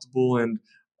uncomfortable and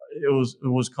it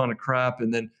was kind of crap.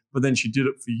 But then she did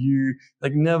it for you.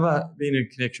 Like never been in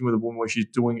a connection with a woman where she's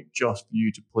doing it just for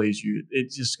you to please you.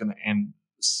 It's just going to end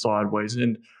sideways.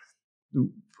 And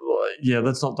yeah,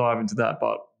 let's not dive into that,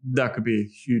 but that could be a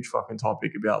huge fucking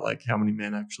topic about like how many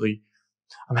men actually,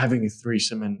 I'm having a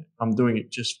threesome and I'm doing it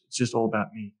it's just all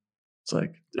about me. It's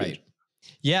like, dude. Right.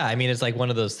 Yeah. I mean, it's like one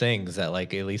of those things that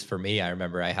like, at least for me, I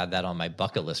remember I had that on my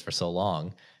bucket list for so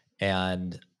long.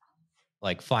 And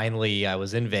like finally I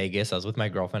was in Vegas. I was with my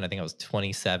girlfriend. I think I was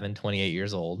 27, 28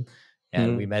 years old.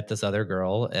 And we met this other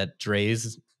girl at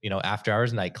Dre's, after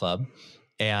hours nightclub.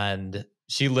 And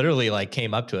she literally like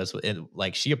came up to us and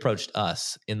like she approached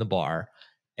us in the bar.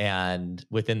 And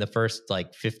within the first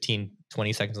like 15,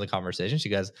 20 seconds of the conversation, she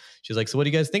was like, so what are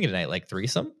you guys thinking tonight? Like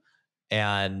threesome?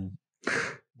 And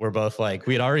we're both like,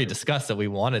 we had already discussed that we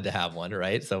wanted to have one,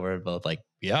 right? So we're both like,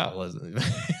 yeah.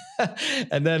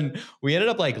 And then we ended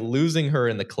up like losing her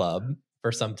in the club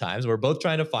for some time. So we're both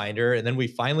trying to find her. And then we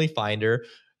finally find her. And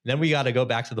then we got to go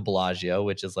back to the Bellagio,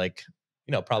 which is like,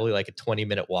 probably like a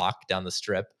 20-minute walk down the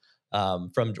strip. No,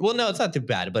 it's not too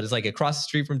bad, but it's like across the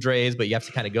street from Dre's, but you have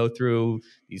to kind of go through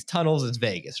these tunnels. It's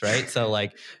Vegas, right? So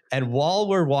like, and while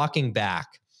we're walking back,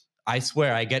 I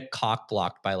swear I get cock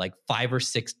blocked by like 5 or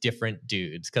 6 different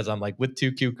dudes because I'm like with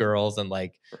 2 cute girls and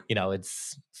like,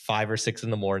 it's 5 or 6 in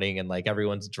the morning and like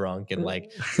everyone's drunk and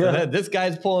like so then this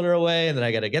guy's pulling her away and then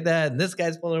I got to get that and this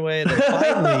guy's pulling her away and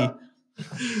then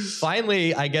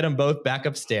finally I get them both back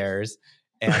upstairs.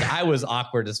 And I was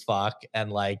awkward as fuck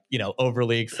and like,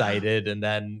 overly excited. And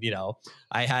then,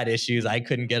 I had issues. I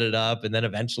couldn't get it up. And then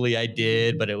eventually I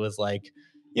did, but it was like,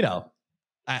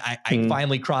 I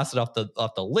finally crossed it off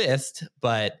the list,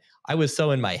 but I was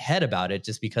so in my head about it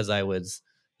just because I was,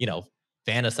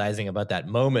 fantasizing about that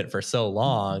moment for so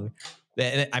long.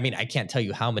 I mean, I can't tell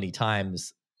you how many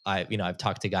times I've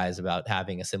talked to guys about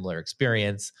having a similar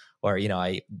experience or,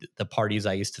 the parties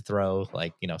I used to throw,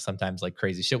 like, sometimes like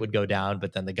crazy shit would go down,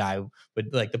 but then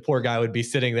the poor guy would be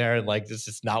sitting there and like, it's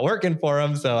just not working for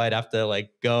him. So I'd have to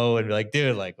like go and be like,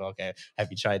 dude, like, okay, have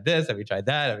you tried this? Have you tried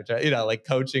that? Have you tried, like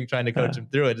trying to coach him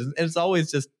through it. And it's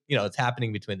always just, it's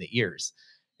happening between the ears.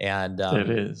 And it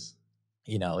is,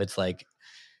 it's like,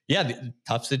 yeah,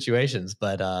 tough situations,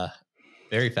 but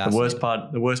very fascinating.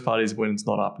 The worst part is when it's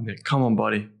not up and come on,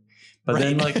 buddy, But Right.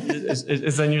 then like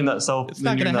it's then you're in that It's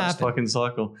not gonna happen. fucking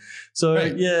cycle. So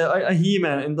Right. yeah, I hear you,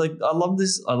 man. And like I love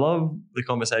this. I love the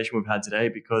conversation we've had today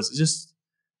because it's just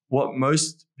what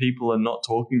most people are not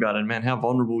talking about. And man, how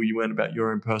vulnerable you went about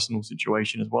your own personal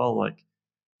situation as well. Like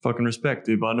fucking respect,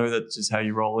 dude. But I know that's just how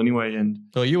you roll anyway. And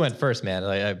well, you went first, man.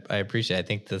 I appreciate it. I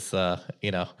think this,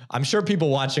 I'm sure people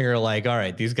watching are like, all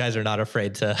right, these guys are not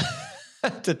afraid to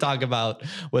to talk about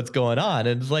what's going on.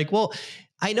 And it's like, well,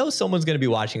 I know someone's going to be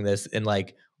watching this and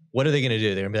like, what are they going to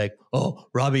do? They're going to be like, oh,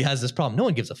 Robbie has this problem. No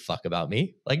one gives a fuck about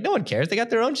me. Like, no one cares. They got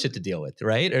their own shit to deal with,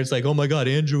 right? Or it's like, oh my God,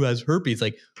 Andrew has herpes.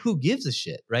 Like, who gives a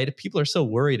shit, right? If people are so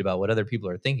worried about what other people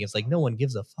are thinking, it's like, no one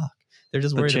gives a fuck. They're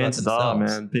just worried about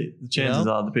themselves. The chances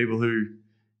are the people who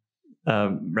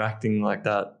are acting like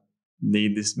that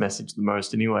need this message the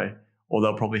most anyway, or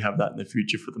they'll probably have that in the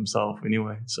future for themselves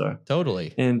anyway. So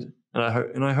totally. And I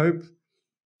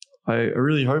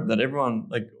really hope that everyone,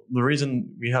 like the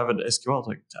reason we have it at SQL is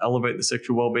like to elevate the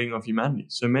sexual well-being of humanity.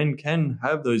 So men can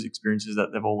have those experiences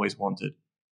that they've always wanted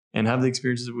and have the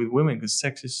experiences with women because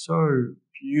sex is so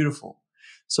beautiful,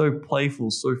 so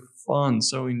playful, so fun,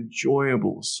 so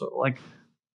enjoyable, so like,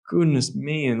 goodness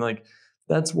me. And like,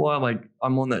 that's why like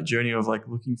I'm on that journey of like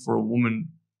looking for a woman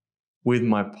with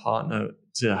my partner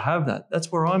to have that.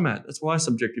 That's where I'm at. That's why I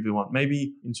subjectively want.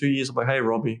 Maybe in 2 years I'll be like, hey,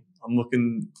 Robbie, I'm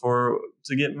looking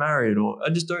to get married, or I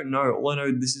just don't know. All I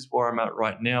know, this is where I'm at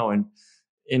right now.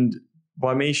 And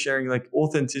by me sharing like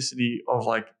authenticity of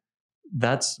like,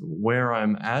 that's where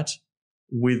I'm at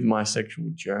with my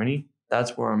sexual journey.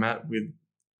 That's where I'm at with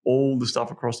all the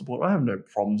stuff across the board. I have no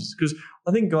problems because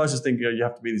I think guys just think you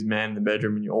have to be this man in the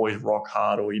bedroom and you always rock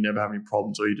hard, or you never have any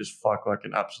problems, or you just fuck like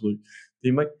an absolute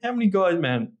thing. Like, how many guys,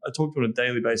 man, I talk to on a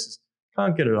daily basis,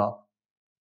 can't get it up,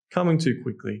 coming too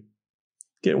quickly,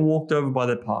 getting walked over by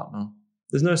their partner.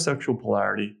 There's no sexual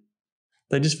polarity.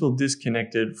 They just feel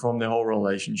disconnected from their whole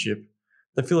relationship.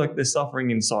 They feel like they're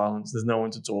suffering in silence. There's no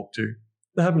one to talk to.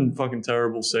 They're having fucking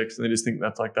terrible sex and they just think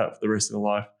that's like that for the rest of their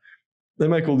life. They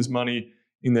make all this money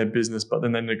in their business, but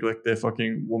then they neglect their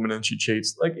fucking woman and she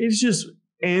cheats. Like, it's just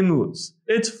endless.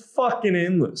 It's fucking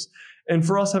endless. And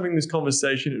for us having this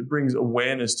conversation, it brings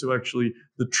awareness to actually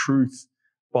the truth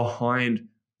behind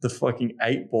the fucking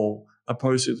 8 ball,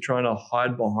 opposed to trying to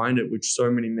hide behind it, which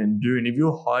so many men do. And if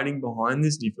you're hiding behind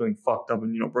this and you're feeling fucked up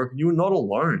and you're not broken, you're not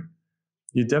alone.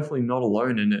 You're definitely not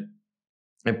alone in it.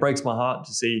 It breaks my heart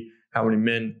to see how many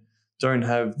men don't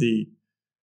have the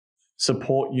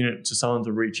support unit to someone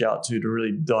to reach out to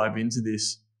really dive into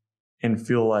this and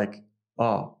feel like,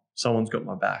 oh, someone's got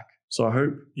my back. So I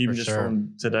hope even just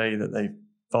from today that they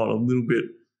felt a little bit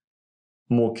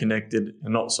more connected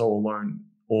and not so alone,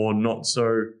 or not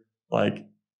so like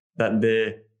that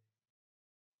they're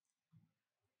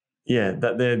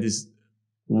this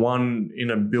 1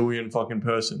 in a billion fucking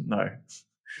person. No.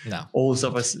 All the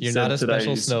stuff I said You're not a today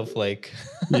special snowflake.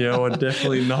 Yeah, we're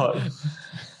definitely not.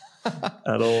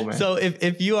 At all, man. So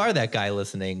if you are that guy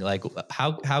listening, like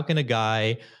how can a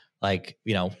guy like,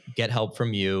 get help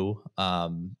from you?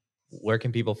 Where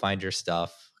can people find your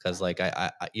stuff? Because like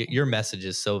your message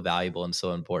is so valuable and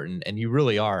so important, and you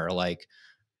really are like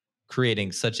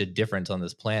creating such a difference on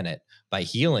this planet by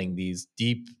healing these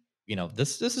deep,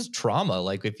 this is trauma.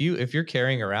 Like if you're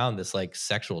carrying around this like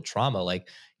sexual trauma, like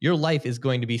your life is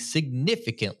going to be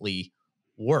significantly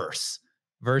worse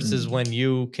versus when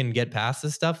you can get past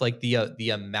this stuff. Like the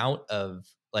amount of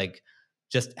like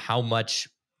just how much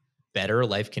better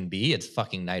life can be, it's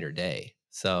fucking night or day.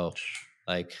 So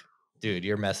like, dude,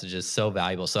 your message is so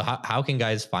valuable. So how can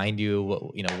guys find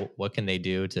you? What can they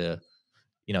do to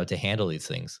handle these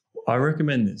things? I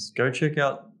recommend this. Go check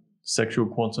out Sexual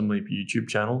Quantum Leap YouTube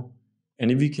channel. And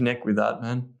if you connect with that,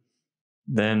 man,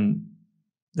 then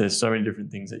there's so many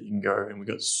different things that you can go, and we've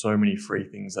got so many free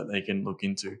things that they can look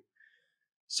into.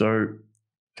 So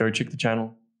go check the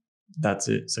channel. That's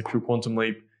it. Sexual Quantum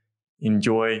Leap.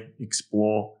 Enjoy,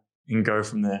 explore, and go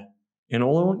from there. And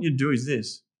all I want you to do is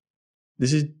this.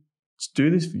 Just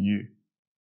do this for you.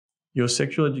 Your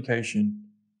sexual education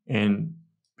and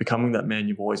becoming that man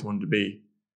you've always wanted to be.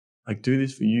 Like, do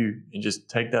this for you and just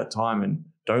take that time, and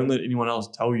don't let anyone else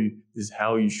tell you this is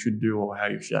how you should do or how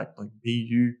you should act. Like, be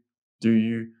you, do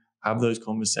you, have those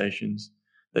conversations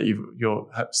that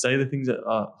say the things that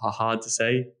are hard to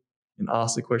say and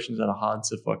ask the questions that are hard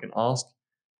to fucking ask.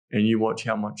 And you watch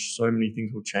how much so many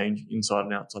things will change inside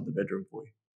and outside the bedroom for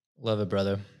you. Love it,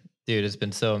 brother. Dude, it's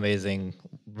been so amazing.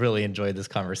 Really enjoyed this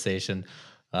conversation.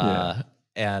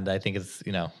 And I think it's,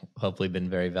 hopefully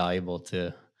been very valuable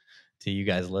to you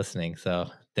guys listening. So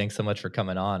thanks so much for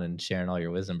coming on and sharing all your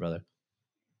wisdom, brother.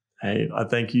 Hey, I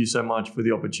thank you so much for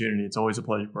the opportunity. It's always a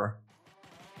pleasure, bro.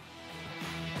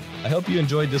 I hope you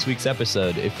enjoyed this week's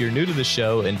episode. If you're new to the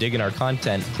show and digging our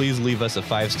content, please leave us a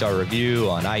 5-star review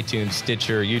on iTunes,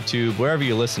 Stitcher, YouTube, wherever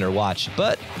you listen or watch.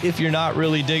 But if you're not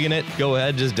really digging it, go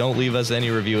ahead, just don't leave us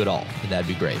any review at all. That'd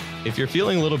be great. If you're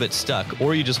feeling a little bit stuck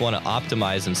or you just want to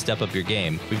optimize and step up your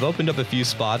game, we've opened up a few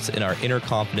spots in our Inner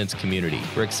Confidence community.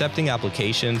 We're accepting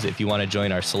applications if you want to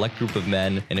join our select group of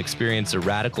men and experience the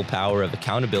radical power of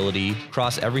accountability,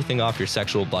 cross everything off your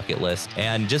sexual bucket list,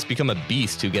 and just become a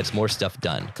beast who gets more stuff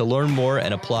done. To learn more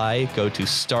and apply, go to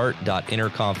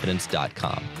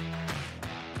start.innerconfidence.com.